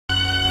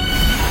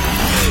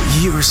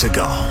Years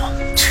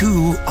ago,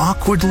 two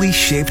awkwardly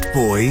shaped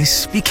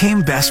boys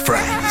became best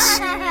friends.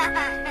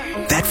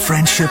 That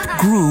friendship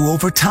grew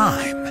over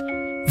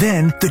time.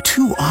 Then the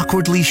two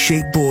awkwardly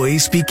shaped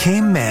boys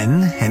became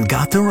men and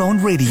got their own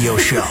radio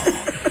show.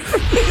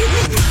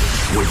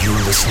 What you're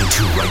listening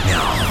to right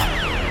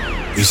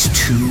now is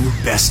two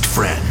best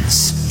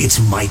friends. It's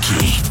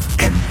Mikey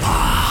and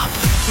Bob.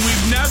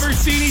 We've never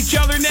seen each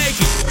other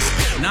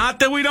naked. Not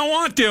that we don't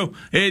want to.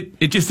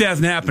 It just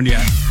hasn't happened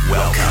yet.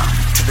 Welcome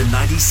to the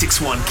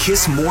 96.1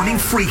 Kiss Morning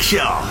Freak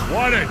Show.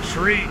 What a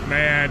treat,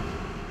 man.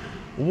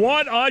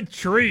 What a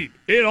treat.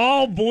 It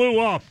all blew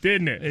up,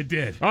 didn't it? It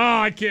did. Oh,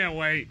 I can't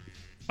wait.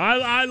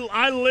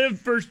 I live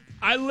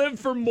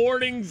for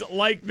mornings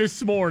like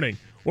this morning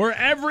where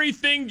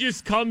everything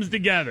just comes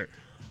together.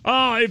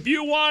 Oh, if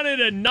you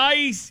wanted a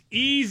nice,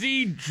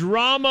 easy,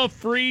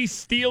 drama-free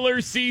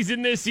Steelers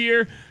season this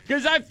year,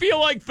 because I feel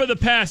like for the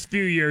past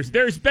few years,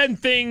 there's been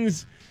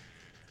dramas.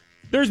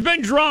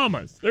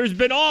 There's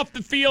been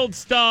off-the-field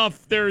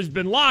stuff. There's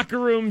been locker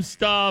room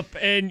stuff,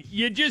 and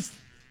you just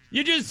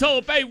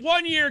hope, hey,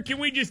 one year, can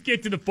we just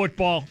get to the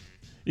football?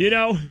 You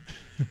know?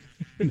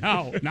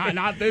 No,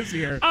 not this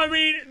year. I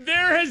mean,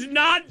 there has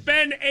not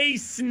been a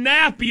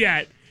snap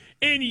yet.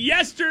 And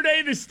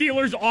yesterday, the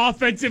Steelers'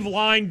 offensive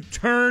line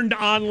turned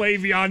on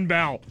Le'Veon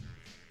Bell.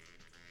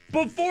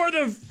 Before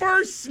the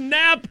first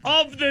snap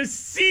of the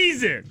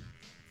season.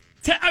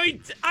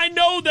 I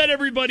know that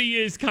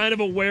everybody is kind of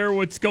aware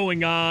what's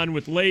going on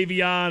with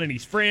Le'Veon, and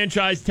he's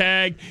franchise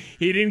tagged.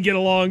 He didn't get a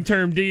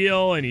long-term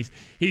deal, and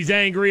he's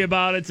angry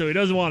about it, so he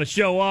doesn't want to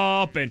show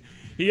up, and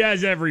he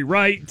has every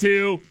right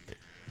to.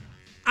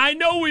 I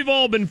know we've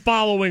all been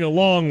following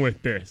along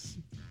with this.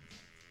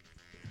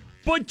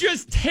 But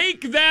just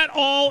take that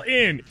all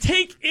in.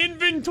 Take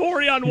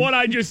inventory on what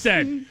I just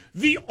said.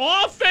 The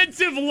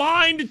offensive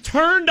line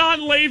turned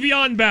on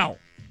Le'Veon Bell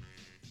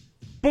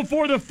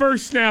before the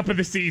first snap of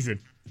the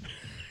season.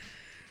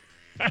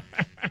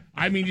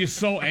 I mean, just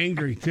so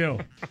angry, too.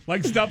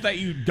 Like stuff that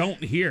you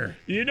don't hear.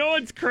 You know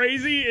what's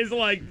crazy is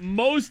like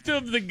most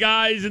of the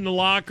guys in the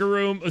locker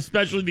room,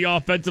 especially the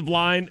offensive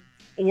line,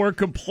 were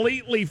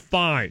completely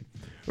fine.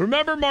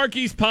 Remember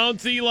Marquise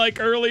Pouncey, like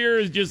earlier,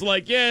 is just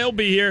like, yeah, he'll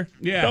be here.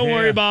 Yeah, don't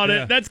worry about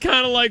yeah. it. That's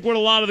kind of like what a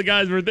lot of the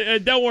guys were.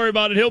 Don't worry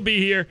about it. He'll be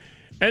here.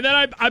 And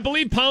then I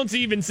believe Pouncey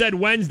even said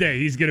Wednesday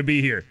he's going to be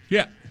here.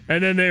 Yeah.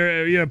 And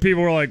then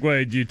people were like,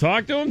 wait, did you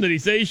talk to him? Did he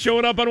say he's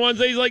showing up on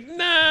Wednesday? He's like,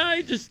 nah,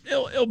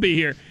 he'll be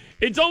here.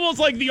 It's almost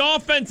like the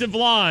offensive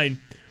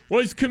line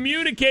was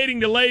communicating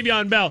to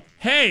Le'Veon Bell,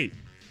 hey,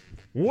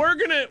 we're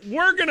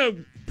gonna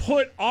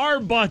put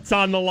our butts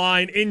on the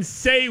line and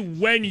say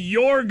when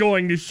you're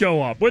going to show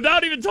up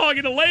without even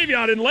talking to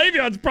Le'Veon. And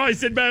Le'Veon's probably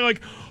sitting back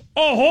like,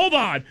 oh, hold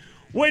on.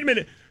 Wait a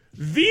minute.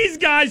 These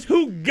guys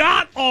who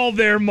got all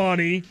their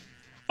money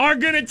are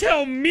going to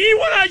tell me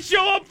when I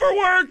show up for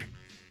work?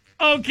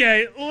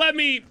 Okay,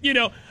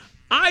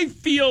 I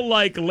feel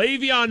like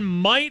Le'Veon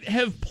might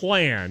have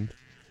planned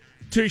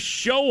to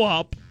show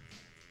up,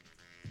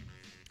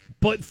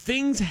 but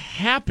things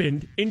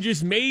happened and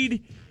just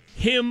made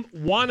him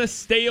want to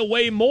stay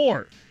away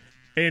more.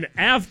 And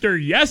after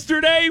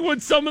yesterday,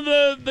 what some of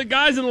the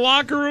guys in the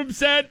locker room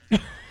said,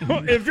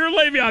 if you're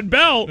Le'Veon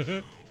Bell,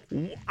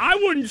 I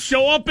wouldn't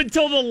show up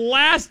until the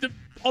last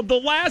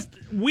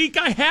week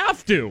I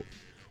have to.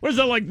 What is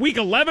that, like week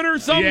 11 or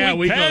something? Yeah,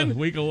 week 10?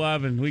 Week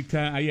 11, week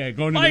 10. Yeah,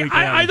 going into week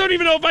 11. I don't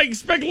even know if I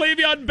expect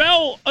Le'Veon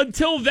Bell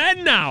until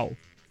then now.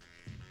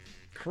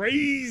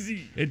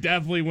 Crazy. It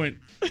definitely went...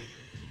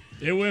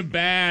 It went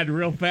bad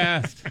real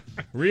fast.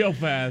 Real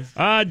fast.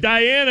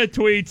 Diana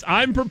tweets,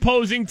 I'm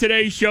proposing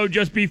today's show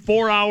just be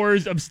 4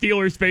 hours of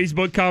Steelers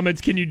Facebook comments.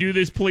 Can you do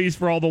this, please,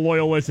 for all the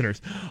loyal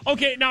listeners?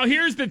 Okay, now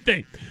here's the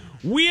thing.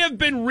 We have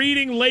been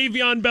reading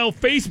Le'Veon Bell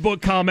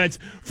Facebook comments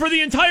for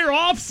the entire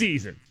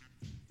offseason.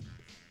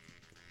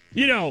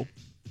 You know,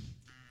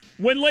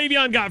 when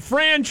Le'Veon got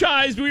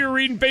franchised, we were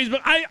reading Facebook.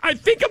 I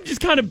think I'm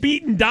just kind of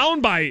beaten down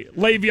by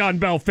Le'Veon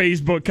Bell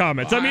Facebook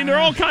comments. I mean, they're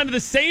all kind of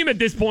the same at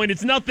this point.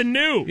 It's nothing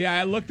new. Yeah,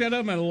 I looked at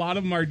them, and a lot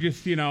of them are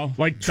just,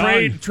 like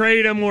done.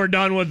 trade them, we're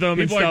done with them,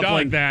 People and stuff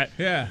like that.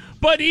 Yeah.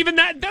 But even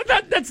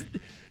that's...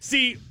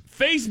 See,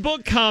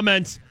 Facebook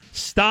comments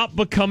stop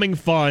becoming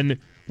fun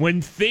when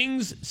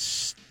things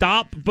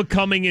stop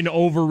becoming an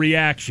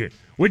overreaction,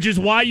 which is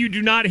why you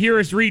do not hear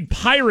us read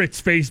Pirates'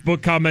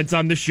 Facebook comments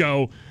on the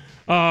show,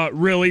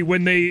 really,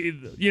 when they,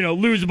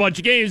 lose a bunch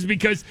of games,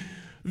 because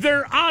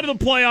they're out of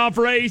the playoff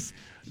race.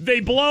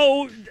 They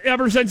blow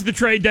ever since the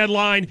trade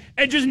deadline,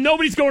 and just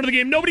nobody's going to the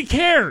game. Nobody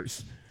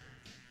cares.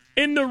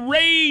 And the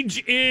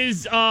rage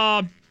is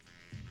the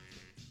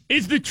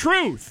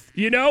truth,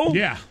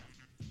 Yeah.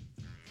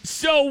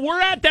 So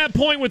we're at that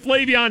point with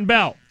Le'Veon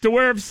Bell, to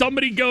where if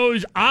somebody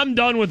goes, I'm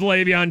done with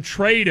Le'Veon,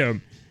 trade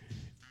him,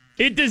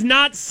 it does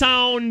not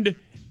sound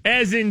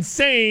as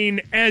insane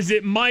as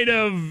it might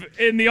have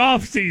in the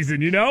offseason,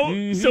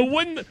 Mm-hmm. So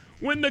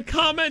when the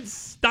comments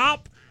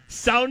stop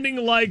sounding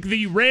like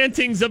the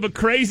rantings of a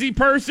crazy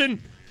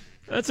person,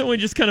 that's when we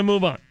just kind of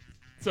move on.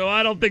 So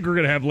I don't think we're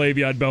going to have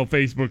Le'Veon Bell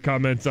Facebook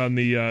comments on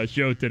the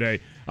show today.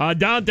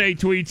 Dante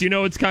tweets,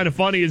 it's kind of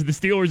funny is the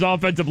Steelers'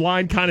 offensive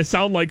line kind of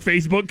sound like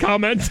Facebook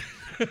comments.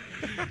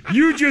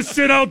 You just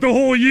sit out the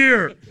whole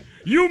year.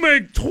 You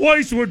make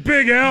twice what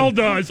Big Al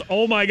does.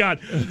 Oh, my God.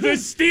 The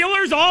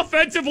Steelers'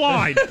 offensive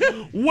line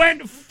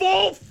went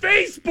full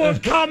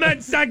Facebook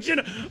comment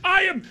section.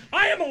 I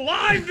am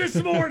alive this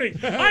morning.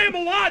 I am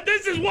alive.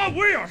 This is what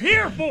we are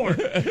here for.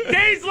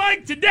 Days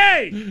like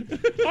today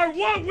are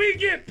what we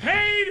get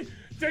paid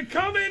to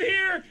come in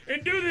here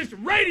and do this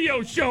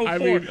radio show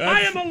for.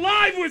 I am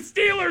alive with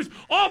Steelers'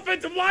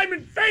 offensive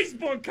lineman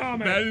Facebook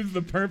comments. That is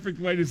the perfect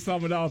way to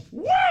sum it up.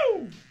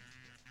 Woo!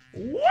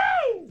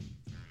 Woo!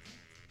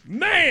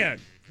 Man.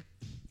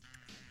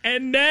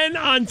 And then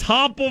on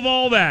top of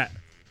all that,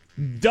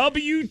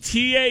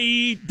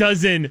 WTAE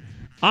does an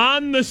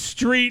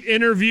on-the-street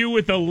interview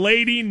with a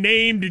lady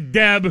named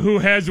Deb who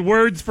has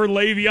words for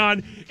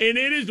Le'Veon, and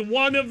it is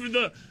one of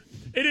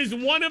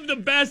the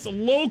best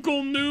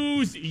local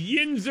news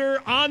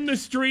Yinzer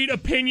on-the-street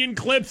opinion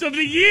clips of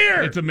the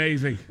year. It's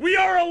amazing. We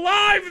are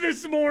alive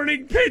this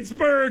morning,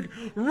 Pittsburgh.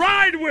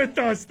 Ride with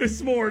us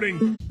this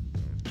morning.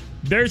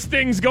 There's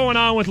things going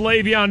on with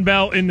Le'Veon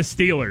Bell in the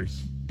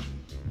Steelers.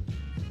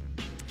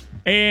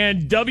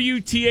 And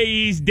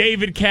WTAE's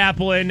David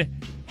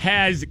Kaplan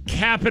has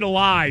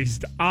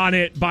capitalized on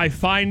it by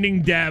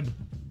finding Deb.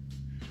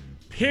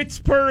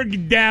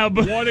 Pittsburgh Deb.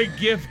 What a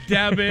gift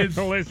Deb is.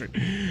 Listen,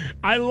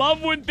 I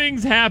love when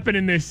things happen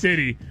in this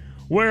city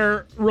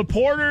where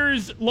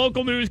reporters,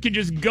 local news can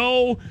just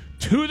go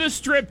to the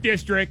Strip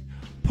District,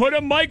 put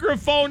a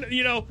microphone,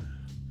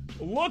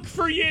 look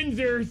for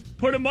Yinzers,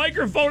 put a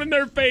microphone in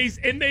their face,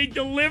 and they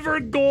deliver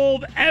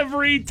gold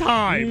every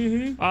time.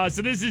 Mm-hmm.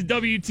 So this is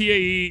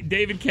WTAE,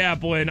 David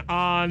Kaplan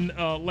on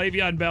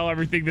Le'Veon Bell,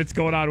 everything that's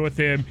going on with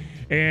him.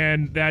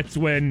 And that's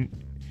when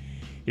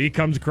he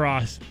comes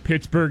across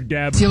Pittsburgh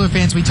Deb. Steeler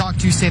fans we talked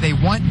to say they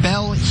want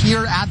Bell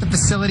here at the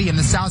facility in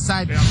the South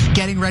Side,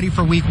 getting ready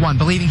for Week 1,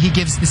 believing he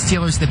gives the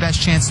Steelers the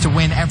best chance to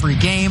win every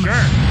game.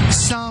 Sure.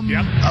 Some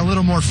a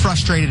little more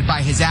frustrated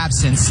by his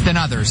absence than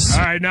others.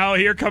 All right, now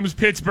here comes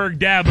Pittsburgh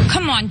Deb.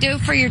 Come on, do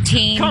it for your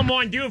team. Come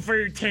on, do it for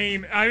your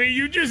team. I mean,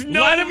 you just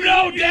know. Let him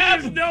know, you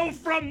Deb. just know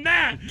from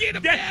that. Get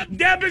him, Deb.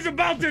 Deb is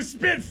about to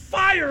spit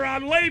fire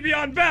on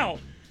Le'Veon Bell.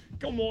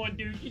 Come on,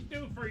 dude. Just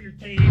do it for your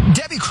team.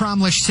 Debbie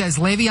Cromlish says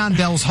Le'Veon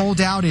Bell's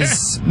holdout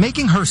is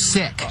making her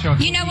sick.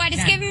 You know what?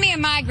 It's giving me a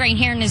migraine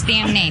hearing his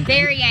damn name.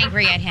 Very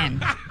angry at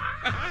him.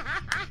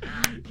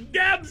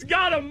 Deb's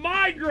got a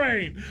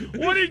migraine.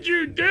 What did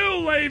you do,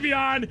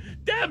 Le'Veon?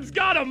 Deb's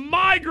got a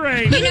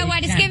migraine. You know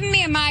what? It's giving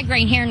me a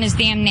migraine hearing his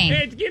damn name.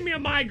 It's giving me a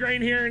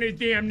migraine hearing his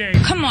damn name.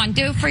 Come on,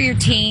 do it for your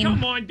team.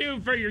 Come on, do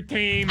it for your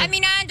team. I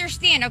mean, I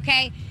understand,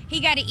 okay? He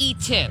got to eat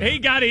too. He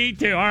got to eat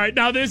too. All right,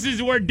 now this is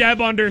where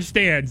Deb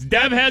understands.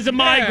 Deb has a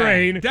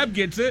migraine. Deb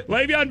gets it.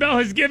 Le'Veon Bell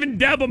has given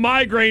Deb a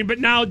migraine, but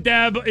now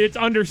Deb, it's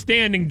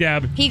understanding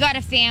Deb. He got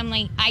a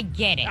family. I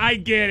get it. I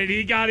get it.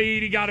 He got to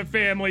eat. He got a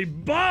family.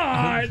 But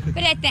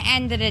at the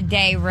end of the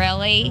day,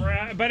 really?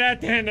 But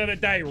at the end of the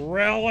day,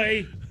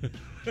 really?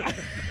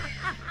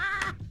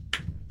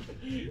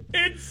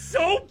 It's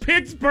so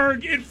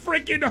Pittsburgh, it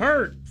freaking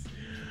hurts.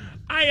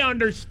 I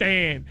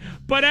understand.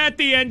 But at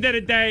the end of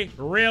the day,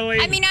 really?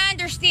 I mean, I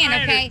understand,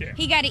 okay? understand.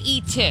 He got to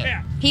eat too.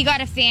 Yeah. He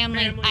got a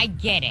family. I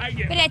get it. I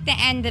get but it. at the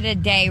end of the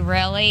day,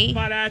 really?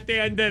 But at the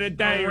end of the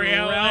day,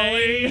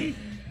 really?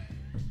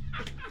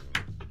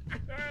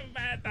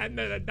 At the end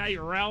of the day,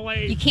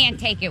 really? You can't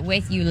take it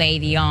with you,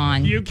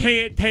 Le'Veon. You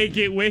can't take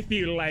it with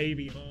you,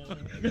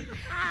 Le'Veon.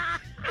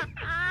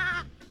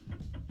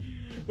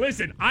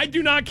 Listen, I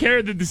do not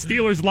care that the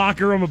Steelers'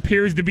 locker room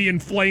appears to be in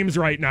flames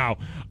right now.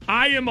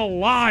 I am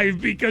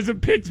alive because of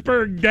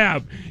Pittsburgh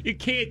Deb. You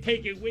can't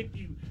take it with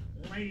you,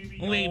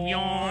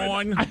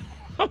 Le'Veon. I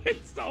love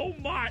it so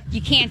much.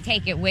 You can't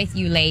take it with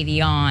you,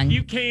 Le'Veon.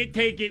 You can't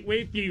take it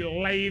with you,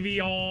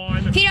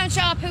 Le'Veon. If you don't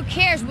show up, who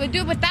cares? We'll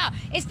do it without.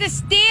 It's the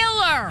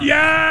Steelers.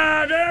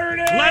 Yeah, there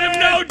it is. Let him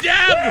know,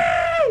 Deb.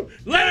 Woo!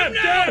 Let him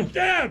know.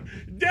 Deb.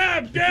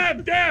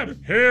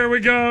 Here we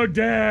go,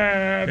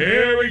 Deb.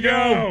 Here we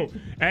go.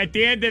 At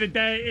the end of the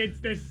day, it's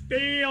the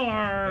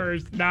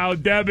Steelers. Now,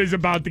 Deb is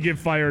about to get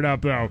fired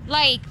up, though.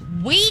 Like,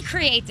 we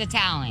create the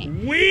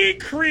talent. We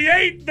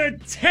create the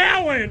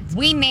talent.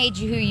 We made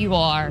you who you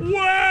are.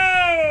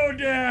 Whoa,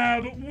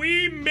 Deb.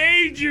 We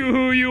made you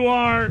who you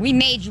are. We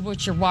made you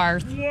what you're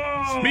worth.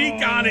 Whoa.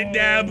 Speak on it,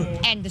 Deb.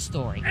 End of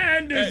story.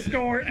 End of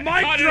story. Mic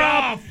cut it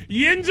drop. off.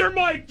 Yinzer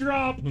mic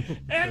drop.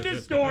 End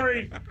of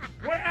story.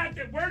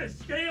 We're the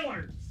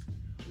Steelers.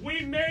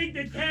 We made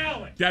the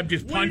talent. Deb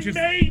just punches.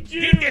 We made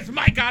you. Get this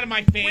mic out of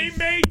my We face.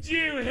 made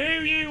you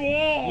who you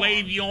are.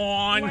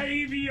 Le'Veon.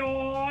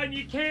 Le'Veon.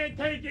 You can't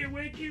take it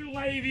with you,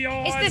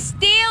 Le'Veon. It's the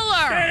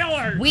Steelers.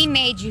 Steelers. We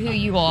made you who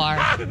you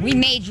are. We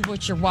made you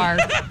what you're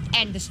worth.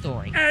 End of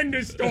story. End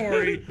of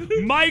story.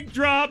 Mic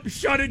drop.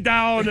 Shut it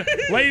down.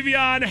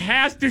 Le'Veon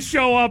has to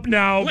show up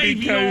now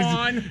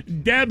because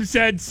Deb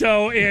said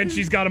so, and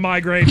she's got a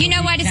migraine. You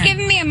know what? It's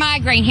giving me a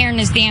migraine hearing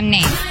his damn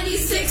name.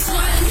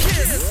 96.1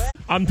 Kiss.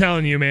 I'm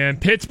telling you, man,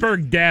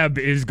 Pittsburgh Deb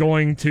is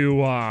going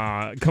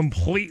to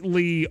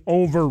completely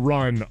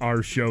overrun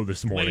our show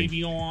this morning.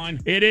 Le'Veon.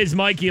 It is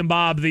Mikey and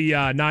Bob, the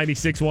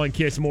 96.1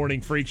 Kiss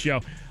Morning Freak Show.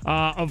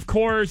 Of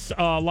course,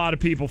 a lot of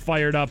people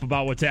fired up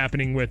about what's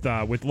happening with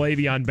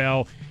Le'Veon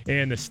Bell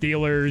and the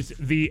Steelers.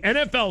 The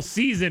NFL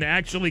season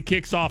actually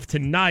kicks off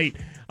tonight.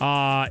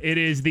 It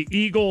is the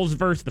Eagles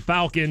versus the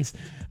Falcons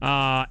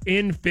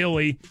in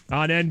Philly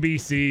on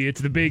NBC.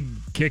 It's the big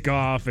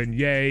kickoff, and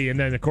yay. And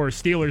then, of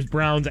course,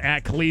 Steelers-Browns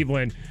at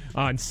Cleveland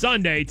on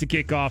Sunday to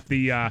kick off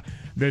the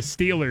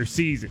Steelers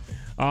season.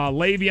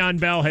 Le'Veon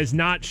Bell has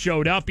not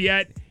showed up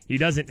yet. He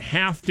doesn't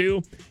have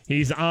to.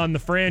 He's on the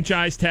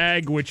franchise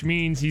tag, which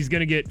means he's going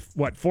to get,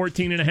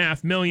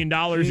 $14.5 million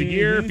a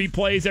year if he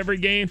plays every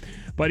game,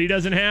 but he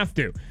doesn't have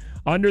to.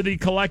 Under the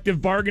collective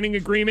bargaining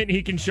agreement,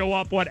 he can show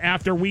up,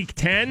 after week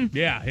 10?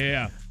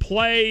 Yeah.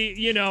 Play,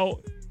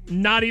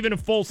 not even a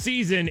full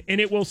season,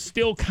 and it will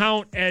still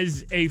count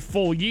as a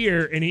full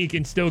year, and he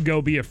can still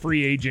go be a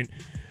free agent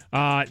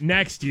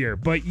next year.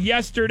 But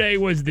yesterday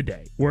was the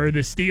day where the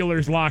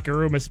Steelers locker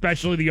room,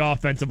 especially the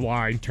offensive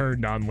line,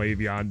 turned on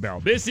Le'Veon Bell.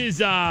 This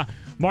is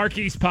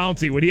Marquise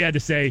Pouncey, what he had to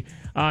say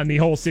on the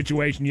whole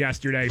situation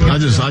yesterday. I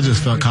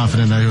just felt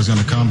confident that he was going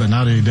to come, but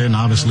now that he didn't,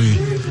 obviously,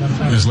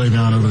 it's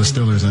Le'Veon over the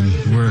Steelers,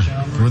 and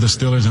we're the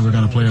Steelers, and we're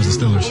going to play as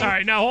the Steelers. All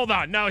right, now hold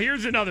on. Now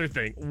here's another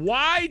thing.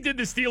 Why did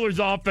the Steelers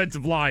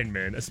offensive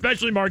linemen,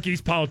 especially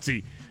Marquise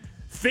Pouncey,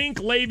 think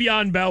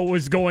Le'Veon Bell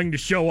was going to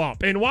show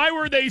up? And why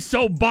were they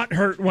so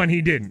butthurt when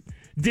he didn't?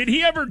 Did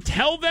he ever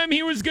tell them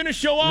he was going to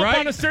show up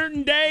on a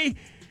certain day?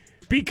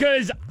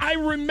 Because I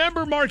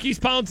remember Marquise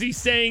Pouncey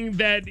saying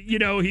that,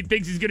 he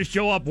thinks he's going to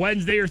show up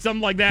Wednesday or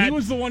something like that. He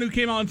was the one who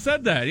came out and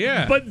said that,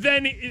 yeah. But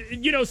then,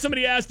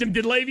 somebody asked him,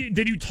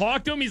 did you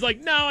talk to him? He's like,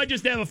 no, I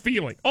just have a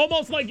feeling.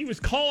 Almost like he was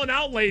calling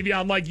out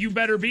Le'Veon, like, you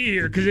better be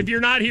here, because if you're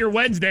not here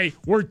Wednesday,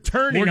 we're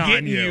turning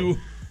on you.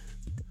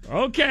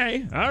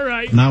 Okay, all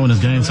right. Now when it's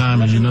game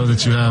time and you know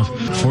that you have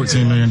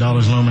 $14 million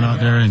looming out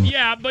there.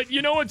 Yeah, but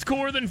you know what's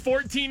cooler than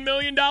 $14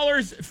 million?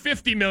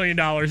 $50 million,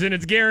 and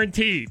it's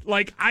guaranteed.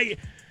 Like,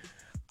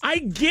 I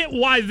get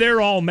why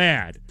they're all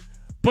mad,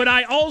 but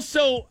I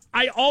also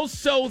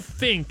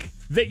think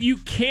that you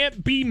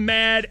can't be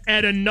mad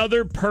at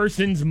another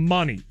person's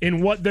money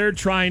in what they're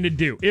trying to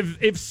do.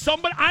 If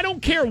somebody, I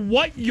don't care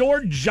what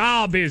your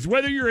job is,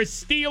 whether you're a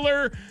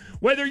Steeler,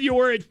 whether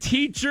you're a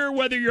teacher,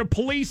 whether you're a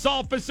police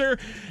officer,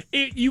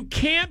 you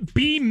can't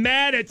be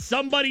mad at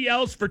somebody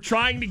else for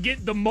trying to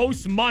get the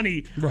most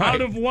money out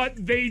of what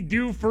they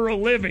do for a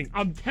living.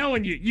 I'm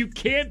telling you, you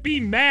can't be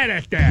mad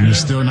at that. You're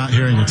still not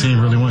hearing your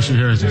team really wants you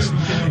here. It's just,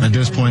 at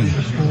this point,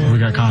 we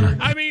got Connor.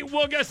 I mean,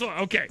 well, guess what?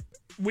 Okay,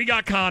 we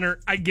got Connor.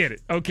 I get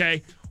it,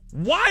 okay?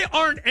 Why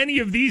aren't any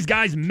of these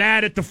guys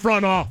mad at the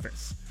front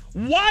office?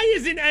 Why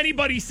isn't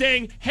anybody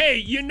saying, hey,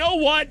 you know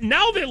what?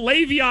 Now that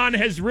Le'Veon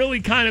has really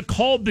kind of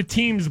called the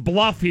team's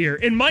bluff here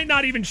and might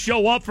not even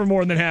show up for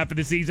more than half of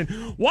the season,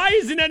 why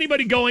isn't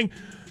anybody going,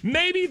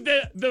 maybe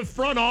the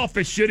front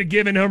office should have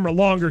given him a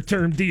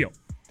longer-term deal?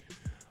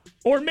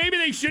 Or maybe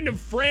they shouldn't have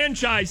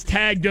franchise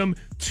tagged him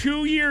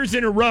 2 years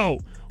in a row,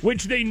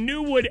 which they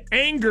knew would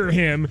anger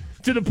him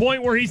to the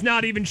point where he's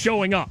not even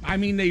showing up. I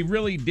mean, they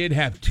really did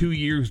have 2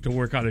 years to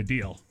work out a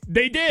deal.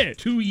 They did.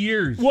 2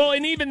 years. Well,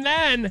 and even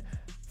then,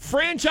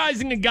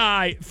 franchising a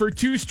guy for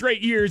 2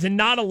 straight years and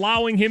not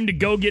allowing him to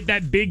go get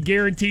that big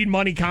guaranteed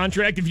money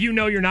contract if you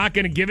know you're not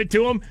going to give it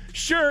to him,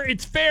 sure,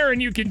 it's fair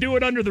and you can do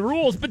it under the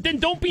rules, but then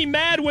don't be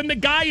mad when the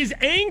guy is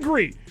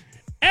angry.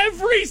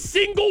 Every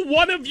single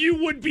one of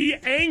you would be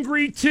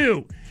angry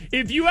too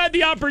if you had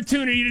the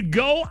opportunity to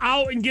go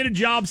out and get a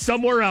job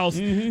somewhere else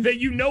that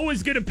you know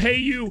is going to pay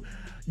you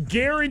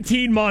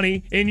guaranteed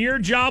money and your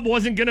job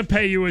wasn't going to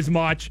pay you as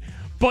much.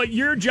 But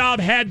your job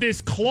had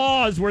this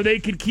clause where they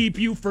could keep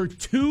you for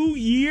 2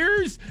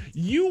 years,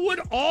 you would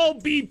all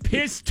be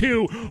pissed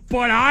too.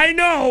 But I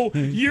know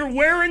you're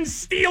wearing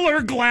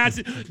Steeler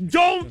glasses.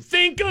 Don't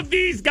think of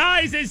these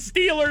guys as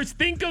Steelers.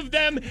 Think of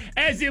them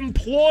as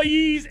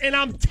employees. And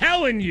I'm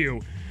telling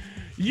you,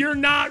 you're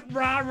not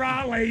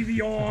rah-rah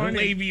Le'Veon.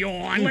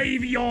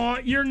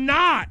 You're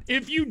not.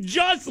 If you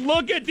just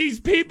look at these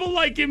people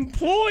like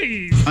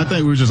employees. I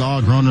think we're just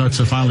all grown up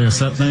to finally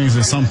accept things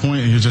at some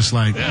point, and you're just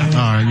like, all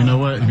right, you know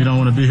what? If you don't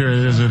want to be here,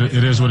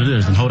 it is what it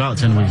is. And hold out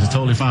 10 weeks. It's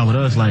totally fine with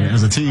us. Like,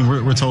 as a team,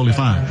 we're totally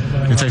fine.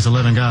 It takes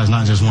 11 guys,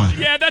 not just one.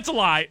 Yeah, that's a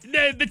lie.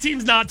 The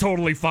team's not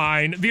totally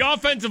fine. The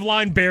offensive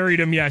line buried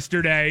him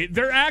yesterday.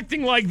 They're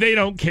acting like they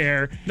don't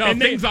care. No,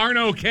 and things aren't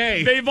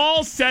okay. They've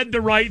all said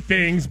the right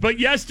things, but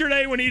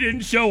yesterday when he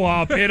didn't show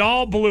up, it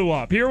all blew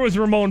up. Here was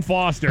Ramon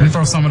Foster. You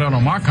throw some of that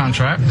on my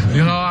contract.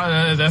 You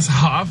know, that's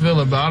how I feel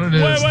about it.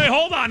 Wait,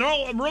 hold on.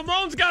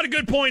 Ramon's got a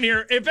good point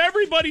here. If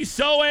everybody's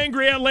so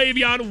angry at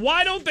Le'Veon,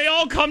 why don't they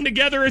all come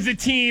together as a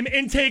team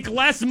and take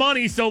less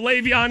money so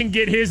Le'Veon can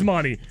get his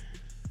money?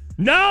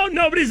 No,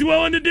 nobody's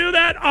willing to do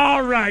that?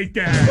 All right,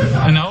 then.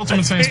 In the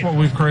Ultimate Team Sport,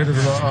 we've created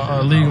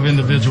a league of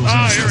individuals.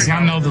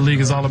 I know the league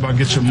is all about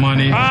get your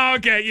money.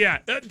 Okay, yeah.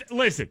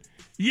 Listen.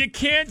 You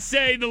can't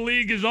say the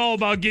league is all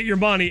about get your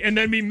money and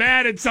then be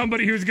mad at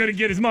somebody who's going to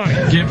get his money.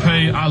 Get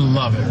paid, I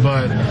love it,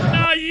 but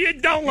No, you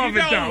don't love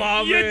it,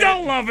 though. You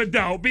don't love it,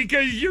 though,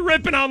 because you're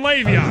ripping on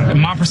Le'Veon.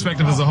 my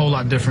perspective is a whole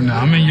lot different now.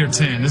 I'm in year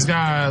 10. This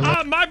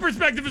guy... My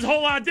perspective is a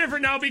whole lot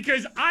different now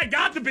because I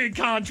got the big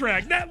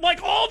contract.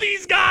 All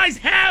these guys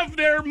have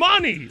their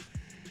money.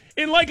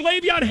 And,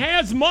 Le'Veon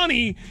has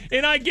money,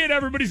 and I get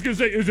everybody's going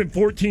to say, isn't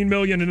 $14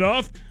 million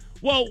enough?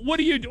 Well, what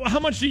do you do? How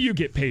much do you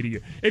get paid a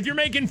year? If you're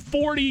making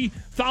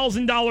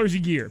 $40,000 a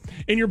year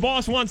and your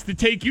boss wants to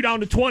take you down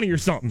to 20 or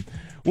something,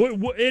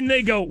 and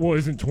they go, well,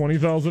 isn't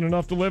 $20,000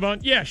 enough to live on?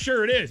 Yeah,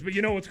 sure it is. But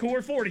you know what's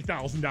cooler?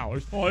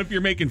 $40,000. Well, if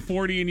you're making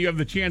 40 and you have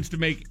the chance to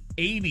make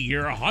 80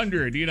 or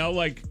 100,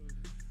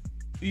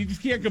 you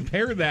just can't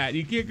compare that.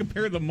 You can't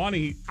compare the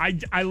money.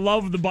 I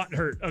love the butt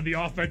hurt of the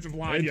offensive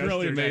line. It's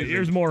really amazing.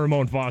 Here's more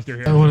Ramon Foster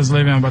here. What is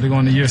Le'Veon about to go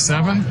into year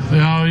 7?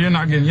 You're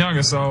not getting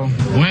younger, so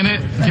win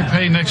it, get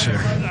paid next year.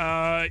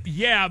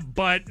 Yeah,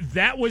 but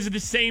that was the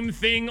same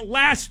thing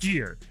last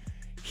year.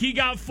 He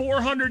got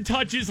 400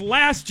 touches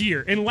last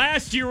year, and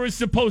last year was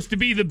supposed to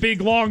be the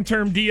big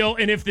long-term deal,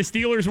 and if the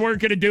Steelers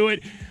weren't going to do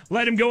it,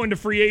 let him go into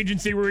free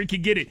agency where he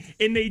could get it.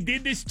 And they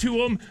did this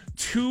to him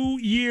 2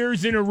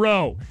 years in a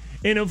row.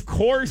 And, of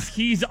course,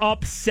 he's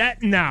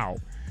upset now.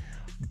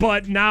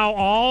 But now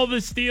all the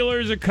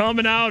Steelers are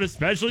coming out,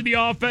 especially the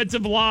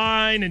offensive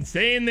line, and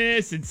saying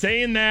this and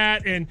saying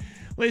that. And,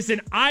 listen,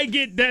 I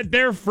get that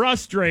they're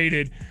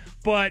frustrated,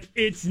 but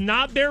it's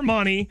not their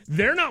money.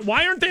 They're not.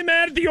 Why aren't they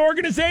mad at the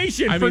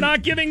organization for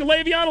not giving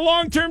Le'Veon a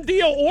long-term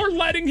deal or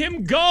letting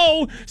him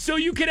go so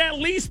you could at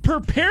least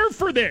prepare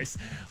for this?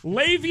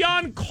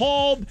 Le'Veon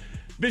called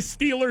the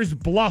Steelers'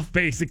 bluff,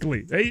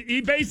 basically.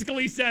 He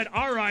basically said,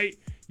 all right,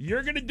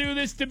 you're going to do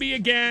this to me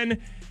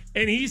again.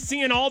 And he's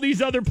seeing all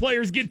these other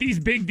players get these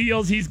big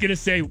deals. He's going to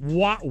say,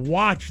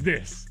 watch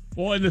this.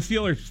 Well, and the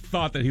Steelers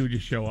thought that he would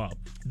just show up.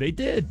 They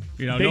did.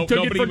 They took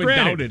nobody it for even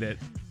granted. doubted it.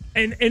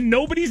 And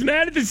nobody's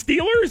mad at the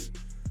Steelers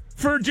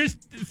for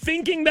just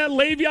thinking that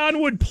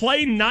Le'Veon would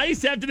play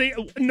nice after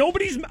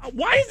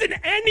why isn't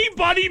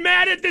anybody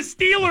mad at the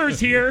Steelers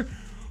here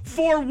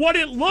for what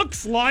it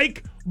looks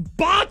like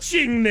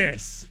botching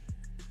this?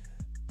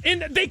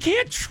 And they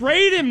can't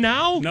trade him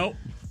now. Nope.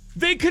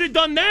 They could have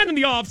done that in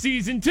the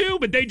offseason, too,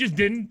 but they just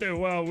didn't.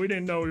 Well, we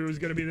didn't know he was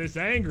going to be this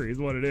angry is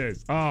what it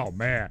is. Oh,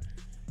 man.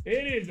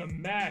 It is a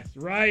mess,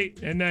 right?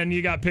 And then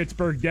you got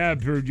Pittsburgh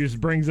Deb, who just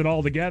brings it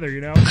all together,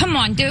 you know? Come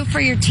on, do it for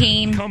your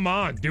team. Come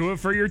on, do it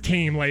for your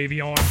team,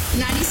 Le'Veon.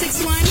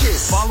 96.1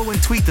 Kiss. Follow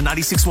and tweet the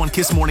 96.1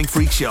 Kiss Morning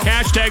Freak Show.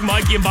 Hashtag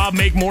Mikey and Bob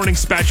make morning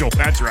special.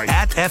 That's right.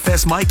 At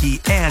FS Mikey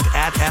and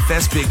at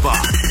FS Big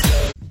Bob.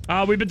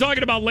 We've been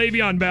talking about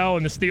Le'Veon Bell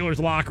and the Steelers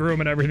locker room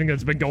and everything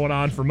that's been going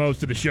on for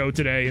most of the show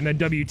today. And then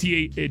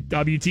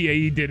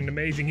WTAE did an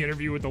amazing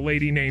interview with a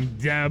lady named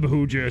Deb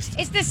who just...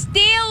 It's the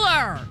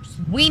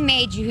Steelers. We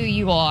made you who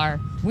you are.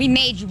 We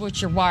made you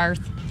what you're worth.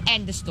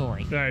 End the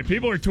story. All right,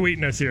 people are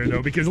tweeting us here,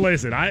 though, because,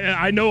 listen,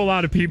 I know a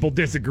lot of people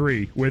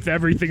disagree with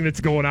everything that's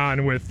going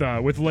on with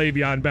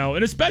Le'Veon Bell,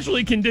 and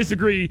especially can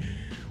disagree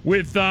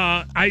with,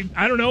 I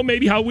don't know,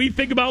 maybe how we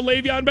think about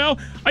Le'Veon Bell.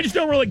 I just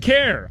don't really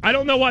care. I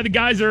don't know why the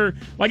guys are,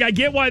 I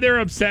get why they're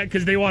upset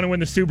because they want to win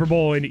the Super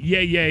Bowl and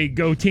yay,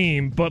 go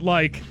team, but,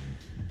 like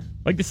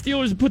the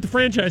Steelers put the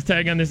franchise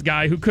tag on this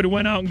guy who could have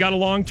went out and got a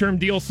long-term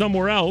deal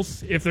somewhere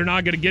else if they're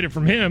not going to get it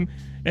from him,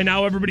 and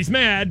now everybody's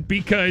mad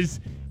because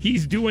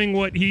he's doing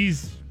what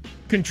he's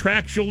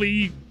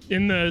contractually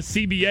in the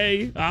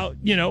CBA,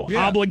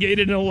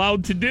 obligated and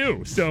allowed to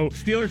do. So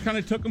Steelers kind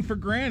of took him for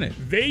granted.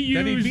 They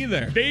that he'd be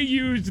there. They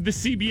used the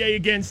CBA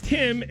against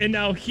him, and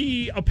now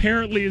he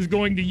apparently is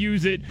going to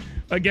use it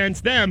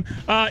against them.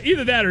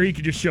 Either that, or he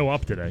could just show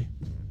up today.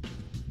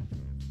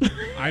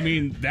 I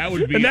mean, that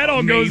would be and that all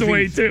amazing. goes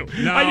away too.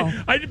 No,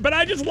 but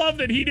I just love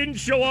that he didn't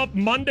show up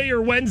Monday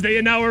or Wednesday,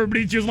 and now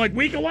everybody's just like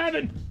week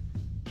 11.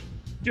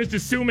 Just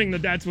assuming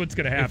that that's what's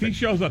going to happen. If he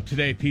shows up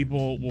today,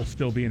 people will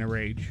still be in a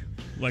rage.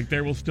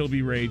 There will still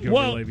be rage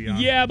over Le'Veon.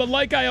 Yeah, but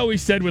like I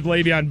always said with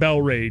Le'Veon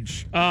Bell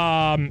rage,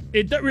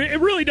 it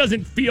really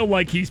doesn't feel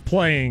like he's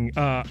playing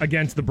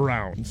against the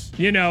Browns.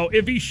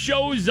 If he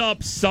shows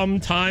up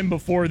sometime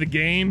before the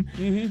game,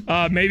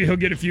 maybe he'll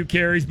get a few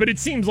carries. But it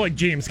seems like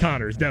James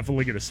Conner is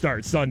definitely going to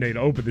start Sunday to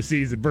open the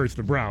season versus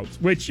the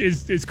Browns, which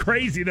is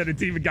crazy that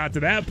it's even got to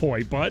that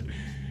point. But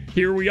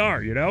here we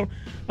are,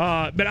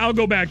 But I'll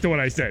go back to what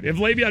I said. If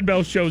Le'Veon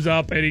Bell shows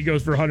up and he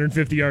goes for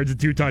 150 yards and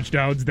 2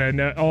 touchdowns, then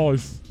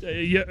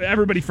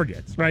everybody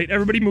forgets, right?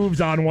 Everybody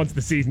moves on once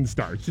the season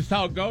starts. Just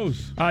how it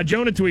goes.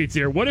 Jonah tweets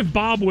here, what if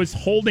Bob was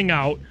holding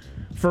out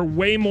for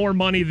way more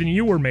money than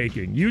you were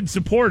making? You'd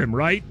support him,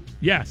 right?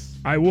 Yes,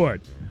 I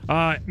would.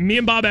 Me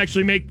and Bob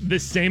actually make the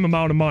same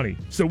amount of money.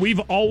 So we've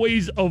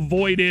always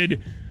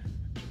avoided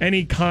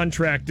any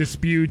contract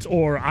disputes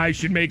or I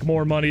should make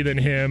more money than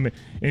him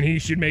and he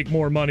should make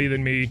more money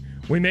than me.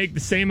 We make the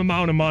same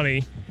amount of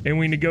money and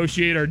we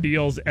negotiate our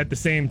deals at the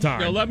same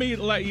time. Let me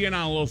let you in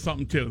on a little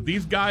something too.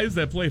 These guys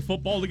that play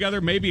football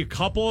together, maybe a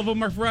couple of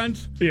them are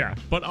friends. Yeah.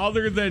 But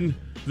other than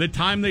the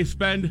time they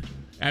spend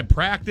at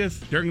practice,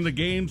 during the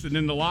games, and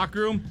in the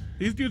locker room,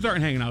 these dudes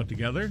aren't hanging out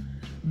together.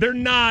 They're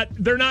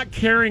not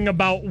caring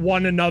about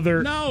one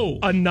another No.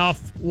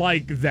 enough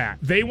like that.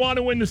 They want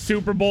to win the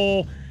Super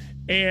Bowl,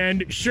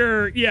 and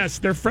sure, yes,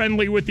 they're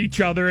friendly with each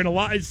other, and a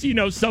lot,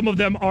 some of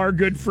them are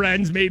good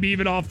friends, maybe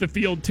even off the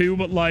field too,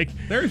 but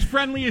they're as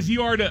friendly as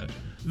you are to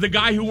the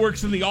guy who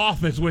works in the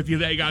office with you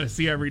that you got to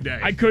see every day.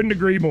 I couldn't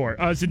agree more.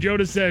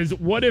 Sajota says,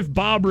 what if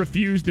Bob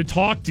refused to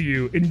talk to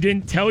you and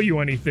didn't tell you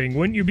anything?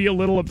 Wouldn't you be a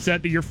little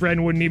upset that your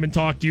friend wouldn't even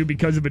talk to you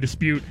because of a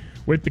dispute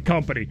with the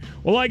company?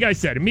 Well, like I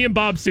said, in me and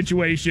Bob's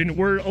situation,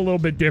 we're a little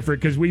bit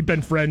different because we've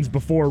been friends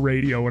before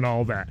radio and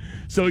all that.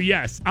 So,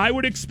 yes, I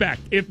would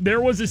expect if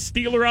there was a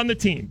Steeler on the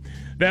team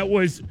that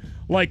was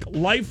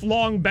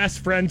lifelong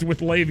best friends with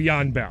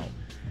Le'Veon Bell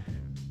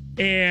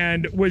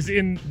and was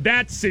in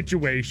that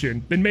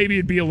situation, then maybe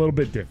it'd be a little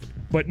bit different.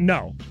 But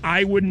no,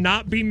 I would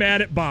not be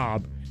mad at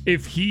Bob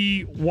if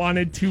he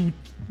wanted to,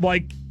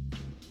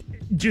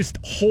 just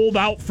hold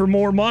out for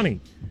more money.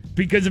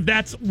 Because if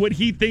that's what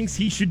he thinks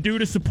he should do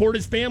to support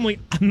his family,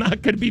 I'm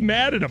not going to be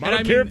mad at him. I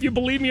don't care if you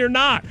believe me or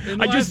not.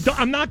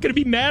 I'm not going to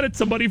be mad at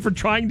somebody for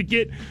trying to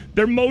get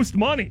their most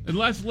money.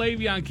 Unless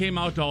Le'Veon came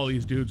out to all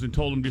these dudes and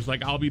told them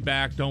I'll be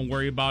back, don't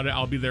worry about it,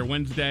 I'll be there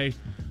Wednesday.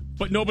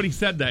 But nobody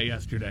said that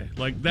yesterday.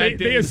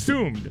 They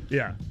assumed.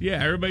 Yeah.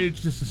 Yeah, everybody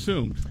just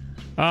assumed.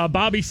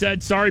 Bobby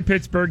said, sorry,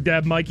 Pittsburgh,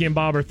 Deb. Mikey and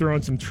Bob are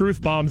throwing some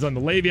truth bombs on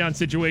the Le'Veon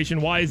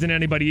situation. Why isn't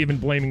anybody even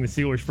blaming the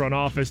Steelers front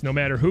office? No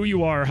matter who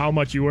you are or how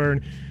much you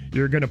earn,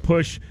 you're going to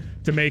push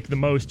to make the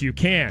most you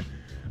can.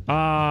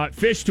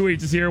 Fish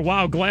tweets is here.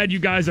 Wow, glad you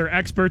guys are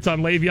experts on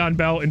Le'Veon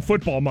Bell and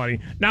football money.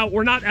 Now,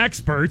 we're not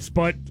experts,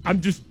 but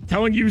I'm just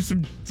telling you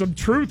some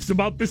truths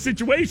about the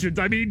situations.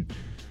 I mean,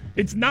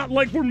 it's not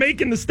like we're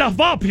making the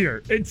stuff up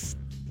here. It's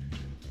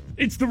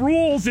the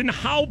rules and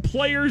how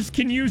players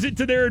can use it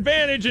to their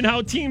advantage and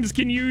how teams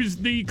can use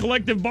the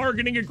collective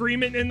bargaining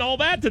agreement and all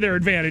that to their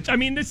advantage. I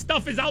mean, this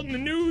stuff is out in the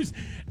news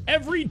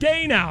every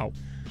day now.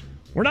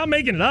 We're not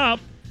making it up.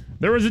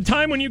 There was a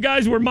time when you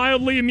guys were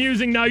mildly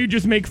amusing. Now you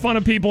just make fun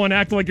of people and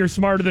act like you're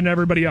smarter than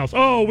everybody else.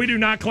 Oh, we do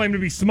not claim to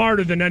be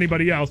smarter than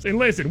anybody else. And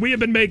listen, we have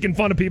been making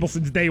fun of people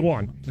since day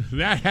one.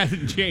 That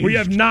hasn't changed. We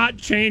have not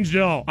changed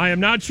at all. I am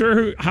not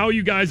sure how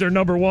you guys are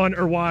number one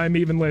or why I'm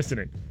even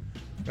listening.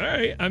 All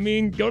right, I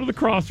mean, go to the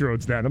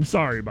crossroads then. I'm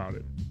sorry about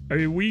it. I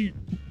mean,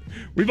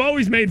 we've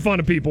always made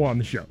fun of people on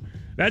the show.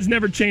 That's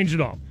never changed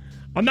at all.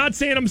 I'm not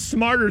saying I'm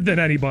smarter than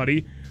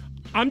anybody.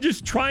 I'm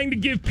just trying to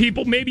give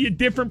people maybe a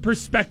different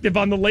perspective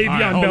on the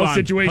Le'Veon Bell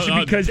situation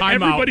because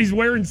everybody's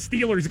wearing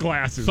Steelers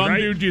glasses, Some right?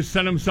 dude just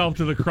sent himself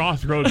to the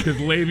crossroads because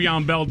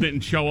Le'Veon Bell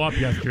didn't show up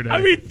yesterday.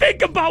 I mean,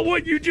 think about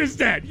what you just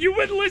said. You've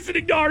been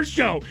listening to our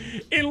show,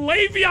 and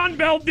Le'Veon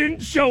Bell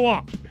didn't show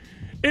up.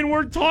 And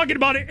we're talking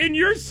about it, and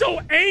you're so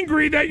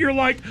angry that you're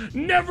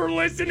never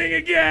listening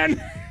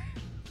again.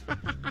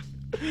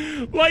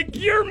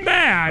 You're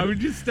mad. I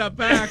would just step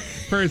back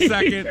for a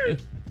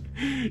second.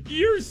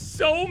 You're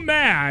so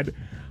mad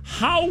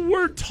how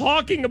we're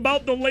talking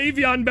about the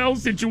Le'Veon Bell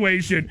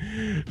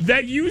situation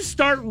that you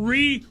start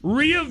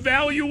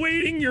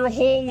reevaluating your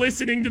whole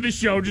listening to the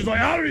show. Just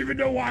I don't even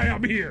know why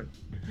I'm here.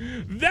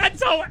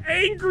 That's how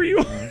angry you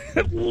are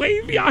at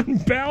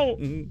Le'Veon Bell.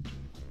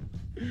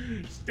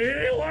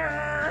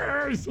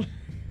 Steelers!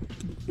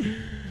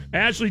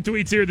 Ashley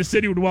tweets here, the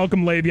city would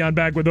welcome Le'Veon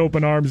back with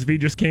open arms if he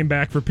just came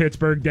back for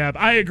Pittsburgh. Deb,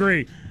 I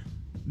agree.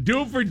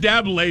 Do it for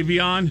Deb,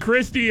 Le'Veon.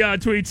 Christy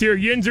tweets here,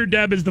 Yinzer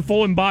Deb is the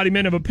full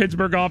embodiment of a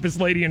Pittsburgh office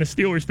lady in a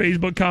Steelers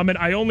Facebook comment.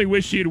 I only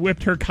wish she had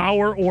whipped her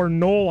Cower or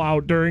Knoll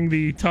out during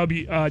the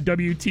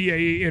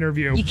WTAE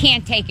interview. You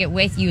can't take it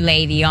with you,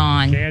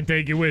 Le'Veon. Can't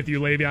take it with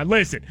you, Le'Veon.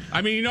 Listen.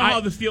 I mean, you know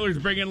how the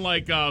Steelers bring in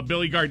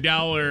Billy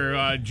Gardell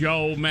or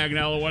Joe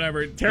Magnello,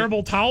 whatever.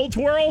 Terrible towel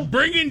twirl?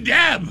 Bring in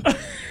Deb.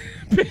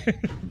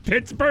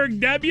 Pittsburgh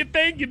Deb, you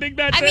think? You think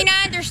that's I mean,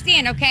 I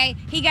understand, okay?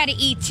 He got to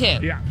eat, too.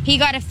 Yeah. He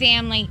got a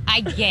family.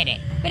 I get it.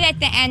 But at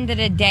the end of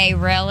the day,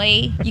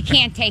 really, you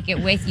can't take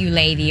it with you,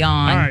 Le'Veon.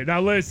 All right,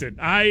 now listen.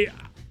 I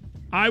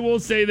will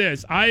say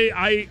this.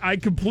 I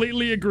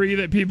completely agree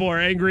that people are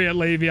angry at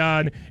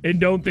Le'Veon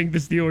and don't think the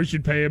Steelers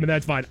should pay him, and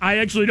that's fine. I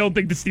actually don't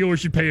think the Steelers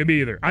should pay him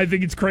either. I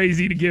think it's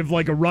crazy to give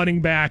a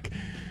running back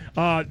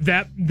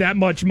that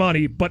much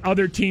money, but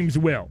other teams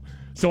will.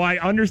 So I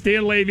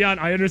understand Le'Veon.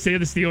 I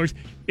understand the Steelers.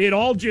 It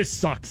all just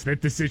sucks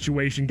that the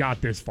situation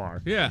got this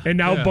far. Yeah. And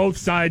now both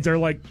sides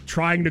are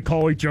trying to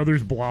call each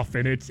other's bluff,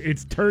 and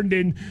it's turned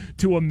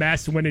into a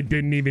mess when it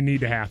didn't even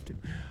need to have to.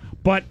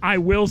 But I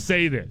will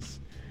say this.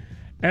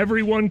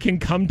 Everyone can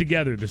come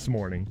together this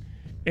morning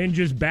and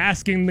just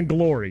bask in the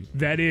glory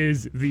that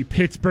is the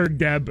Pittsburgh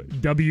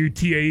Deb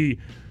WTAE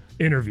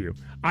interview.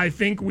 I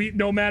think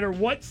no matter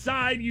what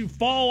side you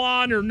fall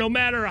on or no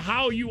matter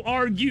how you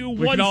argue,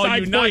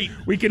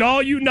 we can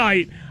all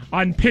unite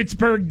on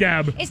Pittsburgh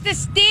Deb. It's the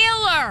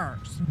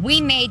Steelers.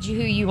 We made you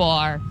who you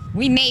are.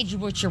 We made you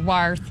what you're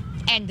worth.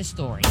 End of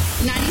story.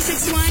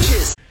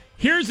 96.1.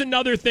 Here's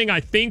another thing I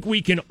think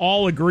we can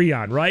all agree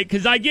on, right?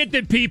 Because I get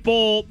that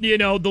people, the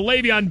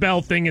Le'Veon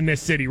Bell thing in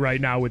this city right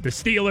now with the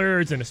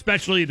Steelers, and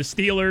especially the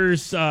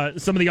Steelers,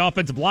 some of the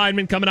offensive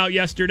linemen coming out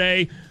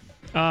yesterday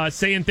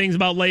saying things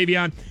about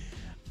Le'Veon.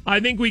 I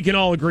think we can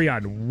all agree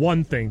on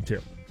one thing,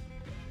 too.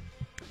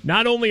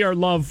 Not only our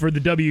love for the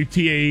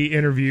WTAE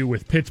interview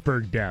with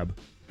Pittsburgh Deb,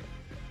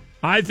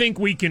 I think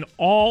we can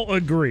all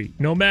agree,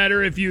 no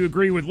matter if you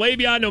agree with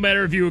Le'Veon, no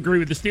matter if you agree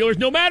with the Steelers,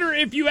 no matter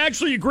if you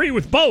actually agree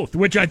with both,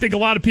 which I think a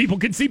lot of people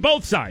can see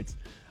both sides.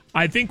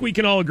 I think we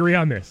can all agree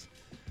on this.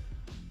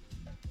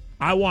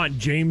 I want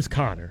James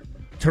Conner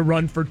to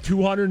run for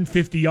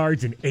 250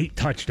 yards and 8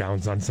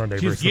 touchdowns on Sunday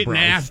versus the Browns.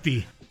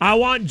 Nasty. I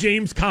want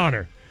James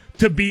Conner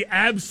to be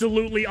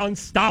absolutely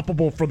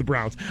unstoppable for the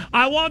Browns.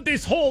 I want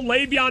this whole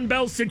Le'Veon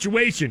Bell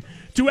situation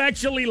to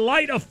actually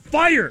light a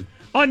fire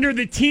under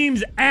the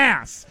team's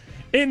ass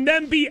and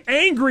then be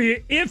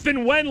angry if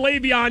and when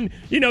Le'Veon,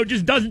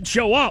 just doesn't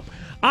show up.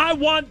 I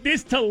want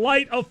this to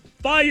light a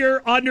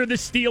fire under the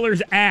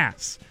Steelers'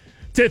 ass.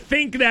 To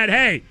think that,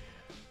 hey,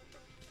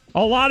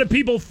 a lot of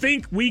people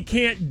think we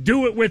can't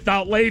do it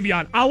without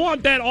Le'Veon. I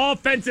want that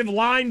offensive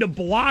line to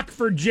block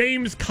for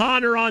James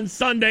Conner on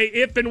Sunday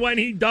if and when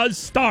he does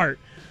start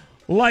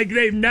like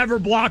they've never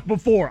blocked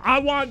before. I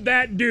want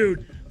that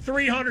dude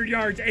 300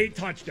 yards, 8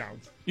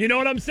 touchdowns. You know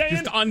what I'm saying?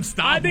 Just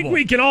unstoppable. I think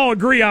we can all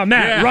agree on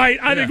that, right?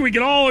 I think we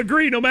can all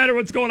agree, no matter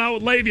what's going on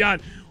with Le'Veon,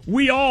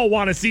 we all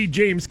want to see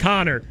James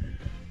Conner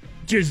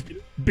just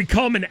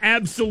become an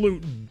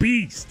absolute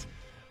beast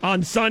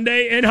on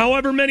Sunday, and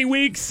however many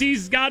weeks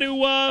he's got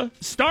to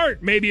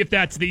start, maybe if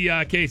that's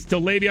the case,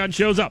 till Le'Veon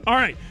shows up. All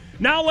right,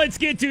 now let's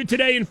get to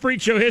Today in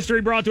Freak Show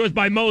History, brought to us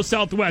by Moe's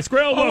Southwest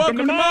Grill. Welcome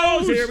to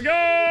Moe's. Here we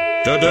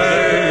go.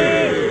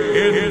 Today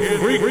in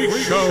Freak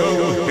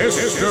Show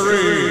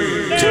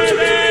History.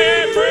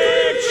 Today in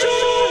Freak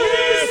Show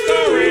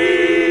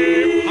History.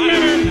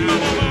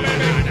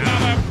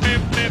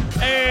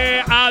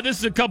 This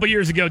is a couple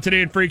years ago,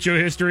 Today in Freak Show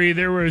History.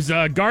 There was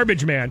a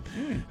garbage man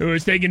who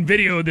was taking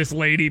video of this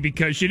lady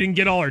because she didn't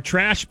get all her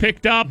trash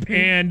picked up,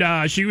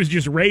 and she was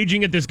just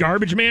raging at this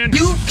garbage man.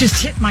 You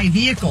just hit my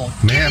vehicle.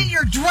 Ma'am. Give me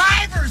your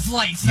driver's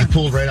license. You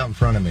pulled right out in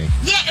front of me.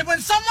 Yeah, and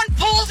when someone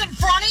pulls in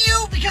front of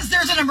you because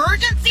there's an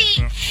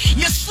emergency,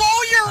 you slow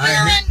your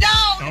rear end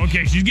down.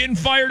 Okay, she's getting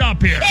fired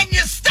up here. And you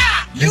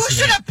stop. You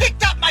should have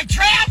picked up my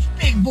trash,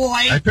 big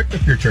boy. I picked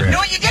up your trash. You know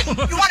what you did? You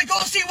want to go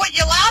see what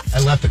you left? I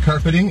left the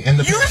carpeting and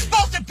the... You were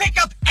supposed to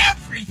pick up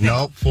everything.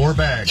 Nope, 4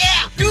 bags.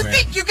 Yeah. Do you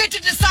think you get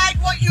to decide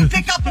what you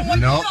pick up and what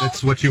you don't? Nope,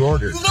 it's what you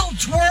ordered. You little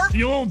twerp.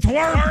 You little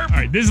twerp. All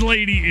right, this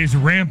lady is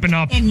ramping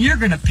up. And you're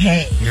going to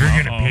pay. You're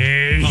going to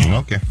pay.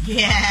 Okay.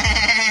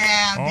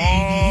 Yeah, baby.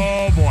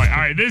 Oh, boy.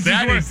 All right, this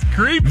is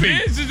creepy.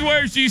 This is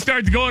where she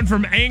starts going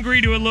from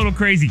angry to a little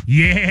crazy.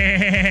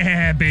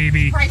 Yeah,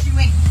 baby. Christ, you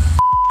ain't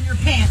your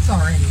pants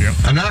already. Yep.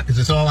 I'm not, because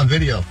it's all on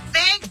video.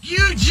 Thank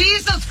you,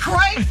 Jesus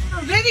Christ,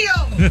 for video.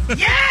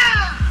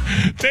 Yeah.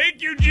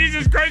 Thank you,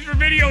 Jesus Christ, for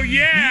video.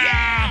 Yeah.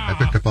 I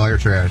picked up all your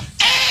trash.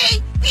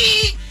 A,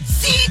 B,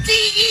 C, D,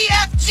 E,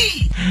 F,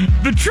 G.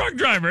 The truck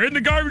driver in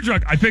the garbage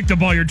truck. I picked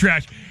up all your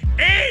trash.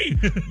 A,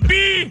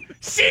 B,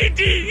 C,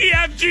 D, E,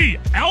 F, G.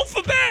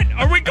 Alphabet?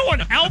 Are we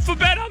going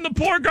alphabet on the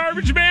poor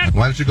garbage man?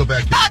 Why don't you go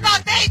back to...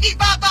 Baba, baby,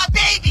 baba,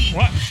 baby.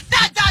 What?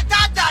 Da, da,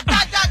 da, da,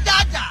 da, da,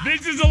 da, da.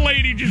 This is a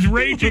lady just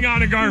raging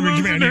on a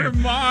garbage man. Losing her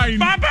mind.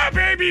 Baba,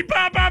 baby,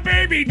 Baba,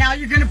 baby. Now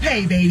you're going to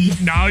pay, baby.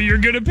 Now you're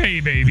gonna pay,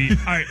 baby.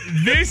 All right,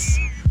 this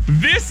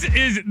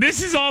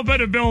is all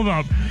been a build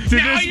up to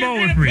Now this you're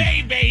moment. gonna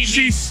pay, baby.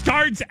 She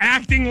starts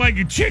acting like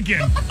a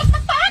chicken.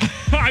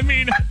 I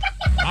mean,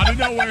 Out of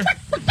nowhere.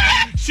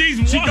 she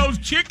goes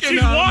chicken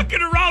She's on him.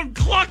 walking around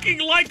clucking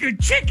like a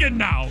chicken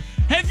now.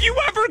 Have you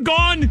ever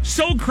gone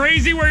so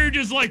crazy where you're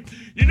just like,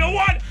 you know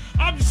what?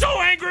 I'm so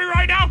angry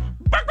right now.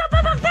 Bark, bark,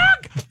 bark, bark,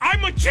 bark.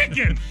 I'm a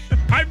chicken.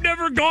 I've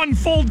never gone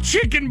full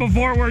chicken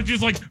before where it's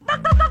just like,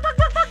 bark, bark, bark, bark,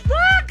 bark, bark,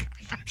 bark.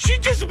 She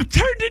just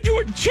turned into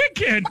a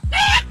chicken.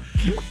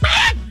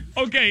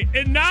 Okay,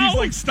 and now... She's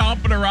like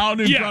stomping around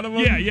in front of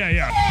him. Yeah.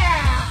 Yeah.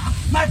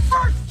 My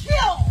first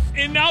kill.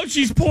 And now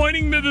she's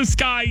pointing to the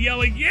sky,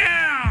 yelling,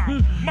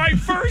 yeah, my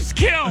first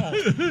kill.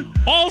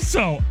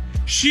 Also,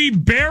 she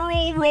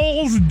barrel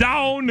rolls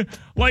down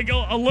like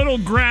a little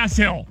grass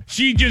hill.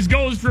 She just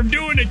goes from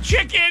doing a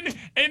chicken,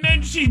 and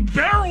then she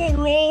barrel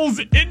rolls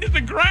into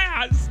the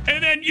grass,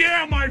 and then,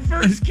 yeah, my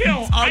first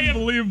kill.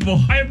 Unbelievable.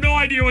 I have no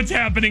idea what's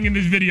happening in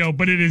this video,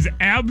 but it is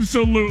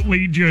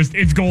absolutely just,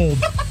 it's gold.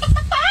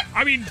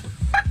 I mean...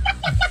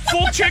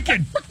 Full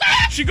chicken.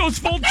 She goes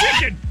full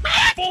chicken.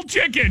 Full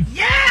chicken.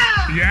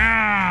 Yeah.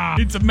 Yeah.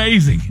 It's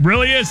amazing.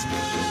 Really is.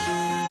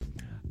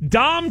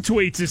 Dom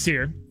tweets us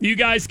here. You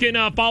guys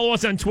can follow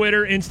us on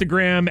Twitter,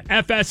 Instagram,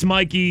 FS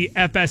Mikey,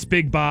 FS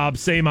Big Bob.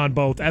 Same on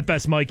both.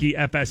 FS Mikey,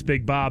 FS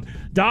Big Bob.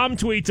 Dom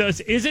tweets us,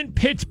 isn't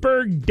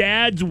Pittsburgh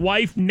dad's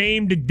wife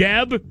named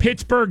Deb?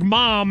 Pittsburgh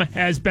mom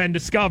has been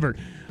discovered.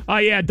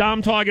 Yeah,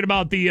 Dom talking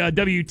about the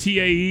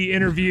WTAE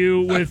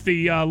interview with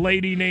the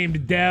lady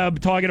named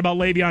Deb, talking about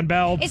Le'Veon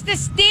Bell. It's the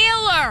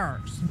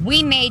Steelers.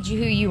 We made you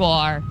who you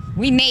are.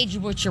 We made you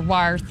what you're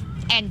worth.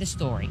 End the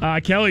story.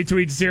 Kelly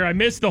tweets here, I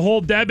missed the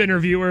whole Deb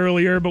interview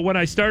earlier, but when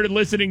I started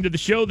listening to the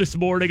show this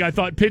morning, I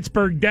thought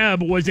Pittsburgh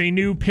Deb was a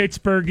new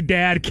Pittsburgh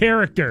Dad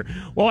character.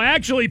 Well,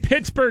 actually,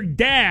 Pittsburgh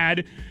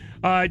Dad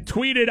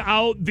tweeted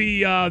out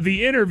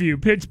the interview.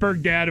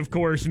 Pittsburgh Dad, of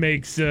course,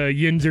 makes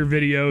Yinzer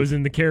videos,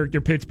 and the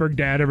character Pittsburgh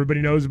Dad,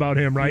 everybody knows about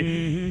him, right?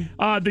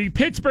 Mm-hmm. The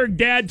Pittsburgh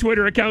Dad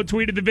Twitter account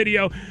tweeted the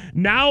video.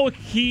 Now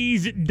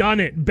he's done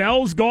it.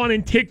 Bell's gone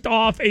and ticked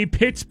off a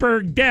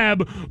Pittsburgh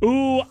Deb.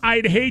 Ooh,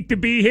 I'd hate to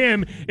be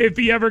him if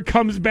he ever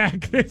comes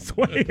back this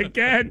way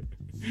again.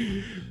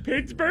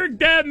 Pittsburgh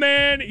Deb,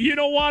 man. You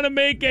don't want to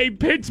make a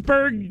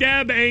Pittsburgh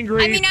Deb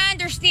angry. I mean, I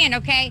understand,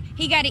 okay?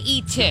 He got to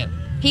eat too.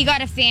 He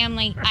got a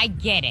family. I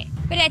get it.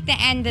 But at the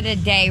end of the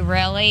day,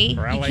 really?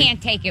 You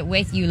can't take it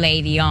with you,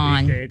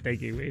 Le'Veon. You can't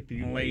take it with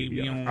you,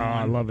 Le'Veon. Oh,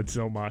 I love it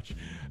so much.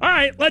 All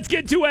right, let's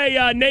get to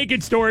a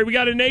naked story. We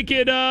got a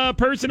naked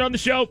person on the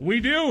show. We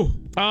do.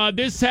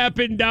 This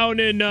happened down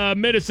in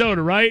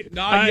Minnesota, right?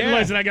 Yeah.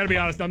 Listen, I got to be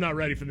honest. I'm not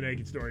ready for the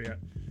naked story yet.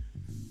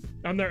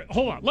 I'm there.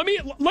 Hold on. Let me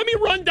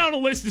run down a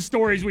list of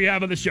stories we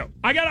have on the show.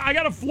 I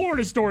got a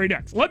Florida story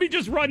next. Let me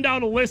just run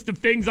down a list of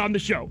things on the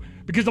show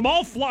because I'm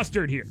all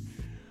flustered here.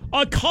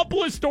 A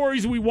couple of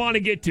stories we want to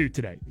get to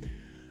today.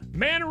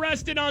 Man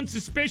arrested on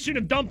suspicion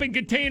of dumping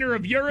container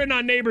of urine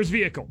on neighbor's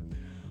vehicle.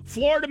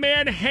 Florida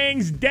man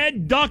hangs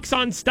dead ducks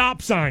on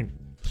stop sign.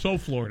 So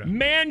Florida.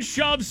 Man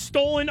shoves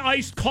stolen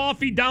iced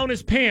coffee down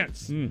his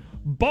pants.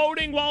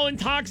 Boating while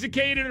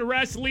intoxicated.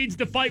 Arrest leads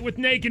to fight with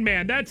naked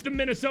man. That's the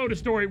Minnesota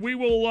story. We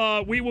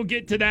will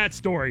get to that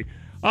story.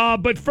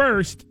 But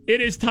first,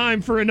 it is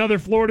time for another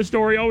Florida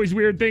story. Always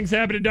weird things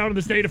happening down in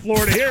the state of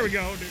Florida. Here we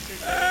go.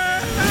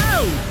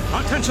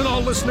 Attention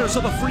all listeners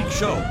of the Freak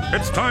Show.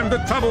 It's time to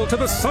travel to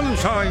the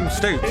Sunshine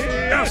State.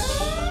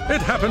 Yes,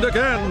 it happened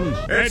again.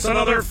 It's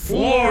another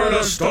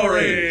Florida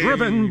story.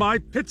 Driven by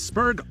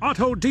Pittsburgh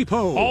Auto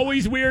Depot.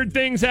 Always weird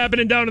things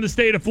happening down in the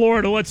state of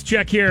Florida. Let's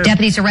check here.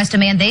 Deputies arrest a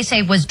man they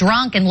say was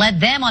drunk and led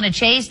them on a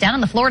chase down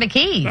in the Florida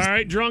Keys. All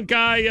right, drunk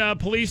guy,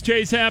 police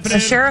chase happening.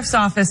 The sheriff's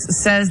office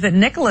says that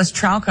Nicholas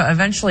Trauca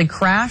eventually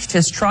crashed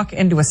his truck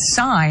into a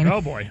sign.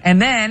 Oh, boy.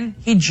 And then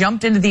he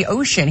jumped into the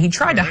ocean. He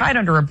tried to hide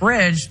under a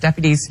bridge.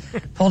 Deputies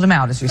pulled him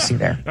out, as you see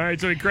there. All right,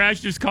 so he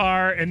crashed his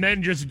car and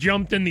then just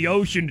jumped in the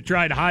ocean to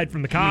try to hide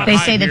from the cops. They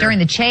say that during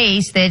the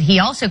chase that he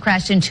also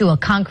crashed into a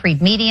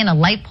concrete median, a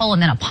light pole,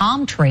 and then a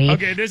palm tree.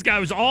 Okay, this guy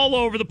was all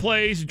over the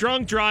place,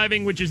 drunk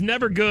driving, which is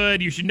never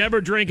good. You should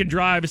never drink and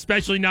drive,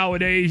 especially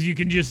nowadays. You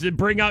can just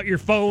bring out your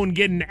phone,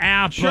 get an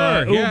app,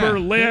 Uber,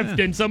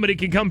 Lyft, and somebody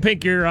can come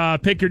pick your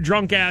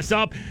drunk ass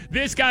up.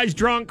 This guy's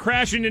drunk,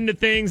 crashing into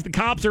things. The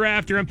cops are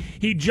after him.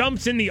 He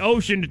jumps in the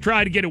ocean to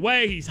try to get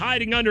away. He's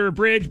hiding under a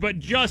bridge, but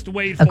just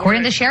wait for it.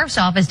 According to the sheriff's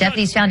office,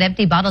 deputies found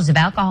empty bottles of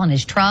alcohol in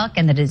his truck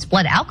and that his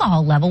blood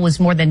alcohol level was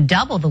more than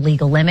double the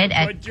legal limit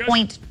at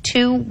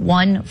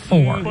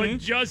 0.214. But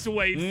just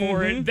wait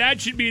for it. That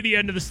should be the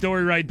end of the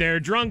story right there.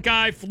 Drunk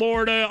guy,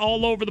 Florida,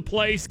 all over the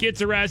place,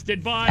 gets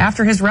arrested.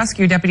 After his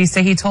rescue, deputies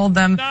say he told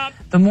them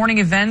the morning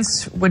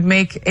events would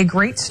make a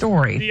great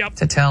story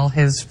to tell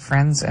his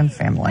friends and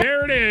family.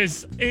 There it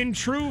is. In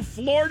true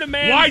Florida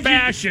man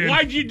fashion.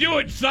 Why'd you do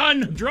it,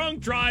 son?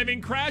 Drunk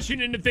driving, crashing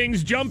into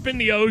things, jump in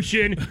the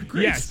ocean.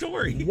 Great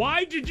story.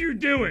 Why did you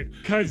do it?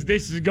 Because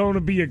this is going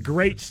to be a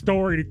great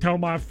story to tell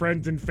my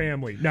friends and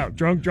family. No,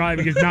 drunk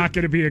driving is not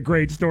going to be a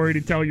great story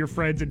to tell your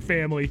friends and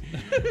family.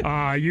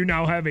 You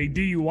now have a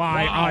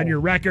DUI on your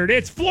record.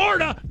 It's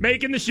Florida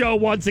making the show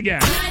once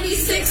again.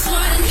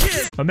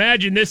 96.1.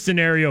 Imagine this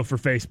scenario for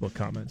Facebook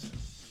comments.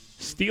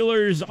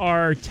 Steelers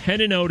are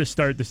 10-0 to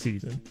start the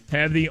season,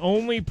 have the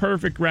only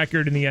perfect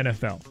record in the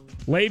NFL.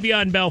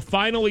 Le'Veon Bell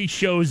finally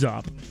shows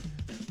up.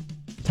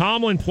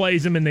 Tomlin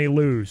plays him and they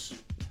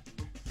lose.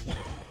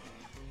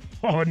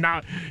 Oh,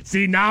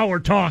 now we're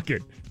talking.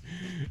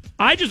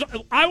 I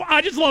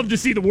just love to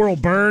see the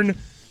world burn.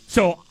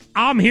 So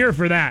I'm here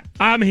for that.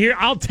 I'm here.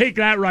 I'll take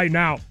that right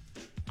now.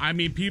 I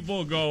mean,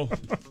 people go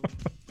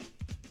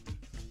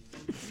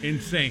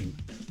insane.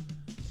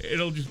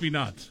 It'll just be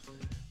nuts.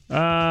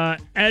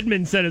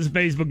 Edmund sent his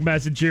Facebook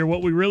message here.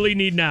 What we really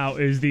need now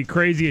is the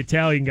crazy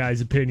Italian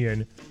guy's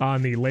opinion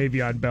on the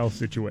Le'Veon Bell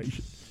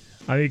situation.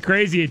 I mean,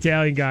 crazy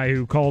Italian guy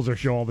who calls our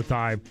show all the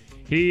time.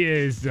 He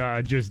is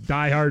just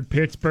diehard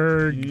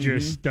Pittsburgh,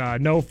 just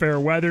no fair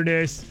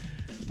weatherness.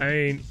 I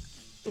mean,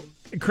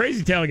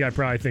 crazy Italian guy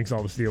probably thinks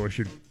all the Steelers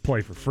should play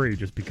for free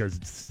just because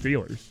it's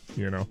Steelers,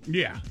 you know?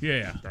 Yeah.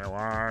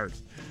 Steelers.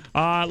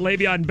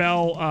 Le'Veon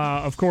Bell,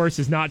 of course,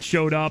 has not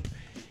showed up.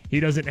 He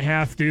doesn't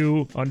have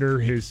to under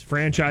his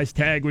franchise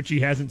tag, which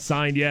he hasn't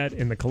signed yet.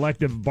 In the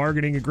collective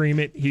bargaining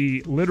agreement,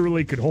 he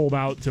literally could hold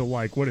out till,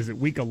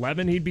 week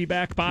 11 he'd be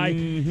back by?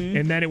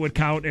 And then it would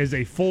count as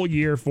a full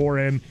year for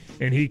him,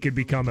 and he could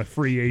become a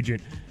free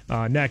agent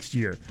next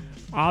year.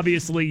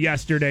 Obviously,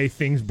 yesterday,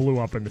 things blew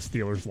up in the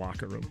Steelers'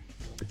 locker room.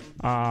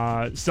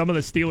 Some of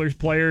the Steelers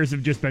players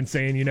have just been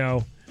saying,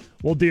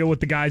 we'll deal with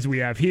the guys we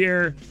have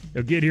here.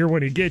 He'll get here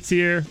when he gets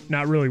here.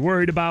 Not really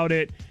worried about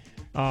it.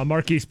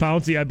 Marquise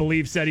Pouncey, I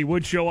believe, said he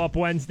would show up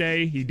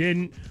Wednesday. He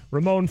didn't.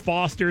 Ramon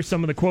Foster,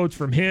 some of the quotes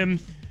from him.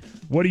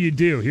 What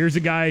do? Here's a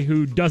guy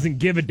who doesn't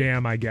give a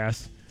damn, I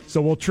guess.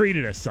 So we'll treat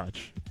it as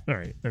such. All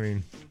right. I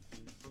mean,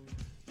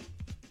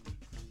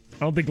 I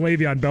don't think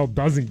Le'Veon Bell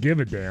doesn't give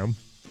a damn.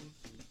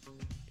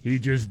 He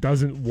just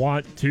doesn't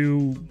want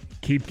to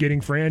keep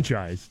getting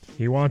franchised.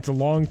 He wants a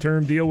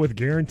long-term deal with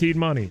guaranteed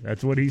money.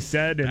 That's what he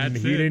said, and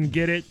he didn't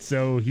get it,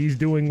 so he's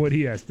doing what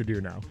he has to do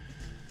now.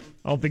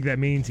 I don't think that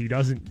means he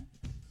doesn't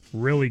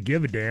really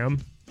give a damn,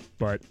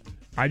 but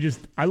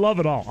I love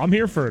it all. I'm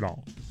here for it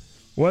all.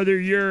 Whether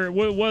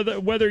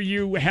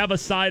you have a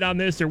side on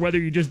this or whether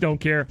you just don't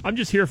care, I'm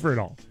just here for it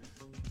all.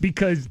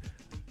 Because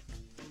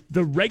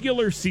the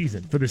regular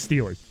season for the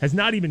Steelers has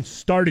not even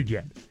started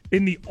yet.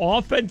 And the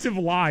offensive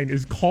line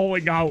is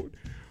calling out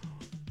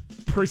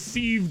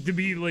perceived to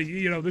be like,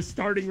 the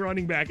starting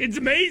running back. It's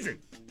amazing.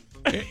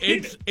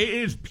 It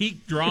is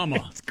peak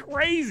drama. It's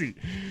crazy.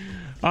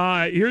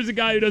 Here's a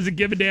guy who doesn't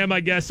give a damn,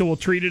 I guess, so we'll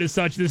treat it as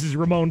such. This is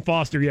Ramon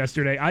Foster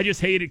yesterday. I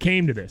just hate it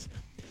came to this.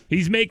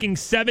 He's making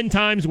 7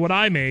 times what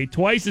I made,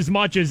 twice as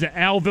much as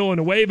Al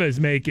Villanueva is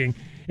making,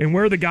 and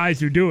we're the guys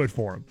who do it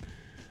for him.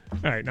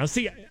 All right, now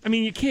see, I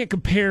mean, you can't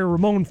compare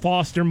Ramon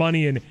Foster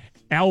money and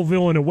Al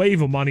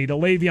Villanueva money to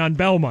Le'Veon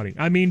Bell money.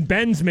 I mean,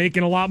 Ben's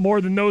making a lot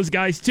more than those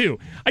guys, too.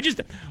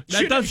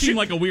 That does seem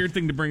like a weird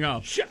thing to bring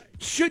up.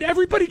 Should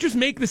everybody just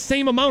make the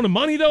same amount of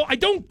money, though? I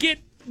don't get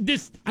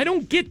this. I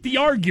don't get the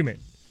argument.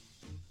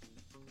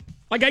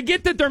 Like, I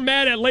get that they're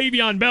mad at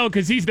Le'Veon Bell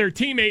because he's their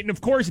teammate, and of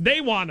course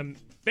they want him.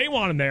 They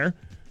want him there.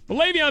 But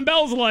Le'Veon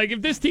Bell's like,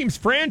 if this team's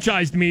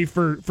franchised me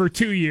for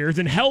 2 years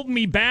and held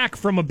me back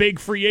from a big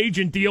free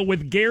agent deal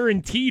with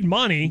guaranteed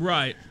money,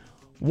 right?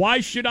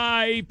 Why should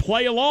I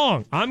play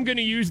along? I'm going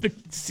to use the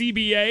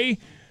CBA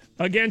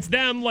against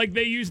them like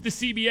they used the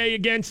CBA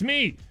against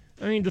me.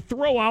 I mean, to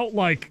throw out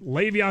like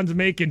Le'Veon's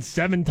making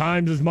 7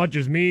 times as much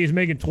as me, he's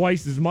making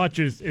twice as much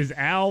as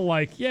Al,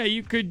 like, yeah,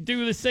 you could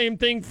do the same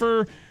thing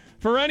for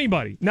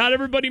anybody. Not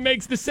everybody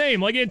makes the same.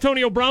 Like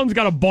Antonio Brown's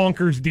got a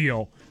bonkers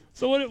deal.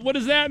 So what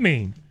does that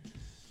mean?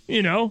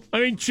 I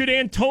mean, should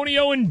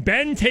Antonio and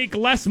Ben take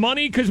less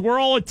money because we're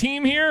all a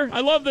team here?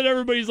 I love that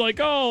everybody's like,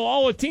 oh,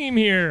 all a team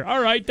here.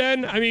 All right,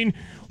 then. I mean,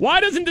 why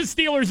doesn't the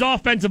Steelers'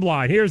 offensive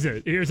line?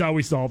 Here's how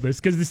we solve this.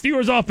 Because the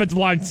Steelers' offensive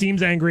line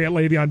seems angry at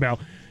Le'Veon Bell.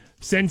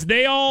 Since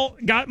they all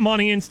got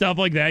money and stuff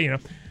like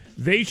that,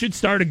 they should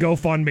start a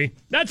GoFundMe.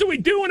 That's what we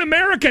do in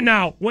America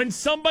now. When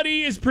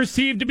somebody is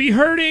perceived to be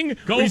hurting,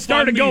 we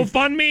start a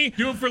GoFundMe.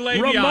 Do it for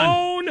Le'Veon.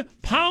 Ramon,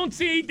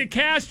 Pouncey,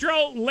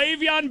 DeCastro,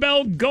 Le'Veon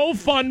Bell,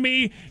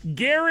 GoFundMe.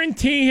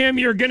 Guarantee him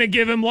you're going to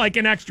give him like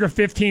an extra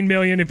 $15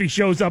 million if he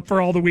shows up for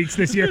all the weeks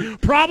this year.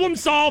 Problem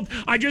solved.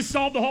 I just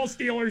solved the whole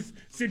Steelers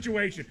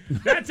situation.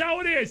 That's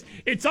how it is.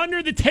 It's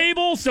under the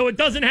table, so it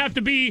doesn't have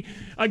to be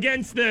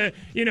against the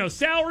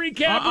salary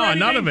cap.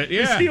 None of it.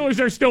 Yeah. The Steelers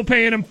are still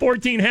paying him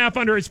 $14.5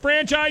 under his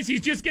franchise.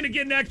 He's just going to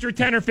get an extra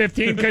 10 or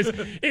 15 because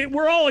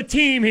we're all a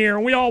team here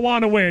and we all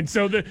want to win.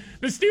 So the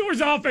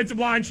Steelers' offensive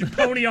line should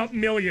pony up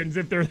millions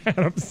if they're that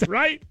upset,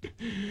 right?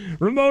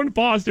 Ramon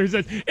Foster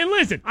says, and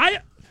listen, I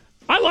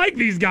like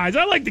these guys.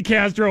 I like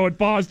DeCastro and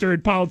Foster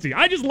and Pouncey.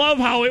 I just love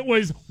how it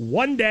was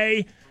one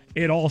day.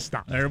 It all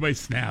stopped. Everybody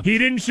snapped. He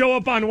didn't show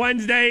up on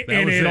Wednesday,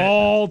 and it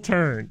all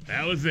turned.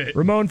 That was it.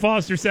 Ramon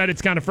Foster said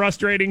it's kind of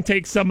frustrating.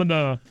 Take some of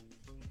the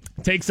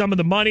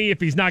money.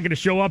 If he's not going to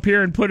show up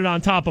here and put it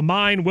on top of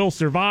mine, we'll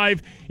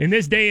survive. In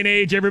this day and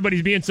age,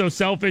 everybody's being so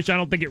selfish. I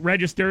don't think it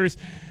registers.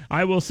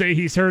 I will say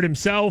he's hurt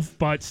himself,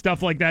 but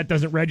stuff like that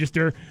doesn't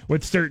register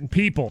with certain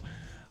people.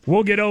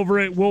 We'll get over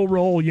it. We'll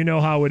roll. You know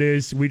how it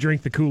is. We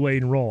drink the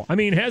Kool-Aid and roll. I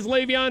mean, has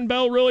Le'Veon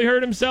Bell really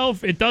hurt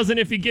himself? It doesn't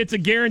if he gets a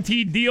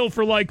guaranteed deal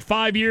for like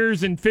 5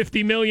 years and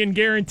 $50 million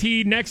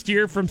guaranteed next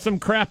year from some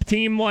crap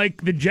team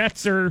like the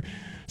Jets or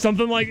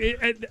something like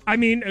it. I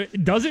mean,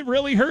 does it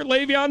really hurt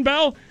Le'Veon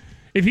Bell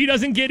if he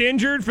doesn't get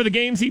injured for the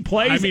games he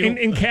plays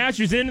and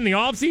cashes in the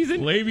offseason?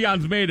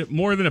 Le'Veon's made it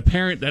more than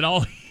apparent that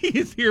all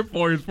he's here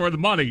for is for the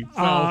money.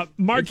 So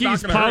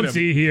Marquise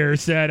Pouncey here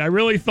said, I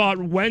really thought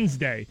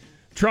Wednesday.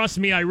 Trust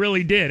me, I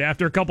really did.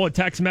 After a couple of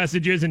text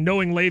messages and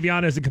knowing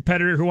Le'Veon is a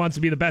competitor who wants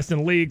to be the best in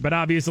the league, but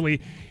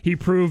obviously he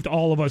proved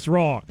all of us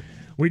wrong.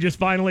 We just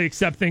finally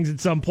accept things at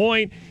some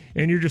point,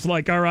 and you're just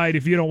like, all right,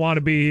 if you don't want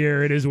to be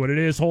here, it is what it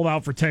is. Hold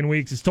out for 10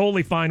 weeks. It's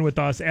totally fine with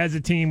us. As a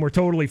team, we're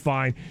totally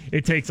fine.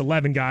 It takes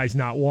 11 guys,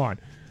 not one.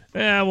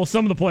 Well,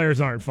 some of the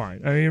players aren't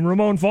fine. I mean,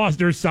 Ramon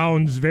Foster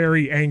sounds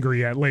very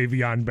angry at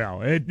Le'Veon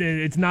Bell.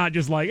 It's not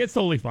just like, it's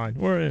totally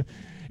fine.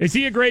 Is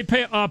he a great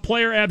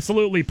player?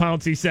 Absolutely,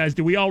 Pouncey says.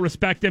 Do we all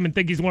respect him and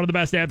think he's one of the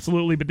best?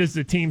 Absolutely, but this is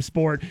a team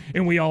sport,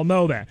 and we all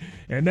know that.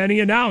 And then he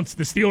announced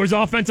the Steelers'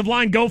 offensive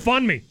line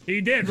GoFundMe. He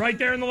did, right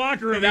there in the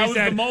locker room. That was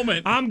the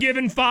moment. I'm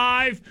giving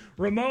 5.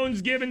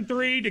 Ramon's giving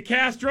 3.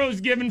 DeCastro's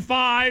giving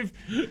 5.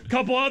 A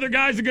couple other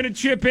guys are going to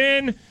chip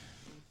in.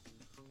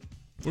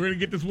 We're going to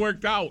get this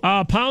worked out.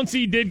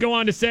 Pouncey did go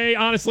on to say,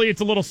 honestly,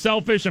 it's a little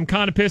selfish. I'm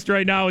kind of pissed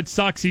right now. It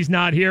sucks he's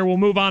not here. We'll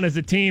move on as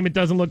a team. It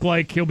doesn't look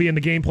like he'll be in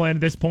the game plan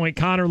at this point.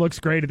 Connor looks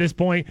great at this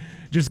point.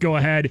 Just go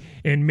ahead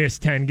and miss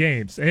 10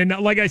 games. And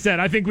like I said,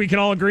 I think we can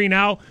all agree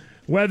now,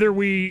 whether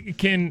we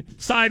can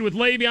side with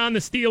Le'Veon, the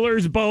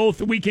Steelers,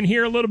 both, we can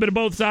hear a little bit of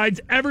both sides.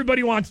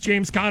 Everybody wants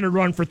James Conner to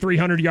run for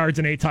 300 yards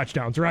and 8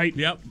 touchdowns, right?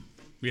 Yep.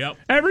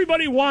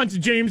 Everybody wants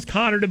James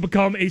Conner to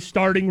become a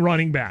starting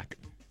running back.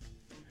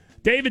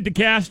 David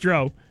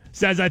DeCastro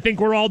says, I think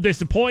we're all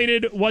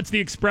disappointed. What's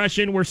the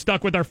expression? We're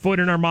stuck with our foot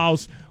in our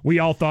mouths. We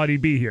all thought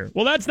he'd be here.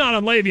 Well, that's not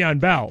on Le'Veon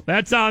Bell.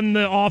 That's on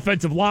the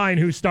offensive line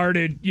who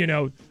started,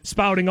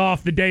 spouting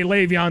off the day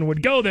Le'Veon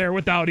would go there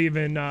without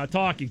even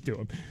talking to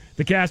him.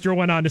 DeCastro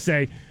went on to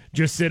say,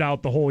 just sit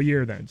out the whole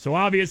year then. So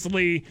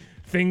obviously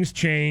things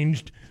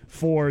changed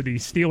for the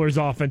Steelers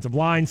offensive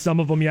line, some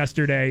of them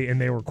yesterday, and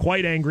they were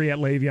quite angry at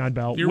Le'Veon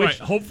Bell. You're right.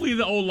 Hopefully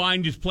the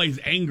O-line just plays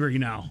angry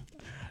now.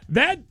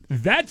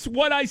 That's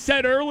what I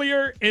said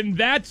earlier, and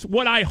that's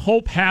what I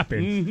hope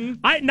happens.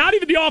 Mm-hmm. Not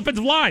even the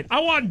offensive line. I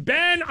want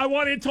Ben. I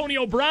want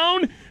Antonio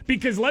Brown,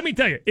 because let me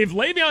tell you, if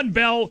Le'Veon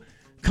Bell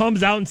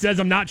comes out and says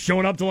I'm not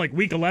showing up to like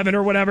week 11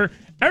 or whatever,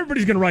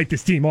 everybody's going to write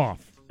this team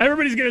off.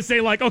 Everybody's going to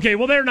say, like, okay,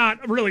 well, they're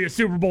not really a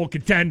Super Bowl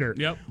contender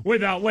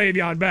without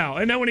Le'Veon Bell.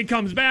 And then when he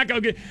comes back,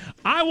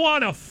 I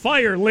want a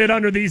fire lit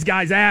under these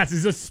guys'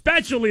 asses,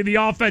 especially the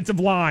offensive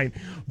line,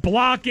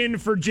 blocking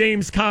for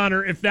James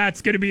Conner if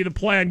that's going to be the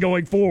plan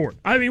going forward.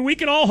 I mean, we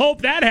can all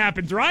hope that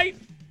happens, right?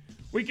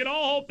 We can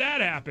all hope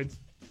that happens.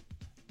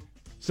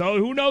 So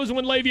who knows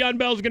when Le'Veon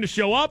Bell's going to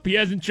show up? He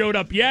hasn't showed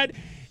up yet.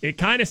 It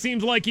kind of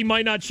seems like he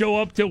might not show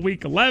up till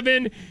week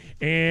 11.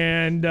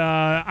 And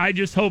I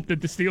just hope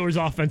that the Steelers'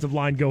 offensive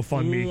line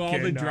GoFundMe all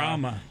the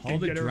drama.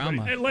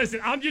 And listen,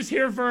 I'm just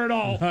here for it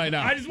all. I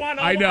know. I just want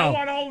I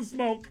want all the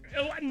smoke.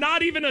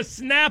 Not even a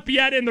snap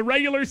yet in the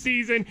regular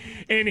season,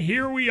 and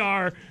here we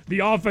are, the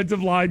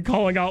offensive line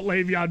calling out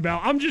Le'Veon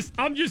Bell. I'm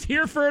just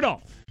here for it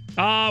all.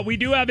 We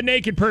do have a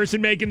naked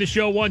person making the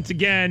show once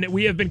again.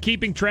 We have been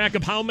keeping track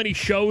of how many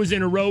shows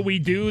in a row we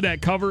do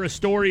that cover a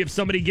story of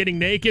somebody getting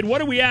naked. What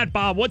are we at,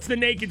 Bob? What's the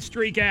naked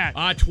streak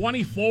at?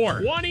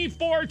 24.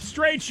 24th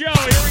straight show.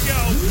 Here we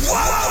go.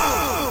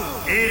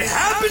 Whoa! It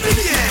happened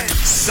again.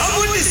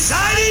 Someone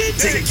decided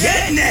to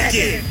get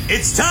naked.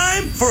 It's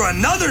time for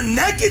another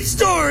naked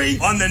story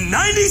on the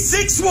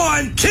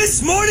 96.1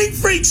 Kiss Morning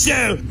Freak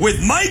Show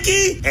with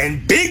Mikey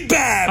and Big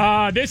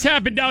Bab. This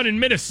happened down in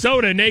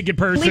Minnesota, naked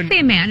person. Police say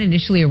a man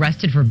initially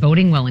arrested for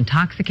boating while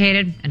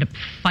intoxicated ended up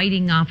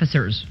fighting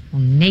officers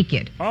while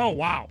naked. Oh,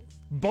 wow.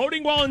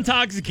 Boating while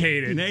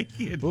intoxicated.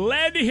 Naked.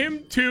 Led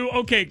him to,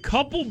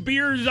 couple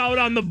beers out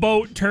on the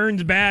boat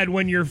turns bad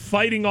when you're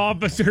fighting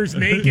officers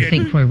naked.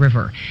 St. Croix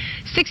River.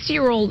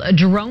 60-year-old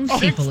Jerome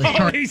Steeple is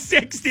charged. He's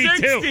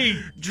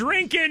 62.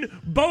 Drinking,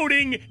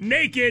 boating,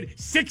 naked,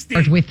 60.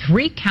 Charged with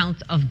 3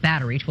 counts of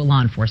battery to a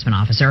law enforcement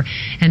officer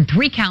and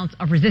 3 counts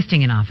of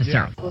resisting an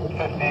officer.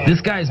 Yeah.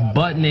 This guy's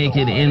butt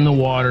naked in the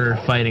water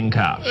fighting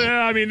cops.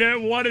 I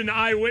mean, what an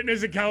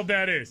eyewitness account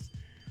that is.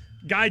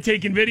 Guy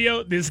taking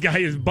video, this guy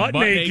is butt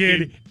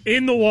naked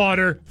in the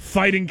water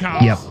fighting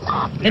cops. Yep.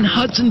 And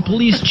Hudson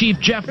Police Chief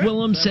Jeff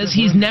Willems says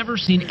he's never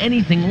seen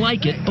anything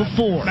like it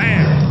before.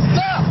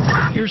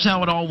 Man. Here's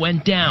how it all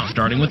went down,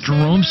 starting with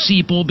Jerome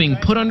Steeple being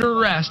put under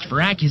arrest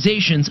for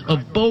accusations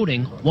of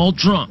boating while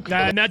drunk.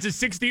 And that's a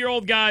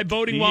 60-year-old guy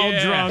boating while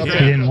drunk. He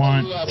didn't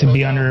want to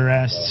be under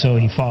arrest, so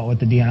he fought with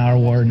the DNR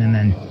warden and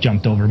then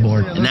jumped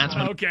overboard. And that's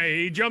when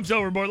he jumps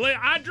overboard.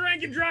 I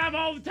drink and drive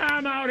all the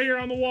time out here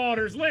on the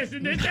waters.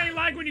 Listen, this ain't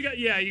like when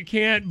you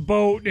can't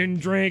boat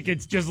and drink.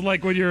 It's just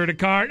like when you're in a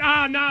car.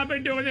 I've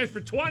been doing this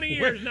for 20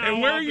 years now.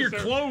 And where are your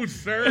clothes,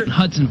 sir?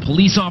 Hudson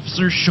police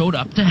officers showed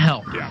up to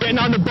help. Getting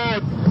on the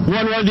boat,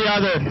 one way or the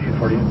other.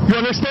 You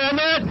understand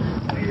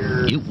that?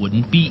 It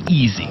wouldn't be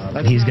easy.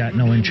 He's got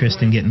no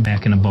interest in getting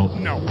back in a boat.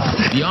 No.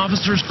 The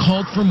officers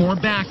called for more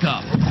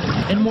backup.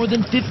 And more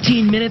than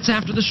 15 minutes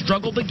after the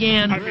struggle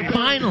began,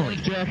 finally,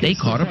 they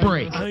caught a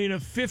break. I mean, a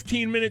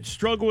 15-minute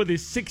struggle with a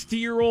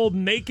 60-year-old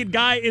naked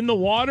guy in the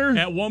water?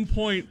 At one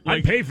point,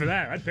 I'd pay for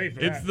that.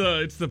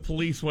 It's the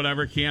police,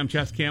 whatever,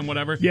 chest cam,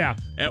 whatever. Yeah.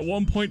 At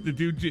one point, the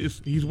dude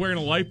he's wearing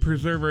a life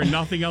preserver and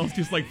nothing else,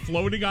 just like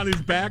floating on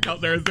his back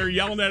out there as they're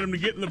yelling at him to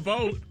get in the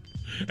boat.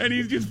 And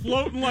he's just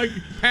floating, like,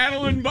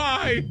 paddling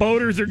by.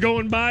 Boaters are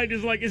going by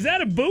just like, is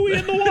that a buoy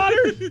in the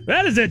water?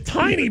 That is a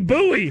tiny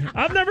buoy.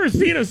 I've never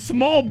seen a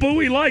small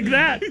buoy like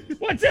that.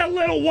 What's that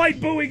little white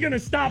buoy going to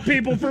stop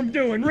people from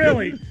doing,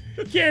 really?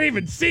 Can't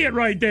even see it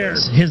right there.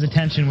 His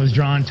attention was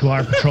drawn to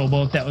our patrol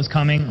boat that was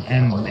coming,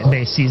 and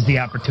they seized the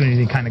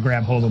opportunity to kind of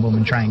grab hold of him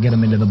and try and get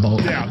him into the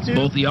boat. Yeah.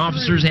 Both the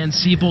officers and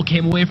Steeple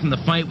came away from the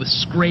fight with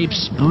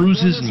scrapes,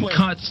 bruises, and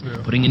cuts,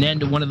 putting an end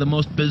to one of the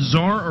most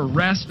bizarre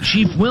arrests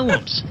Chief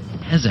Willems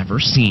has ever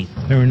seen.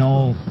 There were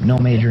no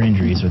major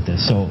injuries with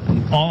this, so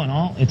all in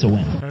all, it's a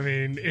win. I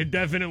mean, it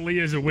definitely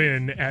is a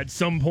win at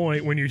some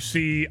point when you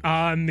see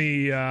on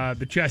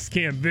the chest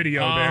cam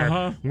video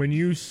there, when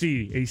you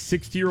see a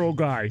 60-year-old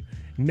guy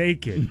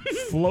naked,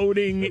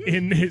 floating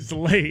in this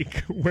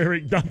lake,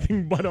 wearing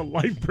nothing but a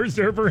life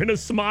preserver and a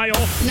smile.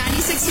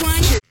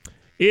 96.1.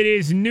 It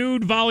is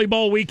nude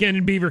volleyball weekend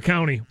in Beaver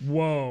County.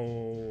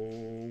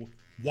 Whoa.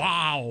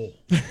 Wow.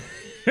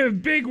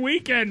 Big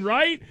weekend,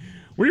 right?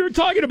 We were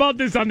talking about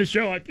this on the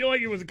show. I feel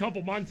like it was a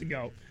couple months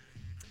ago.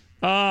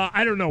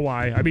 I don't know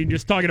why. I mean,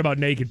 just talking about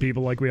naked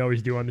people like we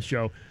always do on the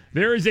show.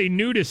 There is a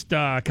nudist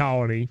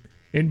colony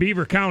in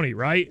Beaver County,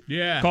 right?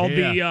 Yeah. Called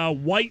the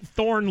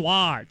Whitethorn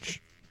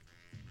Lodge.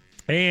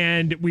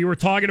 And we were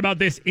talking about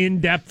this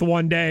in depth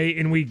one day,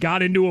 and we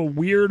got into a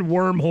weird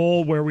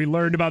wormhole where we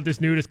learned about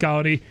this nudist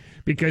colony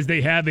because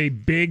they have a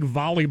big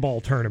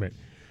volleyball tournament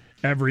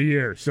every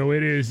year. So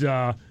it is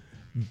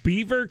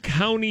Beaver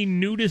County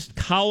Nudist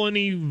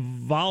Colony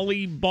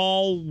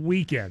Volleyball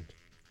Weekend.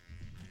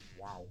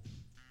 Wow.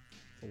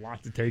 A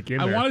lot to take in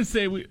there. I want to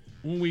say when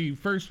we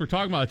first were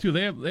talking about it, too,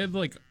 they have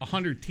like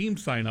 100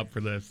 teams sign up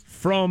for this.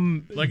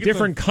 From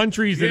different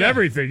countries and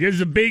everything.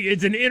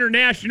 It's an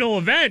international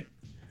event.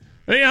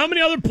 Hey, how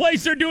many other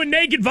places are doing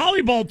naked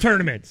volleyball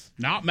tournaments?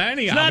 Not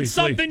many, It's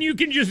obviously. not something you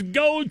can just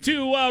go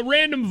to a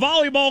random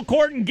volleyball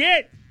court and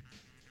get.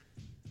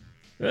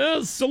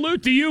 Well,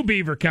 salute to you,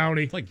 Beaver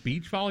County. It's like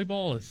beach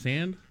volleyball,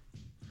 sand.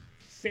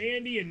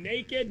 Sandy and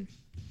naked.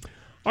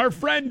 Our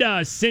friend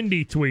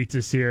Cindy tweets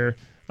us here.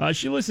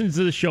 She listens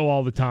to the show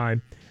all the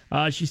time.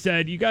 She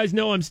said, you guys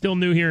know I'm still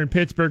new here in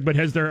Pittsburgh, but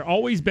has there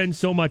always been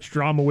so much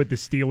drama with the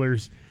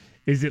Steelers?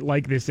 Is it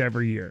like this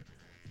every year?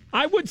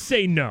 I would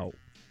say no.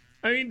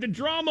 I mean, the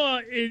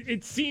drama,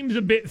 it seems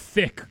a bit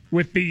thick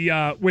with the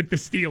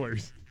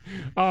Steelers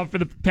for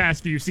the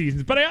past few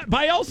seasons. But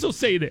I also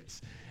say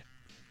this.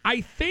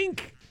 I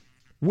think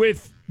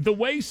with the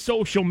way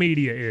social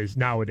media is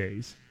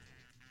nowadays,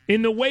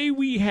 in the way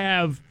we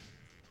have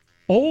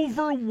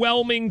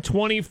overwhelming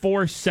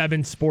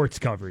 24/7 sports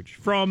coverage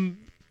from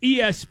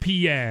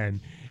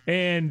ESPN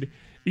and,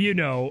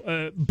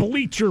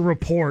 Bleacher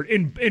Report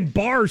and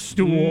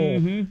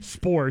Barstool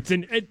Sports.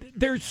 And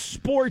there's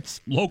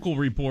sports. Local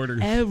reporters.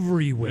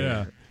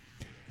 Everywhere.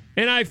 Yeah.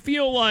 And I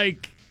feel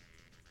like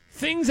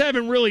things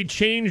haven't really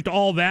changed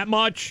all that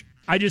much.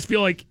 I just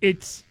feel like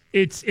it's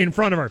in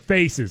front of our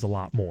faces a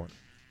lot more.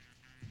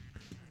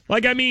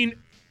 Like, I mean,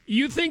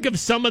 you think of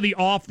some of the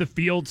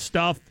off-the-field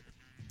stuff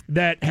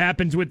that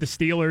happens with the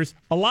Steelers.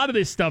 A lot of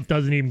this stuff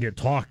doesn't even get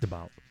talked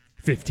about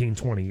 15,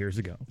 20 years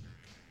ago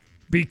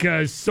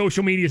because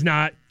social media is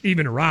not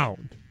even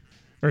around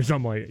or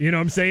something like that. You know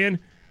what I'm saying?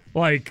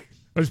 Like,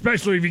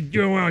 especially if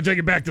you want to take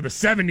it back to the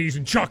 70s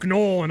and Chuck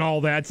Noll and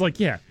all that. It's like,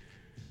 yeah,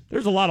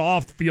 there's a lot of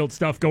off-the-field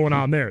stuff going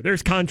on there.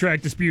 There's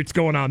contract disputes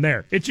going on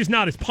there. It's just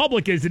not as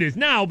public as it is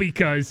now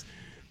because,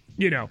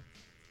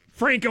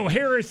 Franco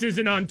Harris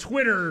isn't on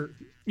Twitter,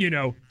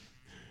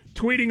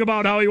 tweeting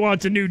about how he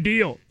wants a new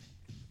deal.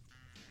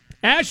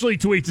 Ashley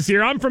tweets us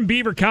here. I'm from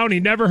Beaver County.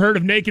 Never heard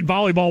of naked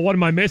volleyball. What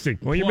am I missing?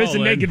 Well, you're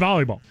missing naked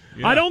volleyball.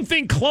 Yeah. I don't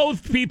think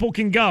clothed people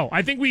can go.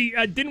 I think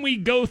didn't we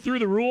go through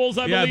the rules,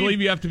 I believe? Yeah, I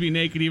believe you have to be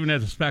naked even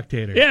as a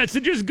spectator. Yeah, so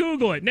just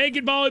Google it.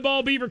 Naked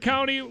volleyball, Beaver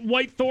County,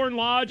 Whitethorn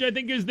Lodge, I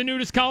think is the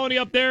nudist colony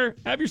up there.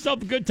 Have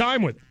yourself a good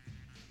time with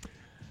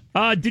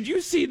it. Did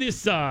you see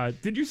this?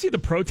 Did you see the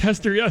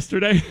protester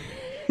yesterday?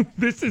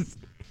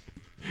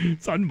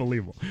 It's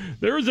unbelievable.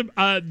 There was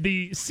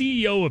the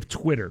CEO of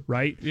Twitter,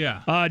 right?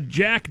 Yeah.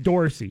 Jack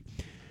Dorsey.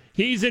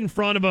 He's in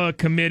front of a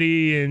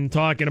committee and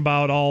talking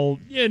about all,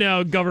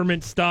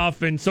 government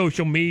stuff and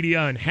social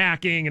media and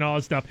hacking and all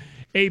that stuff.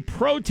 A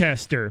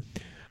protester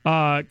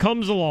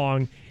comes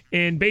along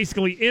and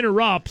basically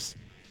interrupts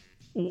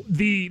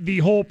the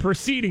whole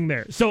proceeding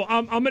there. So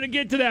I'm going to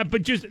get to that,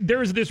 but just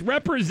there's this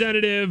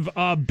representative,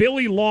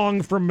 Billy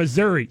Long from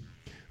Missouri,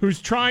 who's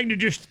trying to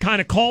just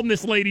kind of calm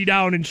this lady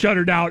down and shut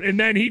her down. And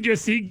then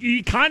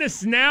he kind of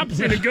snaps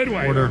in a good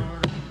way. Order.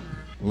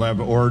 We'll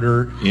have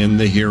order in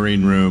the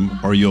hearing room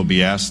or you'll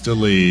be asked to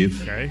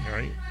leave. Okay, all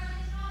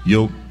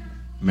right.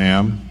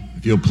 Ma'am,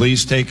 if you'll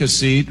please take a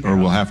seat or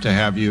we'll have to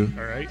have you.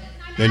 All right.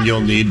 Then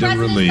you'll need to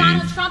relieve.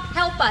 Donald Trump,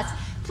 help us.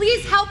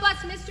 Please help us,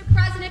 Mr.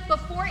 President,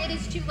 before it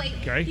is too late.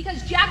 Okay.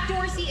 Because Jack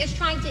Dorsey is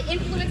trying to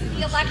influence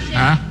the election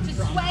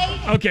to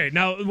sway. Okay,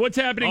 now what's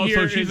happening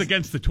here? So she's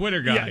against the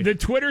Twitter guy. Yeah, the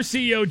Twitter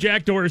CEO,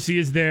 Jack Dorsey,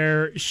 is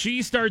there.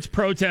 She starts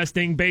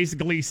protesting,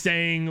 basically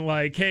saying,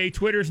 like, hey,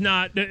 Twitter's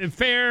not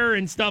fair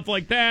and stuff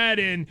like that.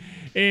 And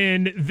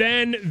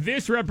then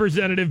this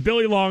representative,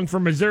 Billy Long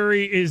from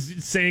Missouri,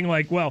 is saying,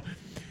 like, well,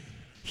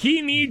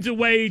 he needs a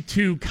way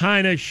to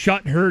kind of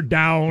shut her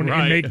down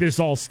and make this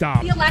all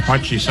stop.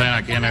 What'd she say?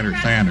 I can't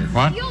understand her.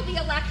 What? Steal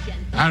the election.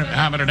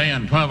 How about a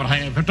damn 12 and a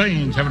half,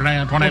 15, 7 and a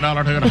half,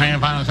 $20, 2 and a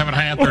half, 5, 7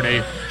 and a half, 30.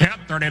 Yep,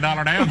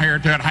 $30 down here,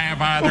 2 and a half,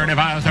 5,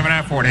 35, 7 and a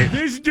half, 40.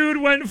 This dude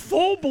went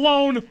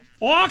full-blown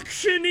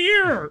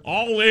auctioneer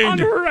all in on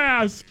her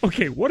ass.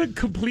 Okay, what a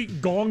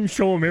complete gong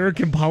show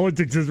American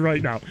politics is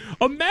right now.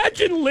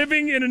 Imagine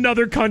living in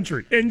another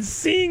country and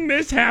seeing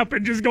this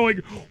happen, just going,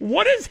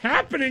 what is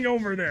happening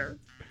over there?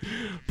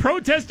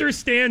 Protester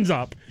stands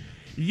up,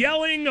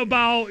 yelling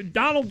about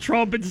Donald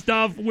Trump and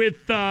stuff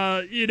with,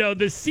 the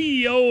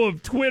CEO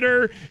of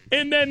Twitter.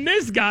 And then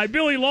this guy,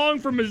 Billy Long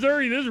from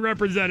Missouri, this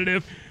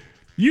representative,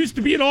 used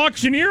to be an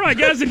auctioneer, I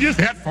guess, and just...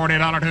 Hit $40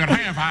 to a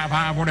half,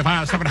 5,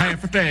 45, 7.5,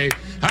 50.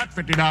 Hot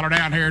 $50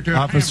 down here to a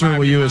Officer, half,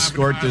 will you 5,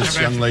 escort 5, this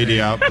 7, young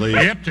lady out, please?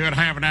 Hit to a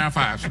half now,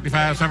 5,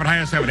 65,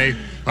 7.5, 70.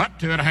 Up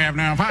to a half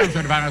now, 5,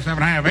 75,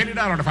 7.5,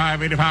 $80 to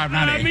 5, 85,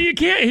 90. I mean, you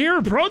can't hear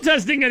him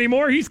protesting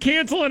anymore. He's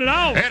canceling it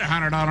out. Hit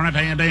 $100 on a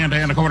 10, 10, 10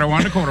 and a quarter,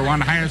 1 and a quarter,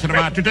 1 hands and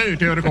about 2,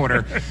 2 and a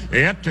quarter.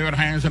 Hit 2 and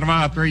hands and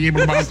about 3,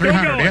 even about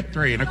 300. Hit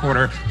 3 and a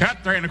quarter. Cut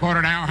 3 and a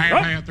quarter now,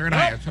 half, 3 and a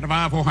half, and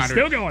about 400.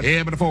 Still going.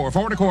 Yeah, but a 4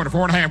 and a quarter,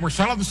 4 and a half. We're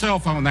selling the cell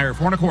phone there,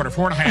 4 and a quarter,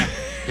 4 and a half.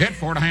 Hit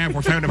 4 and a half,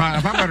 we're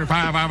 75, 500,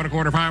 5 and a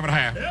quarter, 5 and a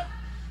half.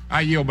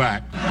 I yield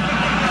back.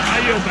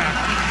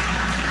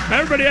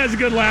 Everybody has a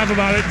good laugh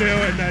about it, too,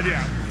 and then,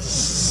 yeah.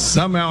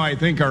 Somehow I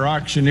think our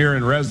auctioneer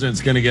in residence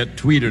is going to get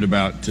tweeted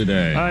about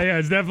today. Yeah,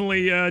 it's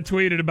definitely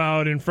tweeted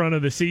about in front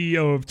of the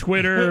CEO of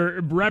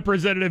Twitter.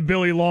 Representative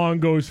Billy Long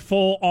goes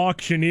full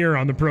auctioneer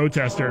on the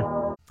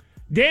protester.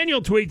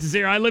 Daniel tweets us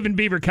here, I live in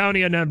Beaver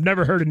County and I've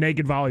never heard of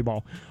naked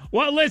volleyball.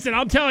 Well, listen,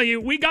 I'm telling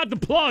you, we got the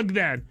plug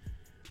then.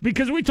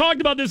 Because we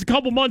talked about this a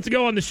couple months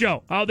ago on the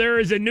show. There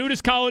is a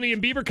nudist colony in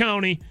Beaver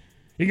County.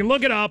 You can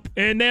look it up,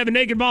 and they have a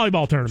naked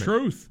volleyball tournament.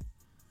 Truth.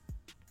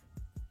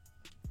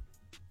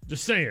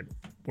 Just saying.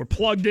 We're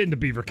plugged into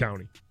Beaver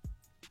County.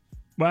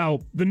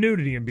 Well, the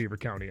nudity in Beaver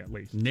County, at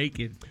least.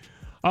 Naked.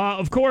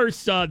 Of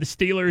course, the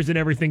Steelers and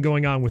everything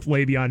going on with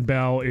Le'Veon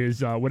Bell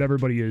is what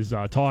everybody is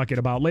talking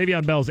about.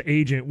 Le'Veon Bell's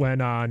agent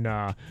went on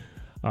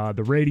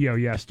the radio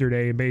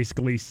yesterday and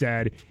basically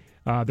said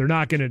they're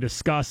not going to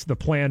discuss the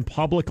plan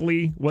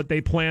publicly, what they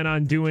plan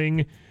on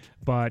doing.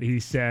 But he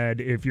said,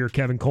 if you're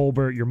Kevin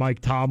Colbert, you're Mike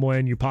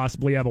Tomlin, you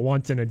possibly have a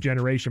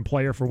once-in-a-generation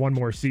player for one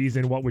more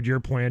season, what would your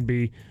plan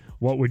be?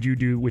 What would you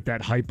do with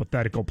that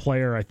hypothetical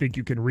player? I think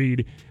you can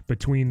read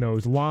between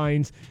those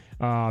lines.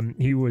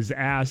 He was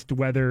asked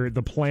whether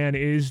the plan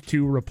is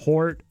to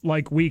report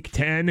like week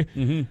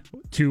 10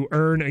 to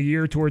earn a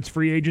year towards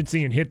free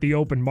agency and hit the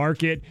open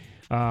market.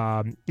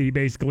 He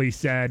basically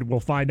said, we'll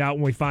find out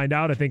when we find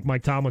out. I think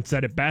Mike Tomlin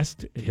said it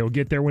best. He'll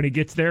get there when he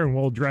gets there, and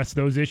we'll address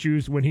those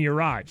issues when he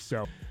arrives.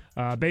 So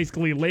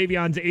basically,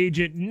 Le'Veon's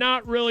agent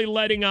not really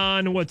letting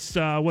on what's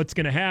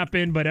going to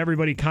happen, but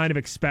everybody kind of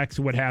expects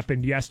what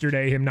happened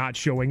yesterday, him not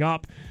showing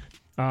up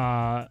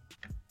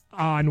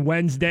on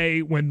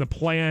Wednesday when the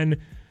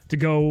plan to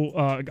go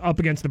up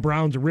against the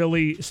Browns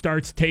really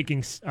starts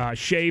taking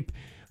shape.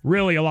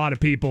 Really, a lot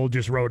of people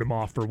just wrote him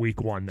off for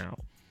week 1 now.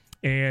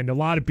 And a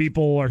lot of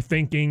people are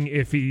thinking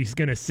if he's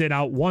going to sit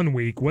out 1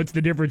 week, what's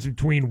the difference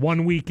between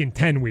 1 week and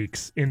 10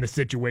 weeks in the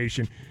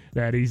situation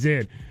that he's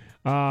in?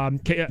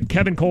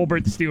 Kevin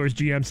Colbert, the Steelers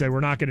GM, said we're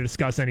not going to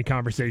discuss any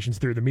conversations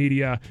through the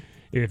media.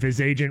 If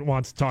his agent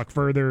wants to talk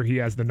further, he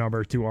has the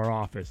number to our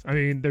office. I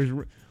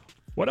mean,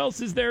 what else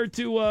is there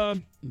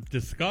to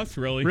discuss,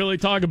 really? Really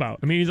talk about?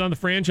 I mean, he's on the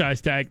franchise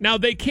tag. Now,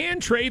 they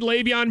can trade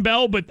Le'Veon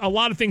Bell, but a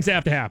lot of things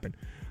have to happen.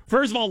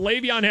 First of all,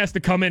 Le'Veon has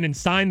to come in and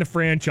sign the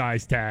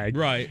franchise tag.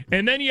 Right.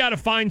 And then you got to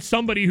find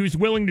somebody who's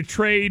willing to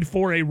trade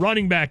for a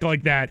running back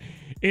like that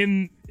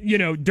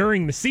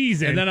during the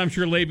season. And then I'm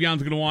sure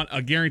Le'Veon's going to want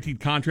a guaranteed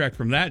contract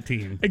from that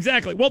team.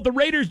 Exactly. Well, the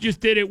Raiders just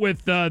did it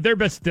with their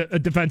best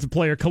defensive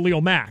player,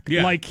 Khalil Mack.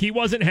 Yeah. Like, he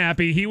wasn't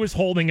happy. He was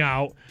holding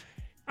out.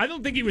 I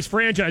don't think he was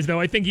franchised,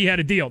 though. I think he had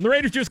a deal. The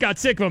Raiders just got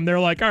sick of him. They're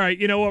like, all right,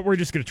 you know what? We're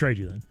just going to trade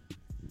you then.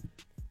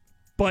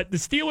 But the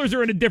Steelers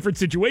are in a different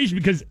situation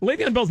because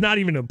Le'Veon Bell's not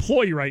even an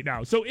employee right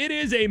now. So it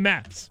is a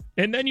mess.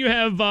 And then you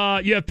have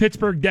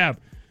Pittsburgh Dev.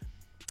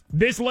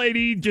 This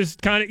lady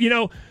just kind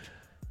of,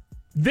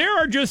 there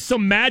are just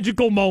some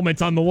magical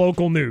moments on the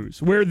local news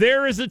where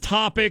there is a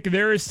topic,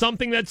 there is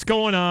something that's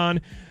going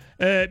on.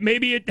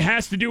 Maybe it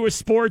has to do with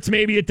sports,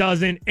 maybe it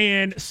doesn't.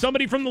 And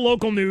somebody from the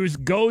local news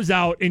goes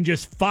out and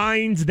just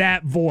finds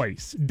that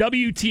voice.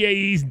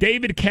 WTAE's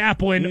David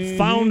Kaplan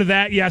found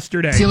that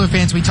yesterday. Steeler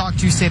fans we talked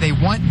to say they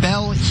want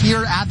Bell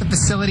here at the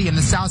facility in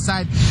the South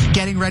Side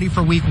getting ready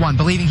for week 1,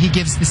 believing he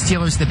gives the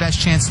Steelers the best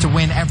chance to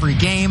win every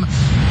game.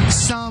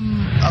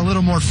 Some a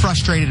little more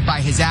frustrated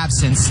by his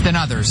absence than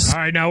others. All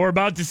right, now we're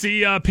about to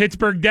see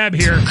Pittsburgh Deb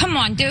here. Come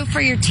on, do it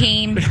for your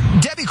team.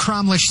 Debbie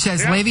Cromlish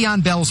says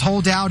Le'Veon Bell's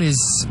holdout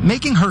is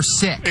making her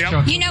sick.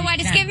 You know what?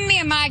 It's giving me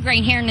a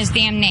migraine hearing his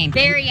damn name.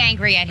 Very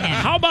angry at him.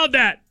 How about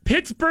that?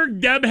 Pittsburgh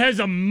Deb has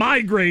a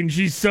migraine.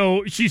 She's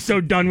so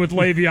done with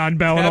Le'Veon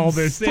Bell and all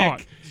this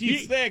talk.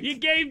 She's sick. You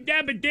gave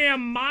Deb a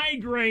damn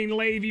migraine,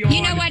 Le'Veon.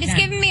 You know what? It's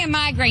giving me a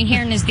migraine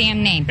hearing his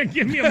damn name.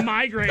 Give me a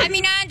migraine. I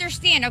mean, I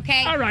understand,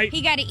 okay? All right.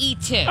 He got to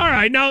eat, too. All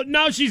right.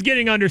 Now she's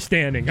getting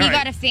understanding. He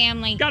got a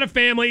family. Got a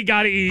family.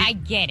 Got to eat. I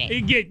get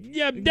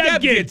it.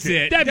 Deb gets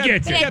it. Deb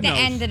gets it. But at the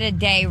end of the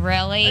day,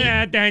 really?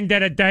 At the end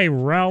of the day,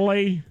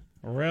 really?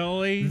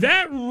 Really?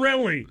 That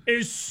really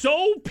is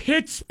so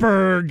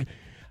Pittsburgh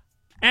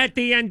at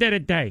the end of the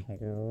day.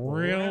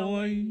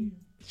 Really?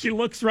 She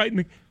looks right in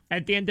the...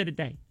 At the end of the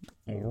day.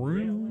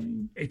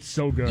 Really? It's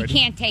so good. You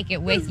can't take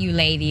it with you,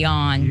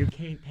 Le'Veon. You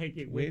can't take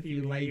it with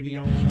you,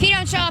 Le'Veon. If you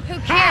don't show up, who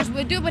cares?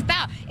 We'll do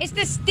without. It's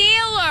the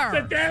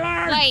Steelers. The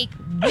Steelers. Like,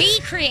 we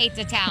create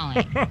the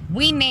talent.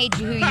 We made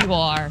you who you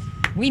are.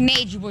 We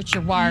made you what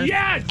you're worth.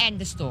 Yes. End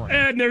the story.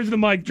 And there's the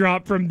mic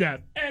drop from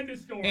Deb. End the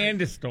story. End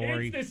the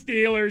story. It's the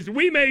Steelers.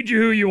 We made you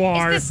who you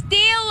are. It's the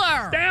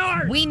Steelers.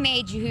 Steelers. We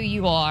made you who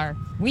you are.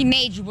 We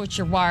made you what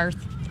you're worth.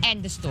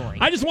 End the story.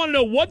 I just want to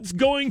know what's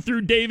going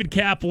through David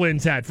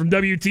Kaplan's head from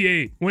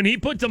WTA when he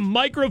puts a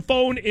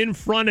microphone in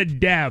front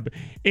of Deb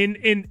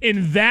and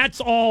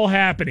that's all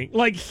happening.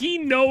 Like, he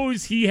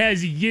knows he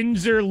has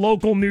Yinzer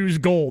local news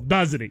gold,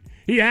 doesn't he?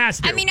 He has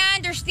to. I mean, I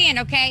understand,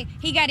 okay?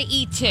 He got to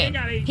eat too.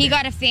 He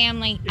got a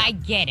family. Yeah. I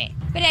get it.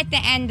 But at the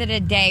end of the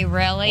day,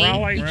 really?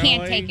 You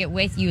can't take it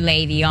with you,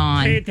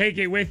 Le'Veon. Can't take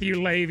it with you,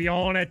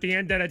 Le'Veon, at the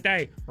end of the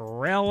day.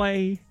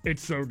 Really?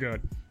 It's so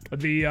good.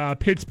 The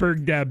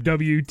Pittsburgh Deb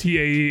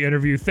WTAE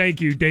interview.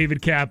 Thank you,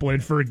 David Kaplan,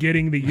 for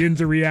getting the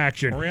Yinzer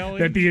reaction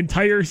that the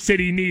entire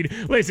city need.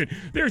 Listen,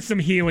 there's some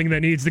healing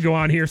that needs to go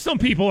on here. Some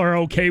people are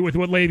okay with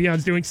what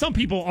Le'Veon's doing. Some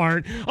people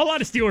aren't. A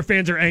lot of Steeler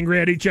fans are angry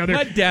at each other.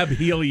 Let Deb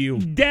heal you.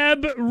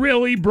 Deb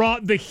really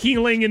brought the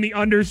healing and the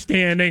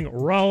understanding,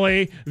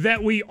 Raleigh,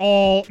 that we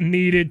all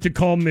needed to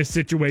calm this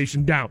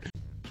situation down.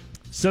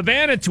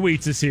 Savannah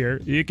tweets us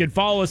here. You can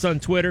follow us on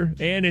Twitter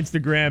and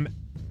Instagram.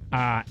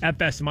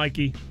 FS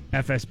Mikey,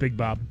 FS Big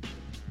Bob.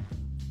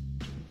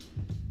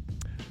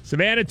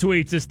 Savannah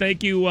tweets us,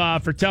 thank you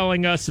for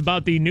telling us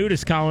about the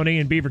nudist colony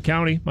in Beaver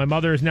County. My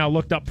mother has now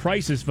looked up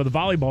prices for the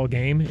volleyball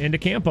game and to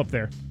camp up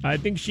there. I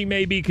think she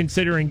may be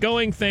considering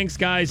going. Thanks,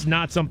 guys.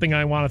 Not something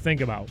I want to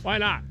think about. Why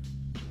not?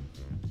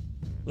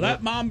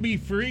 Let mom be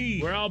free.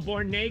 We're all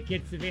born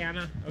naked,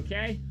 Savannah,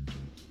 okay?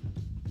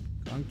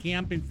 I'm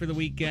camping for the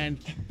weekend.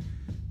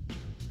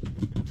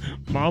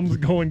 Mom's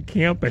going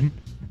camping.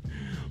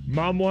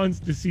 Mom wants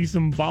to see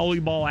some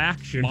volleyball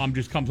action. Mom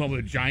just comes home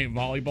with a giant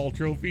volleyball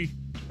trophy.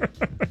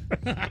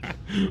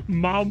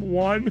 Mom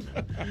won.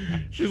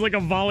 She's like a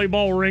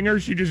volleyball ringer.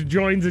 She just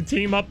joins a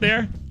team up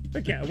there.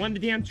 Okay, I won the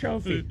damn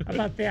trophy. How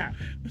about that?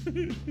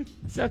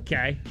 It's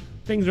okay.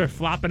 Things were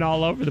flopping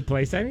all over the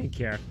place. I didn't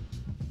care.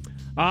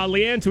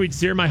 Leanne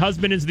tweets here, my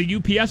husband is the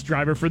UPS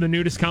driver for the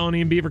nudist colony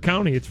in Beaver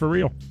County. It's for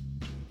real.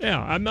 Yeah,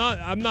 I'm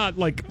not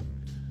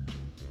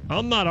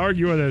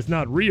arguing that it's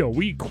not real.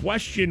 We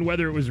questioned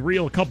whether it was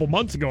real a couple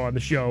months ago on the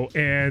show,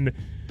 and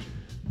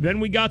then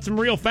we got some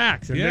real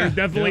facts. And there's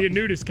definitely a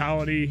nudist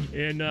colony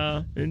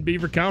in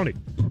Beaver County.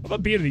 How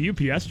about being the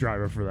UPS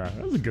driver for that?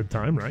 That was a good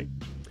time, right?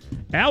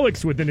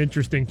 Alex with an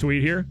interesting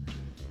tweet here.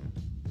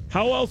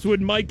 How else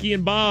would Mikey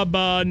and Bob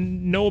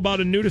know about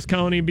a nudist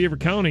colony in Beaver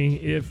County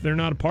if they're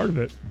not a part of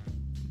it?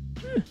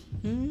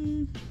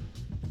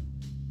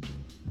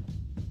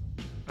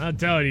 I'll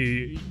tell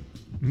you,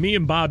 me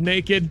and Bob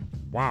naked,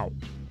 wow.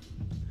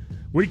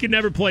 We could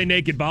never play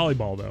naked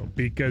volleyball, though,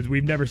 because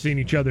we've never seen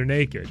each other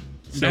naked.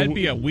 So that'd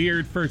be a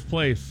weird first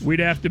place. We'd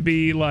have to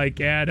be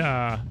like at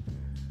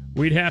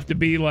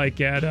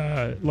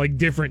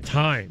different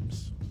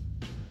times.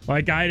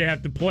 Like, I'd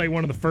have to play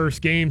one of the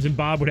first games, and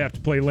Bob would have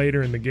to play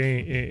later in the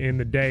game in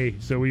the day,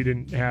 so we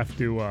didn't have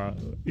to,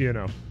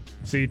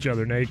 see each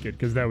other naked,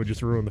 because that would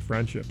just ruin the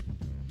friendship.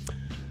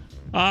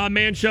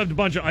 Man shoved a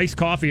bunch of iced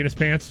coffee in his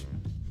pants.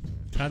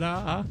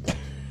 Ta-da!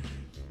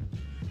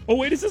 Oh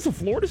wait, is this a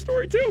Florida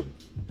story too?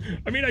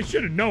 I mean, I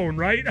should have known,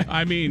 right?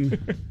 I mean,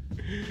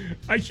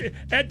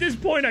 at this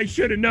point, I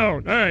should have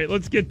known. All right,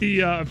 let's get the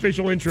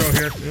official intro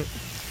here.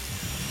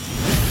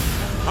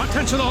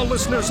 Attention all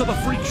listeners of the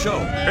Freak Show.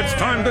 It's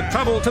time to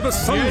travel to the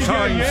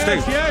Sunshine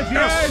State.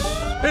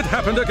 Yes. It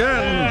happened again.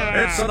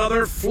 Yeah. It's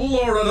another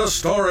Florida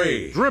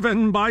story.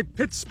 Driven by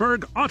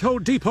Pittsburgh Auto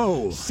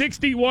Depot.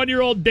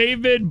 61-year-old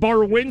David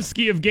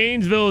Barwinski of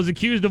Gainesville is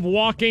accused of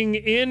walking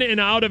in and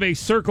out of a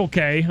Circle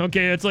K.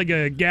 Okay, that's like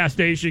a gas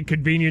station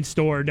convenience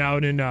store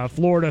down in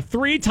Florida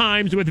 3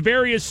 times with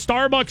various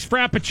Starbucks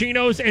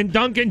Frappuccinos and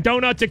Dunkin'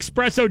 Donuts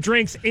espresso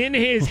drinks in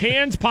his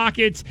hands,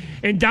 pockets,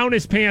 and down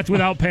his pants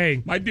without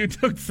paying. My dude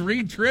took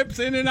 3 trips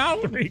in and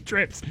out. 3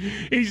 trips.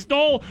 He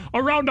stole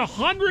around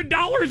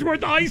 $100 worth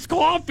of iced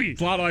coffee.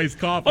 It's a lot of iced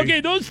coffee.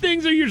 Okay, those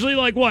things are usually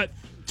like, what,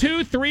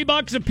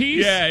 $2-3 a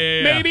piece?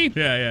 Yeah. Maybe?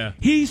 Yeah.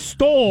 He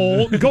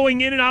stole,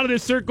 going in and out of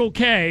this Circle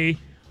K,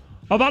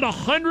 about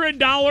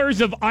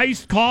 $100 of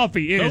iced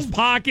coffee in his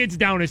pockets,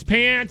 down his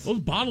pants.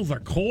 Those bottles are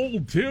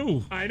cold,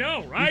 too. I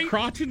know, right? You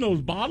crotching those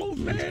bottles,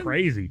 man? That's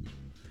crazy.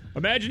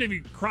 Imagine if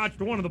he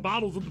crotched one of the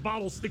bottles with the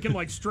bottle sticking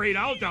like straight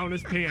out down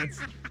his pants.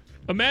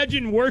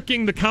 Imagine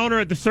working the counter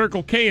at the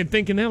Circle K and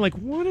thinking that, like,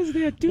 what is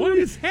that doing? What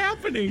is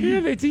happening?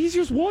 Yeah, he's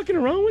just walking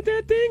around with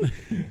that thing?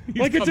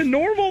 Like it's a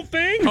normal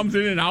thing? Comes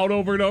in and out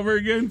over and over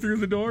again through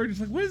the door.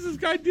 Just like, what is this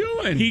guy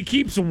doing? He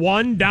keeps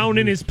one down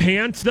in his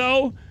pants,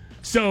 though.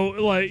 So,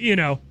 like,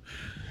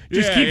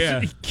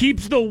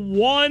 keeps the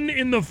one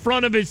in the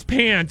front of his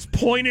pants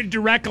pointed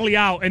directly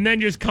out and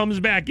then just comes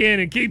back in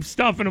and keeps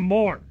stuffing them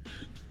more.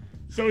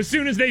 So as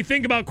soon as they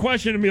think about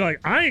questioning him, be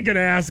like, I ain't going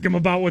to ask him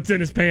about what's in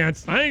his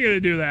pants. I ain't going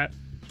to do that.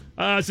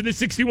 So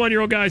this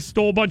 61-year-old guy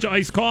stole a bunch of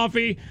iced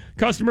coffee.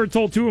 Customer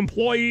told 2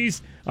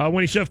 employees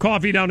when he shoved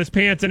coffee down his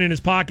pants and in his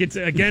pockets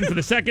again for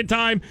the second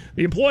time.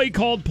 The employee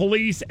called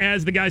police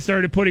as the guy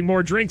started putting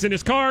more drinks in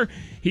his car.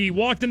 He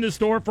walked in the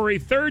store for a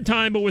third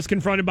time but was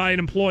confronted by an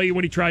employee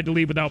when he tried to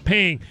leave without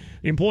paying.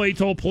 The employee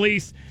told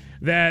police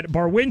that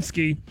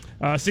Barwinski,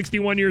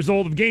 61 years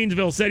old of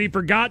Gainesville, said he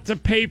forgot to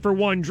pay for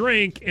one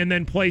drink and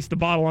then placed the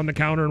bottle on the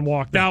counter and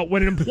walked out.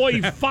 When an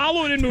employee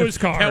followed into his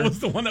car. That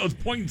was the one that was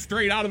pointing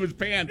straight out of his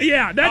pants.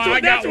 Yeah, that's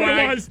what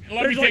it was.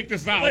 Let me take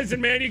this out.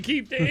 Listen, man,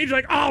 he's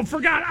like, oh,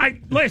 forgot.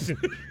 Listen,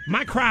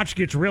 my crotch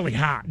gets really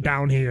hot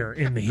down here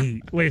in the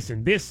heat.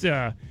 Listen, this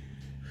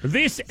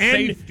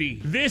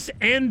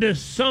end of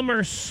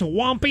summer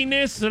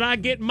swampiness that I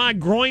get in my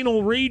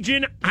groinal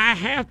region, I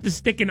have to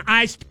stick an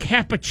iced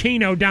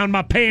cappuccino down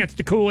my pants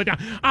to cool it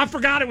down. I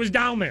forgot it was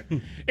down there.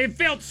 It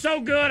felt so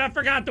good, I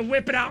forgot to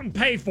whip it out and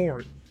pay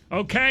for it.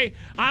 Okay?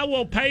 I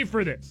will pay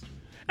for this.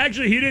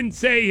 Actually, he didn't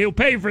say he'll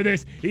pay for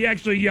this. He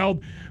actually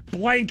yelled,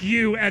 blank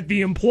you at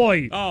the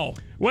employee. Oh.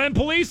 When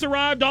police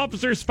arrived,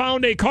 officers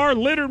found a car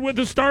littered with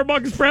the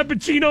Starbucks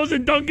Frappuccinos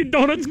and Dunkin'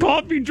 Donuts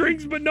coffee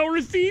drinks, but no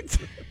receipts.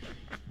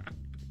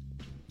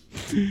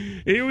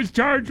 He was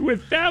charged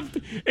with theft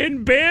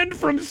and banned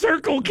from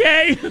Circle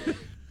K.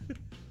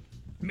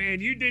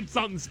 Man, you did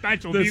something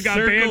special. You got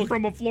banned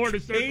from a Florida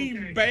Circle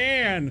K.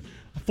 Ban.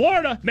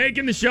 Florida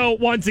making the show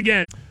once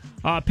again.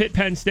 Pitt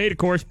Penn State, of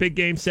course, big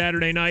game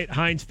Saturday night,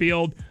 Heinz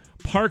Field.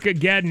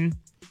 Parkageddon,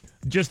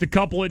 just a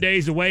couple of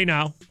days away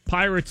now.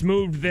 Pirates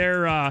moved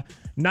their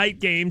night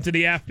game to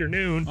the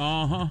afternoon.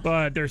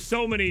 But there's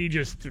so many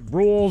just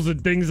rules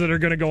and things that are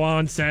going to go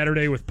on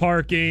Saturday with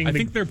parking. I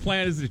think their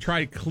plan is to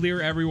try to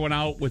clear everyone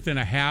out within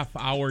a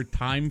half-hour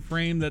time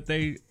frame that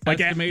they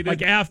estimated.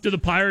 Like after the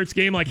Pirates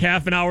game, like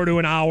half an hour to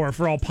an hour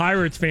for all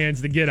Pirates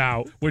fans to get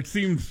out. Which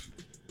seems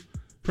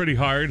pretty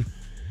hard.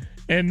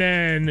 And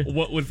then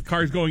what with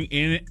cars going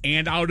in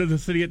and out of the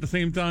city at the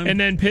same time? And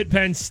then Pitt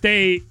Penn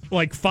State,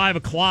 like 5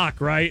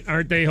 o'clock, right?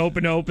 Aren't they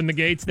hoping to open the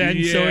gates then?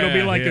 Yeah, so it'll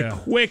be like a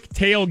quick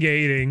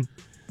tailgating.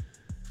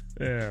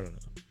 I don't know.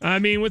 I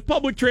mean, with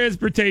public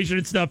transportation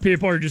and stuff,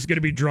 people are just going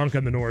to be drunk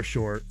on the North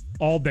Shore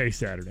all day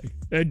Saturday.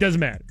 It doesn't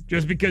matter.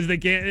 Just because they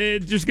can't,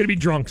 it's just going to be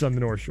drunks on the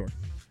North Shore.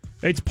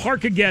 It's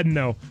Parkageddon,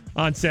 though,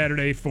 on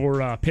Saturday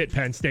for Pitt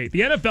Penn State.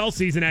 The NFL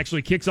season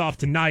actually kicks off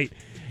tonight.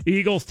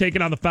 Eagles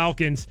taking on the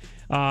Falcons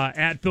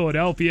at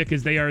Philadelphia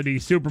because they are the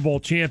Super Bowl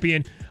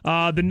champion.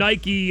 The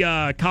Nike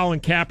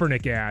Colin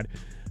Kaepernick ad.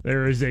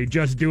 There is a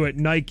Just Do It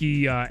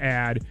Nike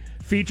ad.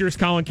 Features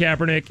Colin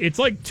Kaepernick. It's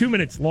like 2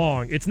 minutes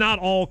long. It's not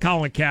all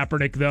Colin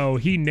Kaepernick, though.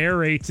 He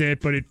narrates it,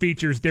 but it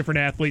features different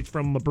athletes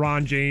from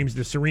LeBron James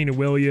to Serena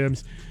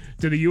Williams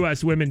to the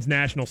U.S. women's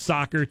national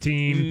soccer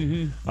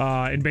team,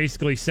 and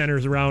basically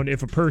centers around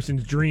if a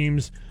person's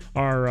dreams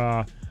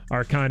are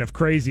kind of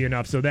crazy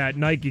enough. So that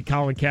Nike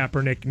Colin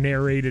Kaepernick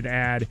narrated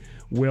ad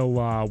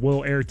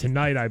will air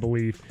tonight, I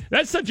believe.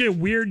 That's such a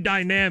weird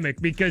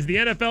dynamic because the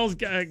NFL's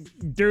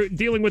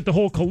dealing with the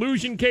whole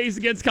collusion case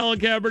against Colin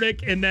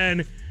Kaepernick, and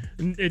then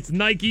it's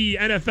Nike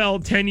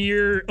NFL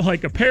 10-year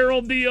like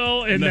apparel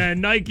deal, and then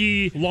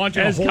Nike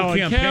launching as a whole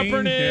Colin campaign.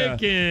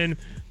 Kaepernick, and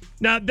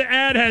now the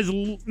ad has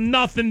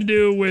nothing to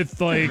do with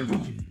like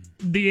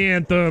the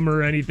anthem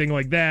or anything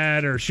like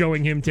that, or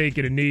showing him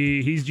taking a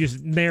knee. He's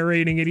just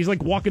narrating it. He's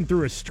like walking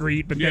through a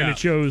street, but then it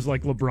shows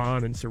like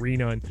LeBron and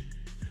Serena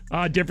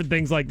and different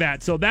things like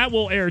that. So that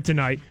will air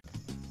tonight.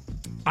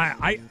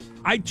 I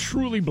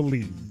truly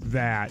believe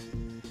that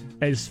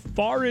as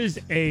far as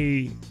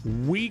a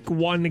week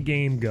 1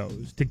 game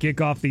goes to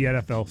kick off the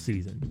NFL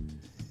season,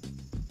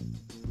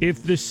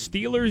 if the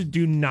Steelers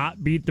do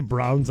not beat the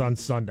Browns on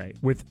Sunday,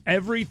 with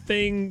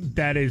everything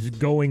that is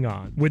going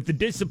on, with the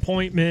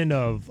disappointment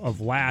of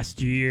last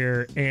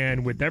year,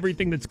 and with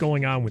everything that's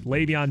going on with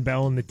Le'Veon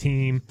Bell and the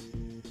team,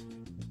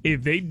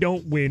 if they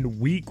don't win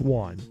week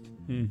 1,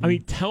 I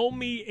mean, tell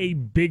me a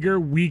bigger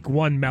week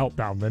 1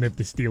 meltdown than if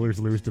the Steelers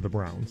lose to the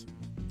Browns.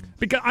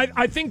 Because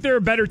I think they're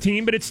a better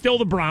team, but it's still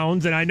the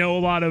Browns, and I know a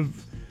lot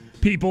of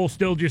people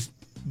still just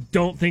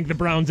don't think the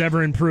Browns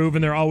ever improve,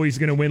 and they're always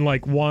going to win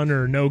like 1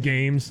 or no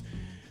games.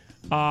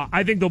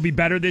 I think they'll be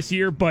better this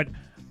year, but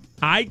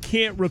I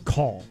can't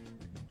recall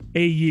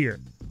a year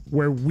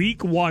where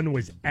week 1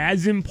 was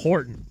as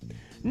important.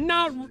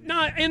 Not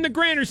in the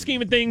grander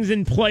scheme of things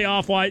in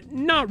playoff-wise,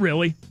 not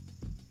really.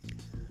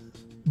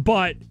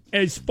 But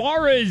as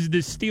far as the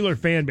Steeler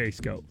fan base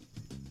goes,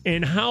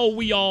 and how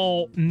we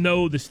all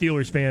know the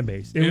Steelers fan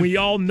base, and we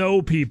all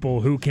know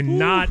people who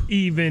cannot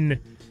even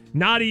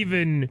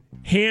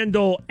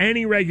handle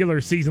any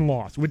regular season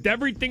loss with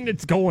everything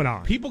that's going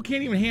on. People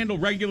can't even handle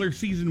regular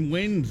season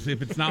wins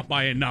if it's not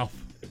by enough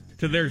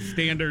to their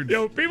standards.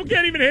 People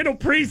can't even handle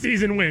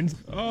preseason wins.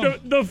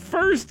 The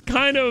first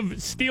kind of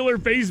Steeler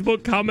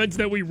Facebook comments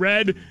that we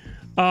read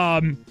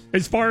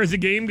as far as the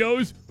game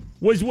goes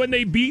was when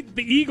they beat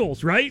the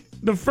Eagles, right?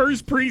 The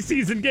first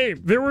preseason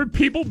game. There were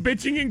people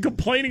bitching and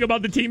complaining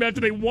about the team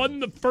after they won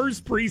the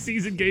first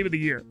preseason game of the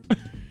year.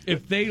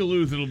 If they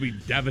lose, it'll be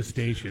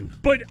devastation.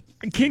 But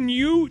do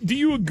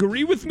you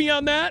agree with me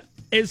on that?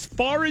 As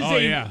far as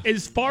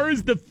as far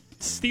as the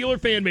Steeler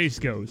fan base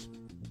goes,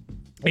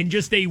 in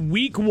just a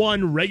week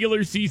 1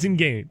 regular season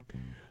game,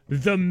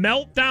 the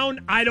meltdown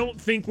I don't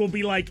think will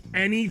be like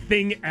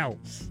anything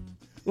else.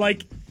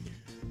 Like,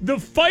 the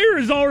fire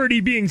is already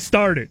being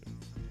started.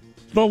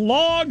 The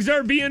logs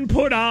are being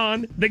put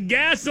on. The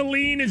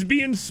gasoline is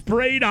being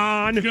sprayed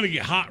on. It's going to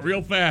get hot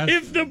real fast.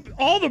 If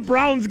all the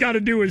Browns got to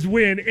do is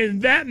win,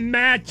 and that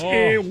match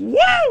is woo!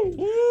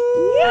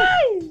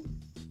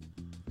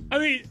 I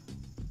mean,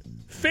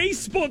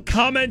 Facebook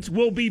comments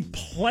will be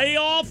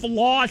playoff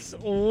loss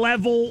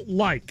level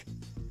like.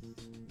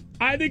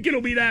 I think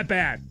it'll be that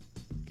bad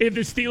if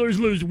the Steelers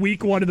lose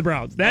week 1 to the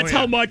Browns. That's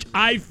how much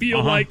I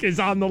feel like is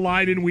on the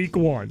line in week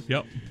 1.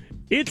 Yep.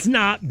 It's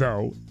not,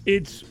 though.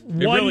 It's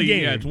one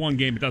game. Yeah, it's one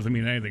game. It doesn't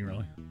mean anything,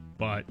 really.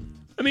 But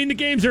I mean, the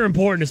games are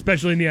important,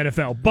 especially in the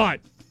NFL. But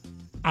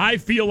I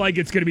feel like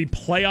it's going to be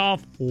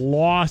playoff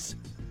loss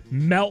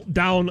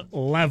meltdown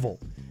level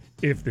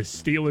if the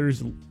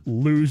Steelers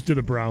lose to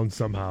the Browns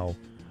somehow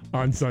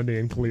on Sunday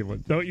in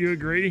Cleveland. Don't you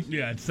agree?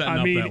 Yeah, it's setting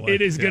up that way.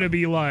 It is going to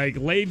be like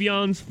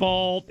Le'Veon's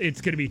fault.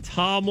 It's going to be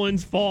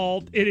Tomlin's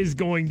fault. It is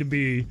going to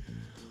be,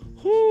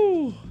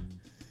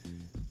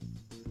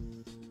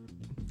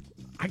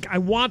 I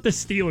want the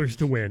Steelers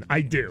to win.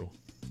 I do.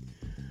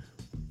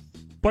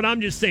 But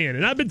I'm just saying,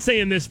 and I've been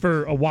saying this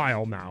for a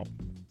while now.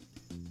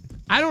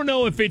 I don't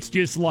know if it's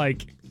just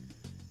like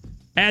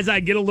as I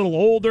get a little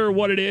older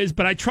what it is,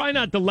 but I try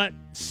not to let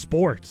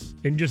sports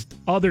and just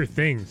other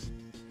things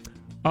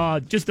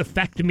just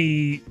affect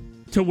me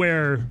to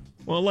where,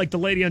 well, like the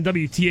lady on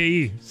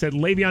WTAE said,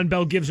 Le'Veon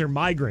Bell gives her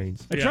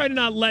migraines. I try to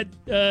not let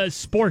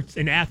sports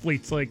and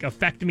athletes like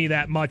affect me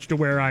that much to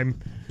where I'm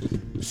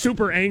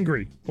super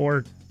angry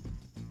or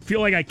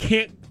feel like I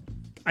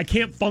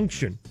can't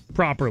function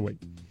properly.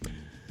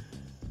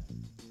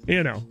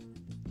 You know,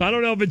 I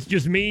don't know if it's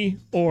just me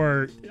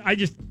or I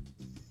just,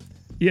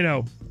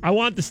 I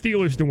want the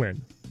Steelers to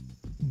win.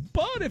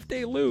 But if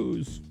they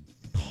lose,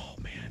 oh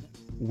man,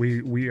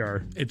 we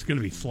are. It's going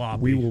to be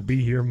sloppy. We will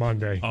be here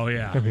Monday. Oh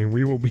yeah. I mean,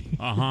 we will be.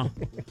 All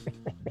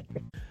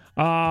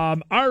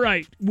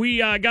right. We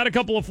got a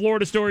couple of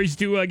Florida stories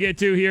to get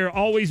to here.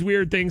 Always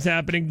weird things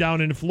happening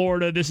down in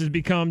Florida. This has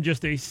become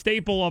just a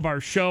staple of our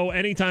show.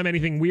 Anytime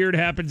anything weird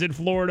happens in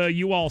Florida,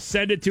 you all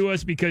send it to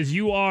us because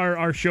you are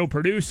our show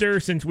producer.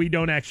 Since we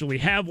don't actually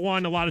have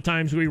one, a lot of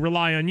times we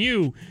rely on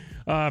you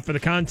for the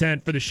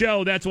content for the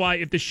show. That's why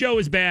if the show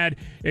is bad,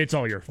 it's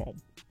all your fault.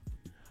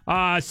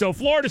 So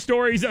Florida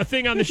stories, a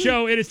thing on the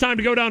show. It is time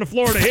to go down to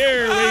Florida.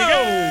 Here we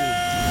go.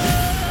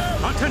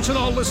 Attention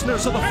all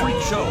listeners of the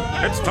Freak Show.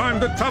 It's time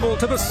to travel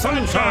to the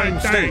Sunshine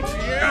State.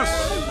 Yes,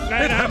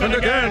 it happened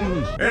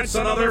again. It's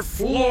another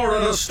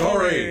Florida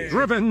story.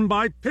 Driven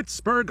by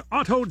Pittsburgh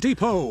Auto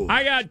Depot.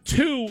 I got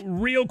 2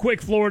 real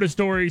quick Florida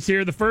stories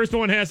here. The first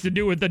one has to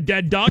do with the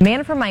dead duck. A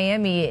man from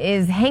Miami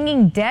is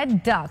hanging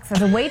dead ducks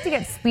as a way to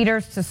get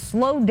speeders to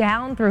slow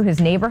down through his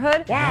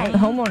neighborhood. Wow. The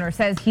homeowner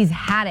says he's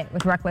had it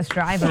with reckless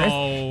drivers.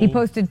 He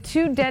posted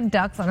 2 dead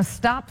ducks on a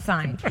stop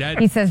sign.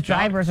 He says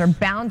drivers are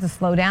bound to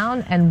slow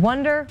down and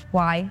wonder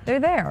why they're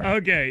there.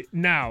 Okay,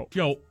 now,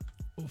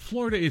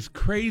 Florida is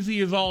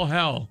crazy as all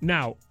hell.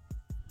 Now,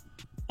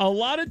 a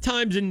lot of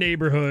times in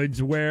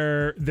neighborhoods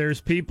where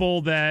there's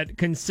people that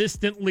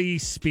consistently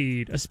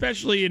speed,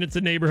 especially and it's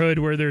a neighborhood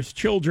where there's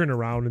children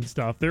around and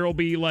stuff, there will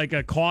be like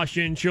a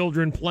caution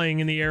children playing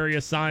in the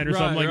area sign or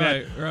something like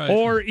that. Right.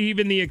 Or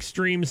even the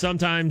extreme,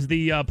 sometimes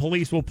the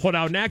police will put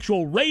out an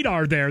actual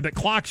radar there that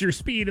clocks your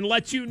speed and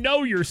lets you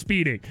know you're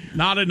speeding.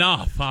 Not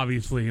enough,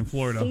 obviously, in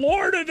Florida.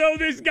 Florida, though,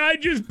 this guy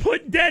just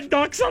put dead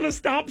ducks on a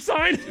stop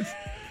sign.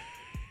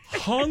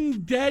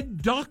 Hung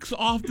dead ducks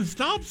off the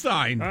stop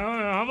sign.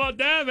 How about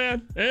that,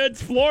 man? It's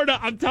Florida.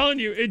 I'm telling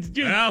you, it's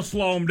just... I'll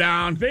slow them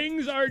down.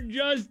 Things are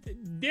just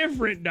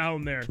different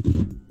down there.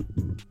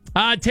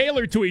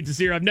 Taylor tweets us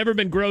here. I've never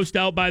been grossed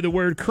out by the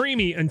word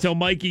creamy until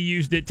Mikey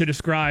used it to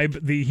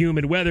describe the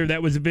humid weather.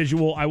 That was a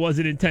visual I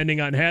wasn't intending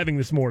on having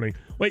this morning.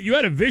 Wait, you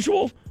had a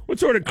visual?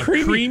 What sort of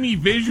creamy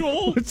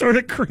visual? What sort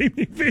of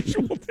creamy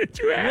visual did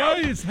you have? What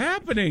is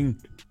happening?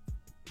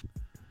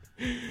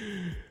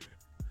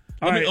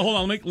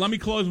 Hold on. Let me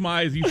close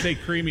my eyes. You say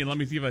creamy, and let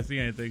me see if I see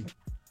anything.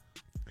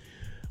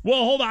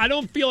 Well, hold on. I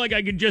don't feel like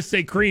I could just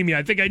say creamy.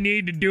 I think I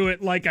need to do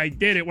it like I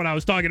did it when I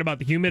was talking about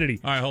the humidity.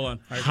 All right, hold on.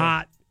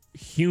 Hot,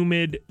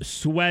 humid,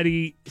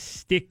 sweaty,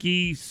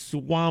 sticky,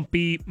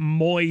 swampy,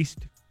 moist,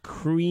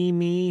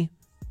 creamy.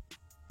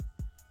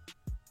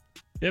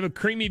 You have a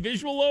creamy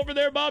visual over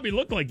there, Bob? You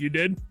look like you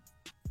did.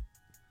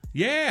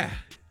 Yeah.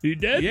 You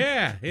did?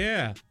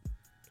 Yeah.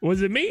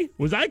 Was it me?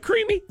 Was I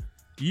creamy?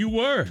 You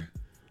were.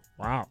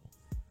 Wow.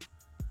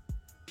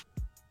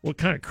 What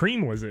kind of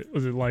cream was it?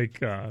 Was it like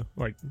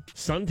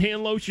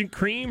suntan lotion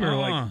cream or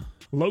like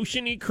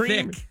lotion-y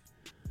cream?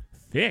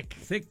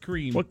 Thick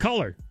cream. What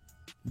color?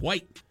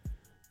 White.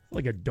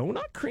 Like a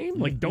donut cream?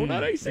 Like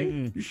donut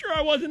icing? You sure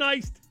I wasn't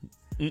iced?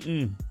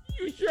 You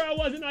sure I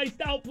wasn't iced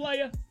out,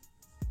 player?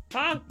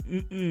 Huh?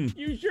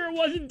 You sure it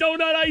wasn't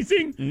donut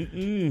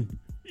icing?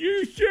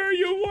 You sure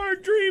you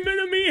weren't dreaming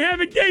of me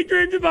having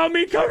daydreams about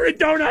me covered in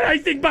donut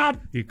icing, Bob?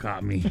 You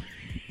caught me.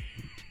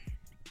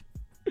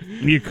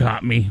 You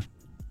caught me.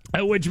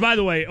 Which, by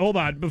the way, hold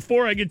on.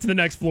 Before I get to the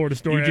next Florida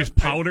story. You just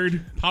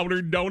powdered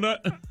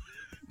donut?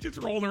 Just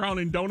rolling around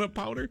in donut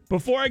powder?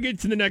 Before I get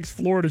to the next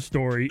Florida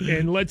story,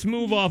 and let's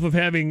move off of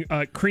having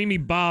Creamy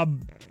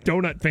Bob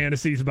donut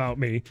fantasies about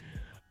me,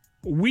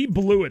 we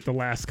blew it the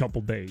last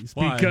couple days.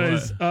 Why?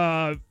 Because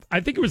I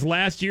think it was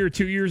last year or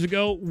 2 years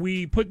ago,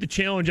 we put the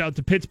challenge out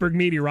to Pittsburgh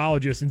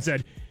meteorologists and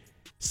said,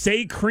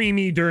 say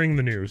creamy during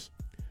the news.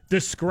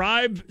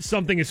 Describe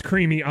something as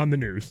creamy on the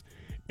news.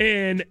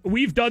 And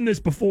we've done this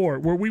before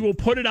where we will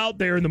put it out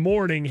there in the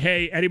morning.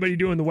 Hey, anybody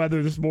doing the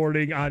weather this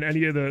morning on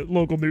any of the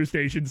local news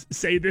stations,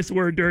 say this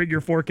word during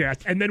your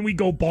forecast. And then we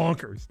go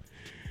bonkers.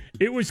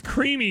 It was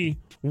creamy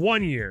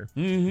one year.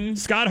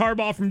 Scott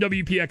Harbaugh from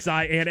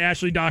WPXI and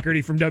Ashley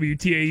Doherty from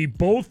WTAE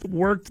both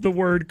worked the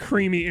word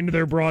creamy into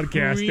their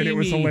broadcast, and it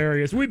was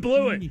hilarious. We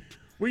blew it.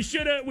 We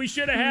should have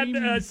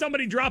had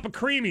somebody drop a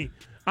creamy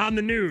on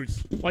the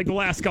news like the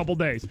last couple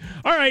days.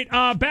 All right,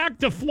 back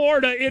to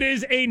Florida. It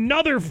is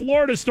another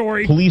Florida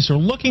story. Police are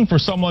looking for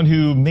someone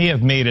who may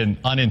have made an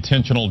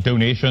unintentional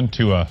donation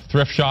to a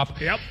thrift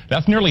shop. Yep.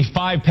 That's nearly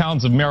 5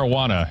 pounds of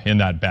marijuana in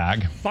that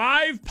bag.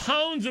 5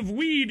 pounds of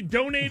weed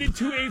donated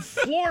to a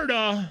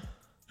Florida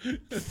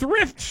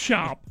thrift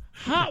shop.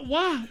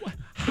 How?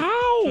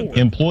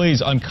 Employees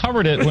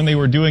uncovered it when they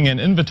were doing an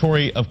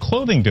inventory of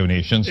clothing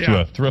donations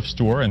to a thrift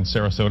store in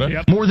Sarasota.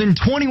 Yep. More than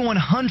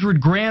 2,100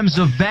 grams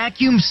of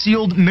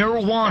vacuum-sealed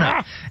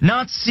marijuana.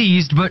 Not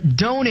seized, but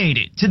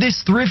donated to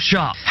this thrift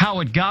shop. How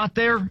it got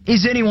there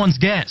is anyone's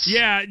guess.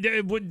 Yeah,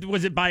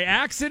 was it by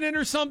accident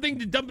or something?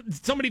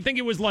 Did somebody think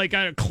it was like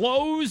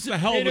clothes a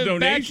hell of a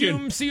donation.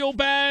 Vacuum seal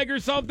bag or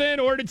something?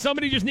 Or did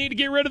somebody just need to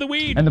get rid of the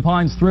weed? And the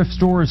Pines Thrift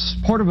Store is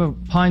part of a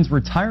Pines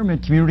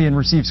retirement community and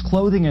receives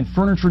clothing and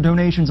furniture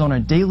donations on a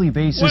daily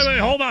basis. Wait,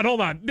 hold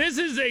on. This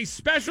is a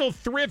special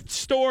thrift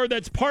store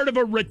that's part of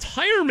a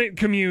retirement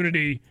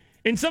community,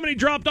 and somebody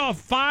dropped off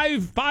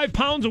 5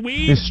 pounds of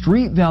weed? The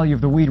street value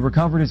of the weed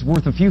recovered is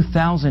worth a few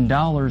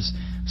 $1,000s.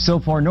 So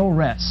far, no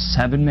arrests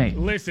have been made.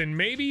 Listen,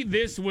 maybe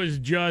this was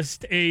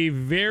just a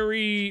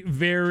very,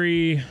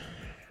 very,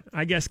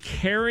 I guess,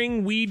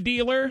 caring weed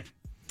dealer.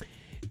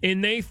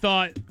 And they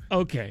thought,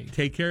 okay,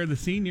 take care of the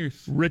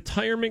seniors.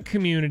 Retirement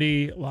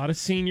community. A lot of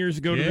seniors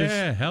go to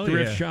this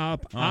thrift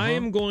shop. I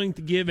am going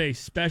to give a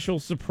special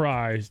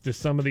surprise to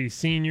some of these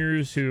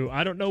seniors who,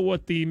 I don't know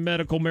what the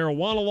medical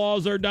marijuana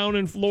laws are down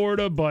in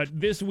Florida, but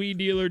this weed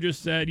dealer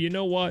just said, you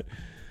know what?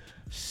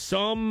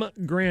 Some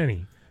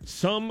granny,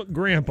 some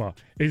grandpa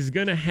is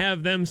going to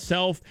have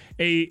themselves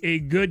a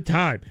good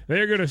time.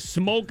 They're going to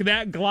smoke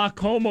that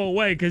glaucoma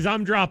away because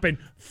I'm dropping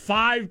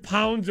 5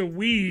 pounds of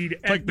weed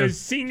at the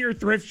senior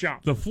thrift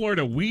shop. The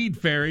Florida Weed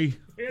Fairy.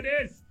 It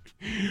is.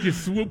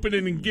 Just swooping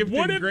in and gifting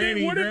granny and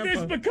grandpa. What if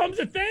this becomes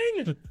a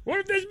thing? What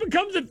if this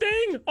becomes a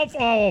thing?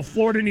 Oh,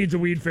 Florida needs a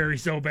weed fairy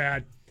so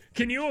bad.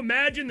 Can you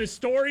imagine the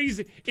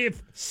stories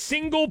if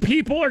single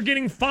people are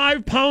getting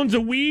 5 pounds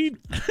of weed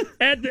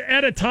at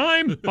a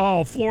time?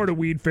 Oh, Florida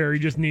Weed Fairy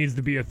just needs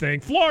to be a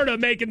thing. Florida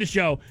making the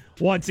show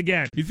once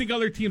again. You think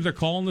other teams are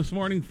calling this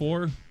morning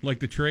for, like,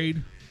 the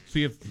trade?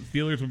 See if the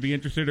Steelers would be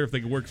interested or if they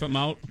could work something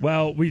out?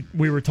 Well, we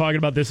were talking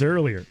about this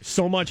earlier.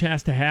 So much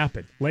has to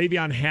happen.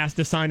 Le'Veon has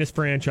to sign his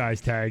franchise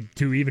tag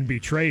to even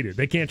be traded.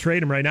 They can't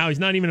trade him right now. He's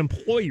not even an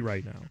employee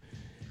right now.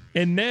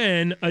 And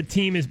then a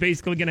team is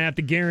basically going to have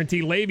to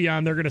guarantee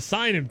Le'Veon they're going to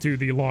sign him to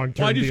the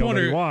long-term deal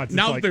that he wants.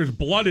 Now that there's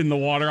blood in the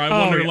water, I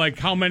wonder like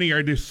how many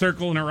are just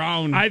circling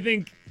around. I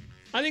think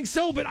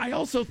so, but I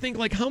also think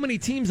like how many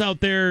teams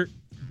out there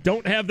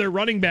don't have their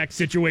running back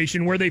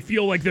situation where they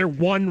feel like they're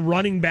one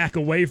running back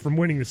away from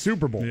winning the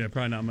Super Bowl. Yeah,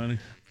 probably not many.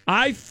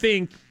 I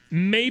think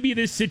maybe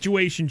this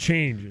situation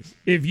changes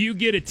if you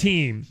get a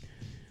team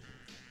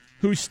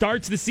who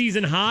starts the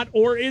season hot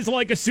or is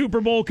like a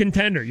Super Bowl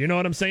contender. You know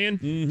what I'm saying?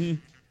 Mm-hmm.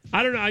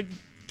 I don't know. I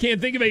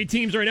can't think of any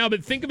teams right now,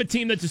 but think of a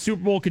team that's a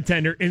Super Bowl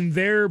contender and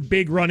their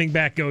big running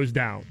back goes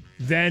down.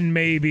 Then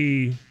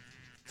maybe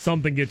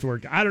something gets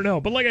worked out. I don't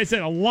know. But like I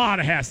said, a lot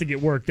has to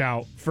get worked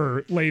out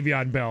for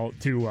Le'Veon Bell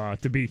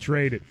to be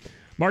traded.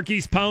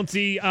 Marquise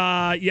Pouncey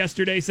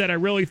yesterday said, I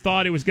really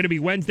thought it was going to be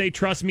Wednesday.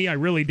 Trust me, I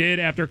really did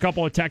after a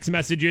couple of text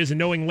messages and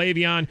knowing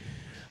Le'Veon,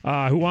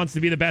 who wants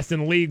to be the best in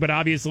the league, but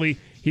obviously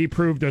he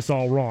proved us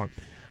all wrong.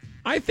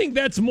 I think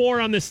that's more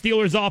on the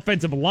Steelers'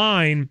 offensive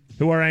line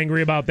who are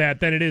angry about that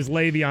than it is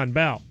Le'Veon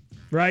Bell,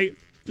 right?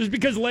 Just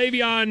because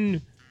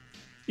Le'Veon,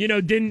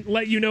 didn't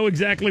let you know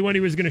exactly when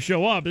he was going to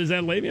show up. Is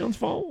that Le'Veon's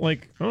fault?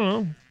 Like, I don't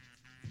know.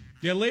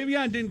 Yeah,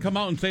 Le'Veon didn't come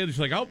out and say it. Just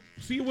like, I'll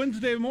see you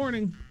Wednesday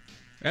morning.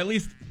 At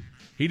least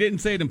he didn't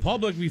say it in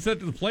public. If he said it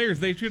to the players,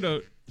 they should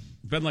have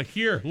been like,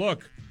 here,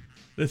 look.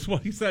 This is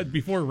what he said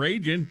before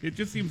raging. It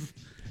just seems...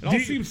 It all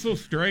seems so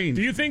strange.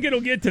 Do you think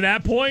it'll get to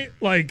that point?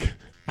 Like,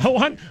 I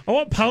want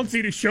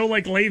Pouncey to show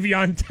like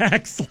Le'Veon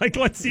text. Like,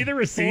 let's see the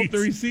receipts. Pull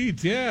up the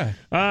receipts, yeah.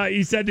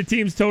 He said the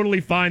team's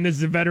totally fine. This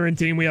is a veteran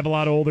team. We have a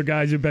lot of older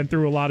guys who've been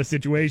through a lot of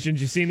situations.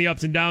 You've seen the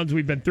ups and downs.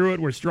 We've been through it.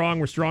 We're strong.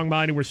 We're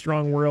strong-minded. We're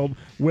strong-willed.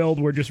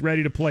 We're just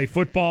ready to play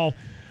football.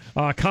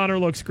 Connor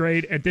looks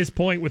great. At this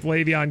point with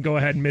Le'Veon, go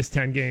ahead and miss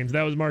 10 games.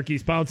 That was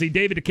Marquise Pouncey.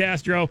 David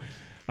DeCastro,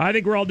 I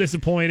think we're all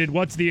disappointed.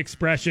 What's the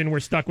expression? We're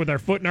stuck with our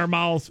foot in our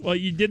mouths. Well,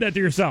 you did that to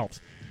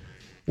yourselves.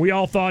 We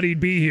all thought he'd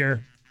be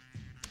here.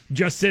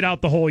 Just sit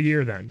out the whole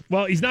year then.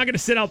 Well, he's not going to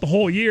sit out the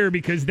whole year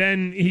because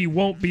then he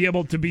won't be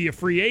able to be a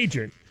free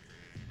agent.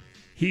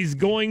 He's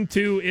going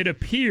to, it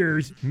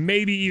appears,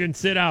 maybe even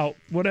sit out,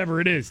 whatever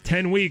it is,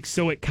 10 weeks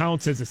so it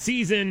counts as a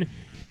season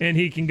and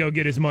he can go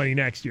get his money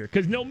next year.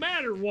 Because no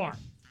matter what,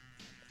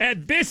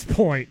 at this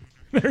point,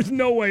 there's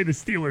no way the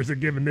Steelers are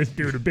giving this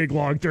dude a big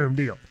long-term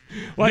deal.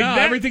 Like no,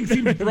 everything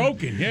seems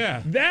broken,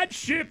 yeah. That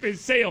ship has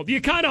sailed.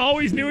 You kind of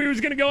always knew he was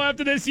going to go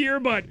after this year,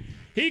 but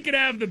he could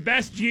have the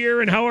best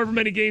year in however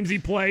many games he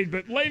played,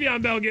 but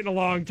Le'Veon Bell getting a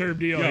long-term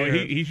deal here.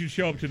 He should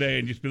show up today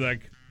and just be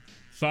like,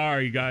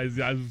 sorry, guys,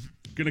 I was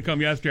going to come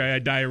yesterday. I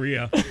had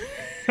diarrhea.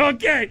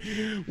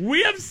 Okay,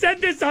 we have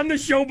said this on the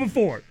show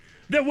before,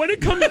 that when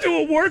it comes to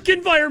a work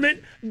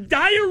environment,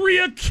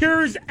 diarrhea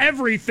cures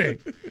everything.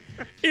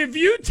 If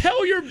you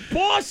tell your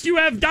boss you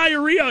have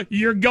diarrhea,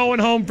 you're going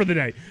home for the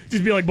day.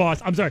 Just be like,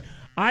 boss, I'm sorry.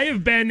 I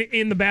have been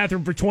in the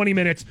bathroom for 20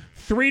 minutes,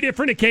 3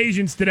 different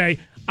occasions today.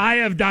 I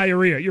have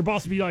diarrhea. Your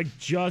boss would be like,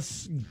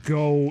 just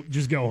go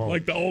home.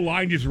 Like the old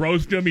line just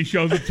roast him. He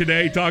shows up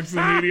today, talks to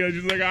the media,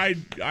 just like,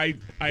 I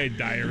had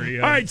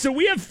diarrhea. All right, so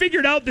we have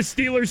figured out the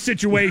Steelers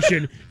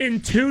situation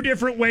in 2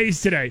 different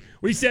ways today.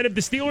 We said if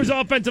the Steelers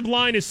offensive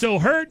line is so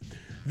hurt,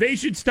 they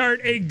should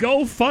start a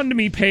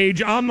GoFundMe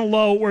page on the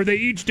low where they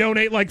each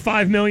donate like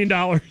 $5 million.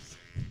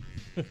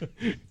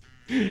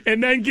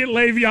 And then get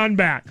Le'Veon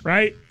back,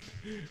 right?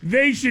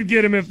 They should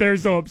get him if they're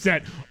so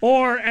upset.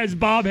 Or, as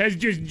Bob has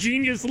just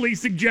geniusly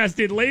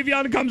suggested,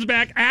 Le'Veon comes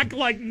back, act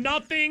like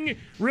nothing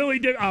really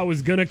did. I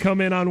was going to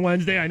come in on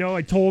Wednesday. I know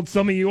I told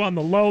some of you on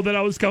the low that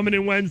I was coming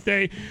in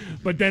Wednesday,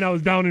 but then I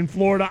was down in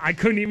Florida. I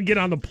couldn't even get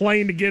on the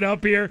plane to get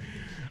up here.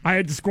 I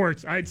had the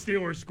squirts. I had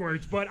Steelers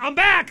squirts, but I'm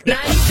back.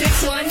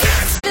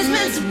 96.1 is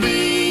meant to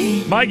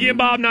be. Mikey and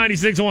Bob,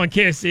 96.1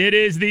 KISS. It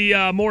is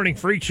the morning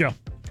freak show.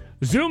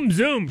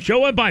 Zoom.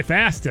 Show went by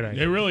fast today.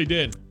 It really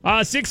did.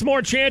 6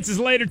 more chances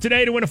later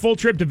today to win a full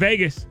trip to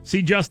Vegas.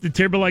 See Justin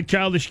Timberlake,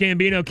 Childish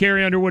Gambino,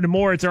 Carrie Underwood, and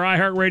more. It's our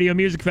iHeartRadio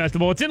Music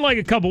Festival. It's in like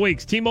a couple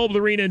weeks. T-Mobile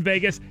Arena in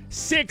Vegas.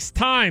 6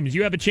 times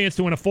you have a chance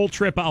to win a full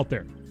trip out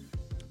there.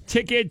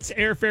 Tickets,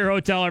 airfare,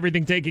 hotel,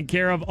 everything taken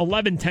care of.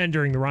 11:10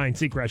 during the Ryan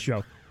Seacrest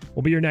Show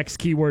will be your next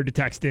keyword to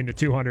text into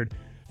 200.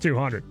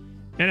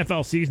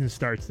 NFL season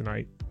starts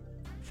tonight.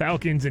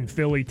 Falcons and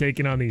Philly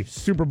taking on the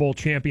Super Bowl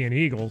champion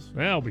Eagles.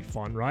 That'll be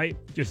fun, right?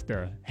 Just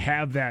to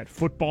have that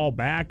football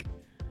back.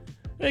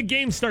 The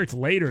game starts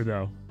later,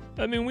 though.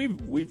 I mean,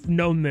 we've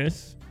known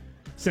this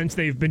since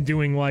they've been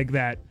doing like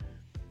that,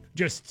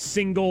 just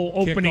single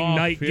opening Kickoff,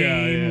 night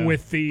game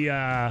with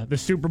the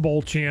Super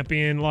Bowl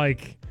champion.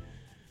 Like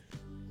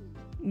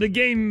the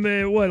game,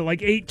 like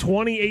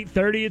 8:20,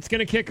 8:30, it's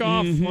gonna kick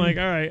off. Mm-hmm. Like,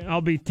 all right,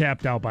 I'll be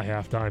tapped out by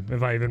halftime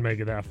if I even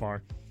make it that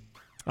far.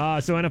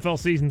 So NFL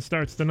season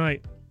starts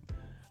tonight.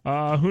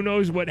 Who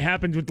knows what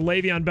happens with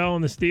Le'Veon Bell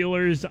and the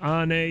Steelers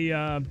on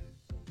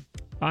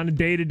a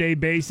day-to-day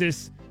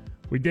basis.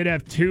 We did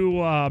have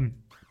 2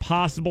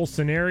 possible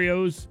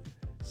scenarios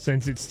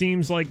since it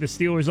seems like the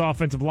Steelers'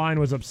 offensive line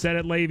was upset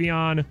at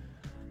Le'Veon.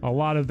 A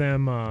lot of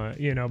them,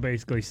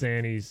 basically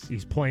saying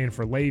he's playing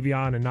for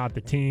Le'Veon and not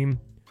the team.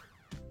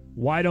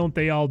 Why don't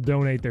they all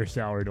donate their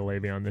salary to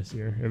Le'Veon this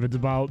year? If it's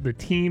about the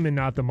team and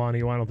not the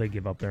money, why don't they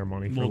give up their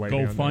money for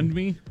Le'Veon?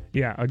 GoFundMe?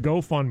 Yeah, a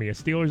GoFundMe. A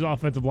Steelers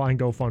offensive line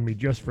GoFundMe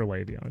just for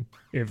Le'Veon.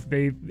 If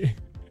they...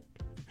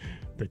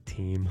 the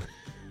team.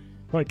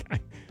 Like,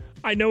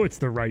 I know it's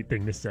the right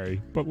thing to say,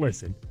 but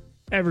listen.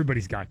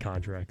 Everybody's got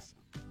contracts.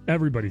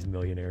 Everybody's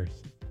millionaires.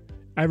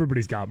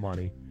 Everybody's got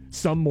money.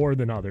 Some more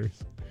than others.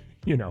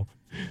 You know,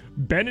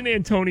 Ben and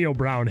Antonio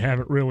Brown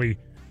haven't really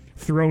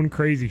thrown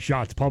crazy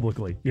shots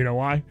publicly. You know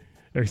why?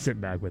 They're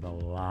sitting back with a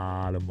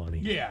lot of money.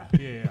 Yeah.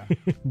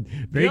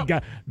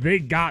 They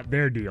got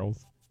their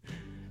deals,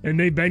 and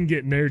they've been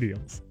getting their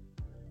deals.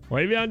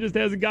 Le'Veon just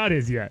hasn't got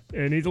his yet,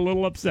 and he's a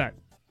little upset.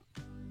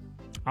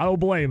 I don't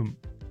blame him.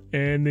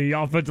 And the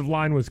offensive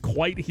line was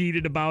quite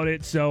heated about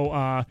it,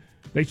 so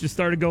they should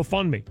start a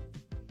GoFundMe.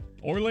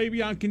 Or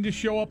Le'Veon can just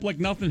show up like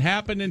nothing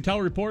happened and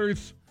tell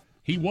reporters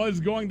he was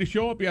going to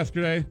show up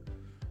yesterday,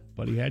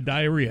 but he had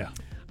diarrhea.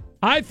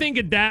 I think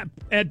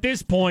at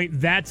this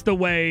point, that's the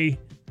way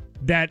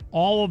that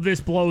all of this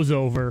blows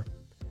over.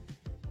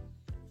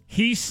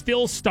 He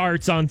still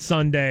starts on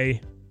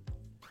Sunday,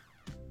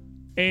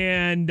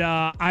 and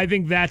I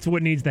think that's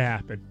what needs to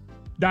happen.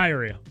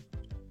 Diarrhea.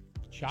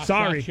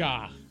 Sorry.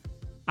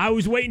 I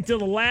was waiting till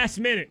the last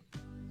minute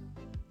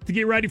to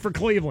get ready for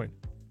Cleveland,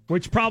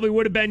 which probably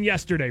would have been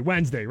yesterday,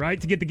 Wednesday, right?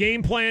 To get the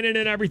game plan in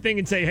and everything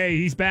and say, hey,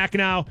 he's back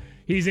now.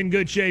 he's in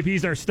good shape.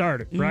 He's our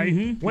starter,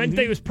 right?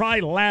 Wednesday was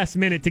probably last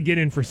minute to get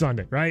in for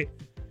Sunday, right?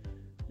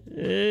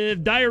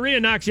 If diarrhea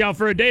knocks you out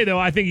for a day, though,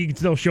 I think he can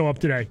still show up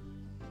today.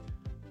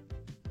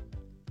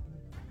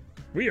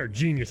 We are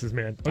geniuses,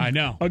 man. I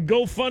know. A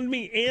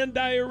GoFundMe and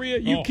diarrhea?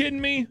 You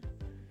kidding me?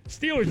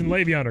 Steelers and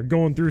Le'Veon are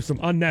going through some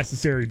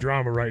unnecessary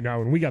drama right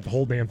now, and we got the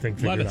whole damn thing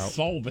figured out. Let us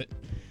solve it.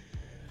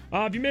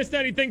 If you missed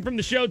anything from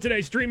the show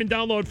today, stream and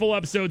download full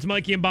episodes.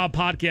 Mikey and Bob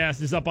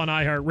podcast is up on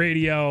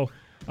iHeartRadio.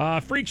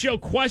 Freak Show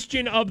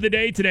question of the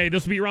day today.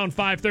 This will be around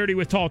 5:30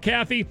 with Tall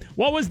Kathy.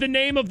 What was the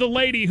name of the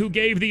lady who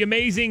gave the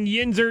amazing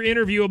Yinzer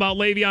interview about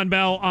Le'Veon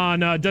Bell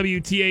on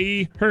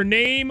WTAE? Her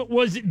name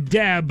was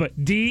Deb.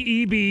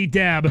 D-E-B,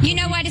 Deb. You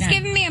know what? It's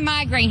giving me a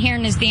migraine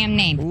hearing his damn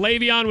name.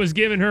 Le'Veon was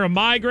giving her a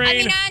migraine. I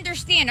mean, I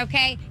understand,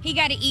 okay? He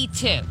got to eat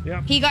too.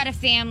 Yep. He got a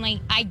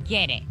family. I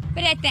get it.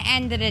 But at the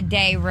end of the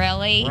day,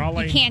 really,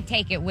 you can't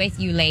take it with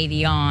you,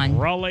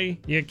 Le'Veon. Really?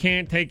 You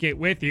can't take it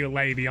with you,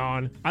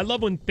 Le'Veon. I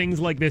love when things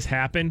like this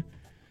happen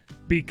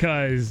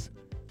because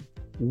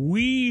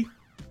we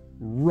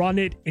run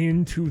it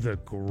into the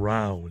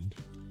ground.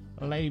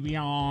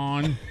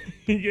 Le'Veon.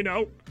 You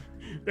know,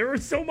 there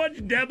was so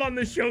much Deb on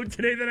the show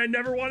today that I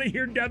never want to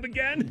hear Deb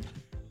again.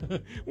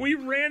 We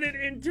ran it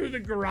into the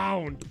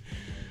ground.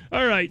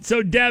 All right,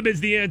 so Deb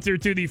is the answer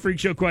to the Freak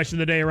Show question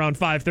of the day around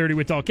 5:30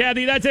 with Tall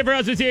Kathy. That's it for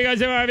us. We'll see you guys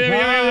tomorrow.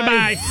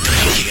 Bye.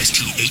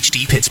 KST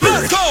HD Pittsburgh.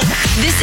 Let's go. This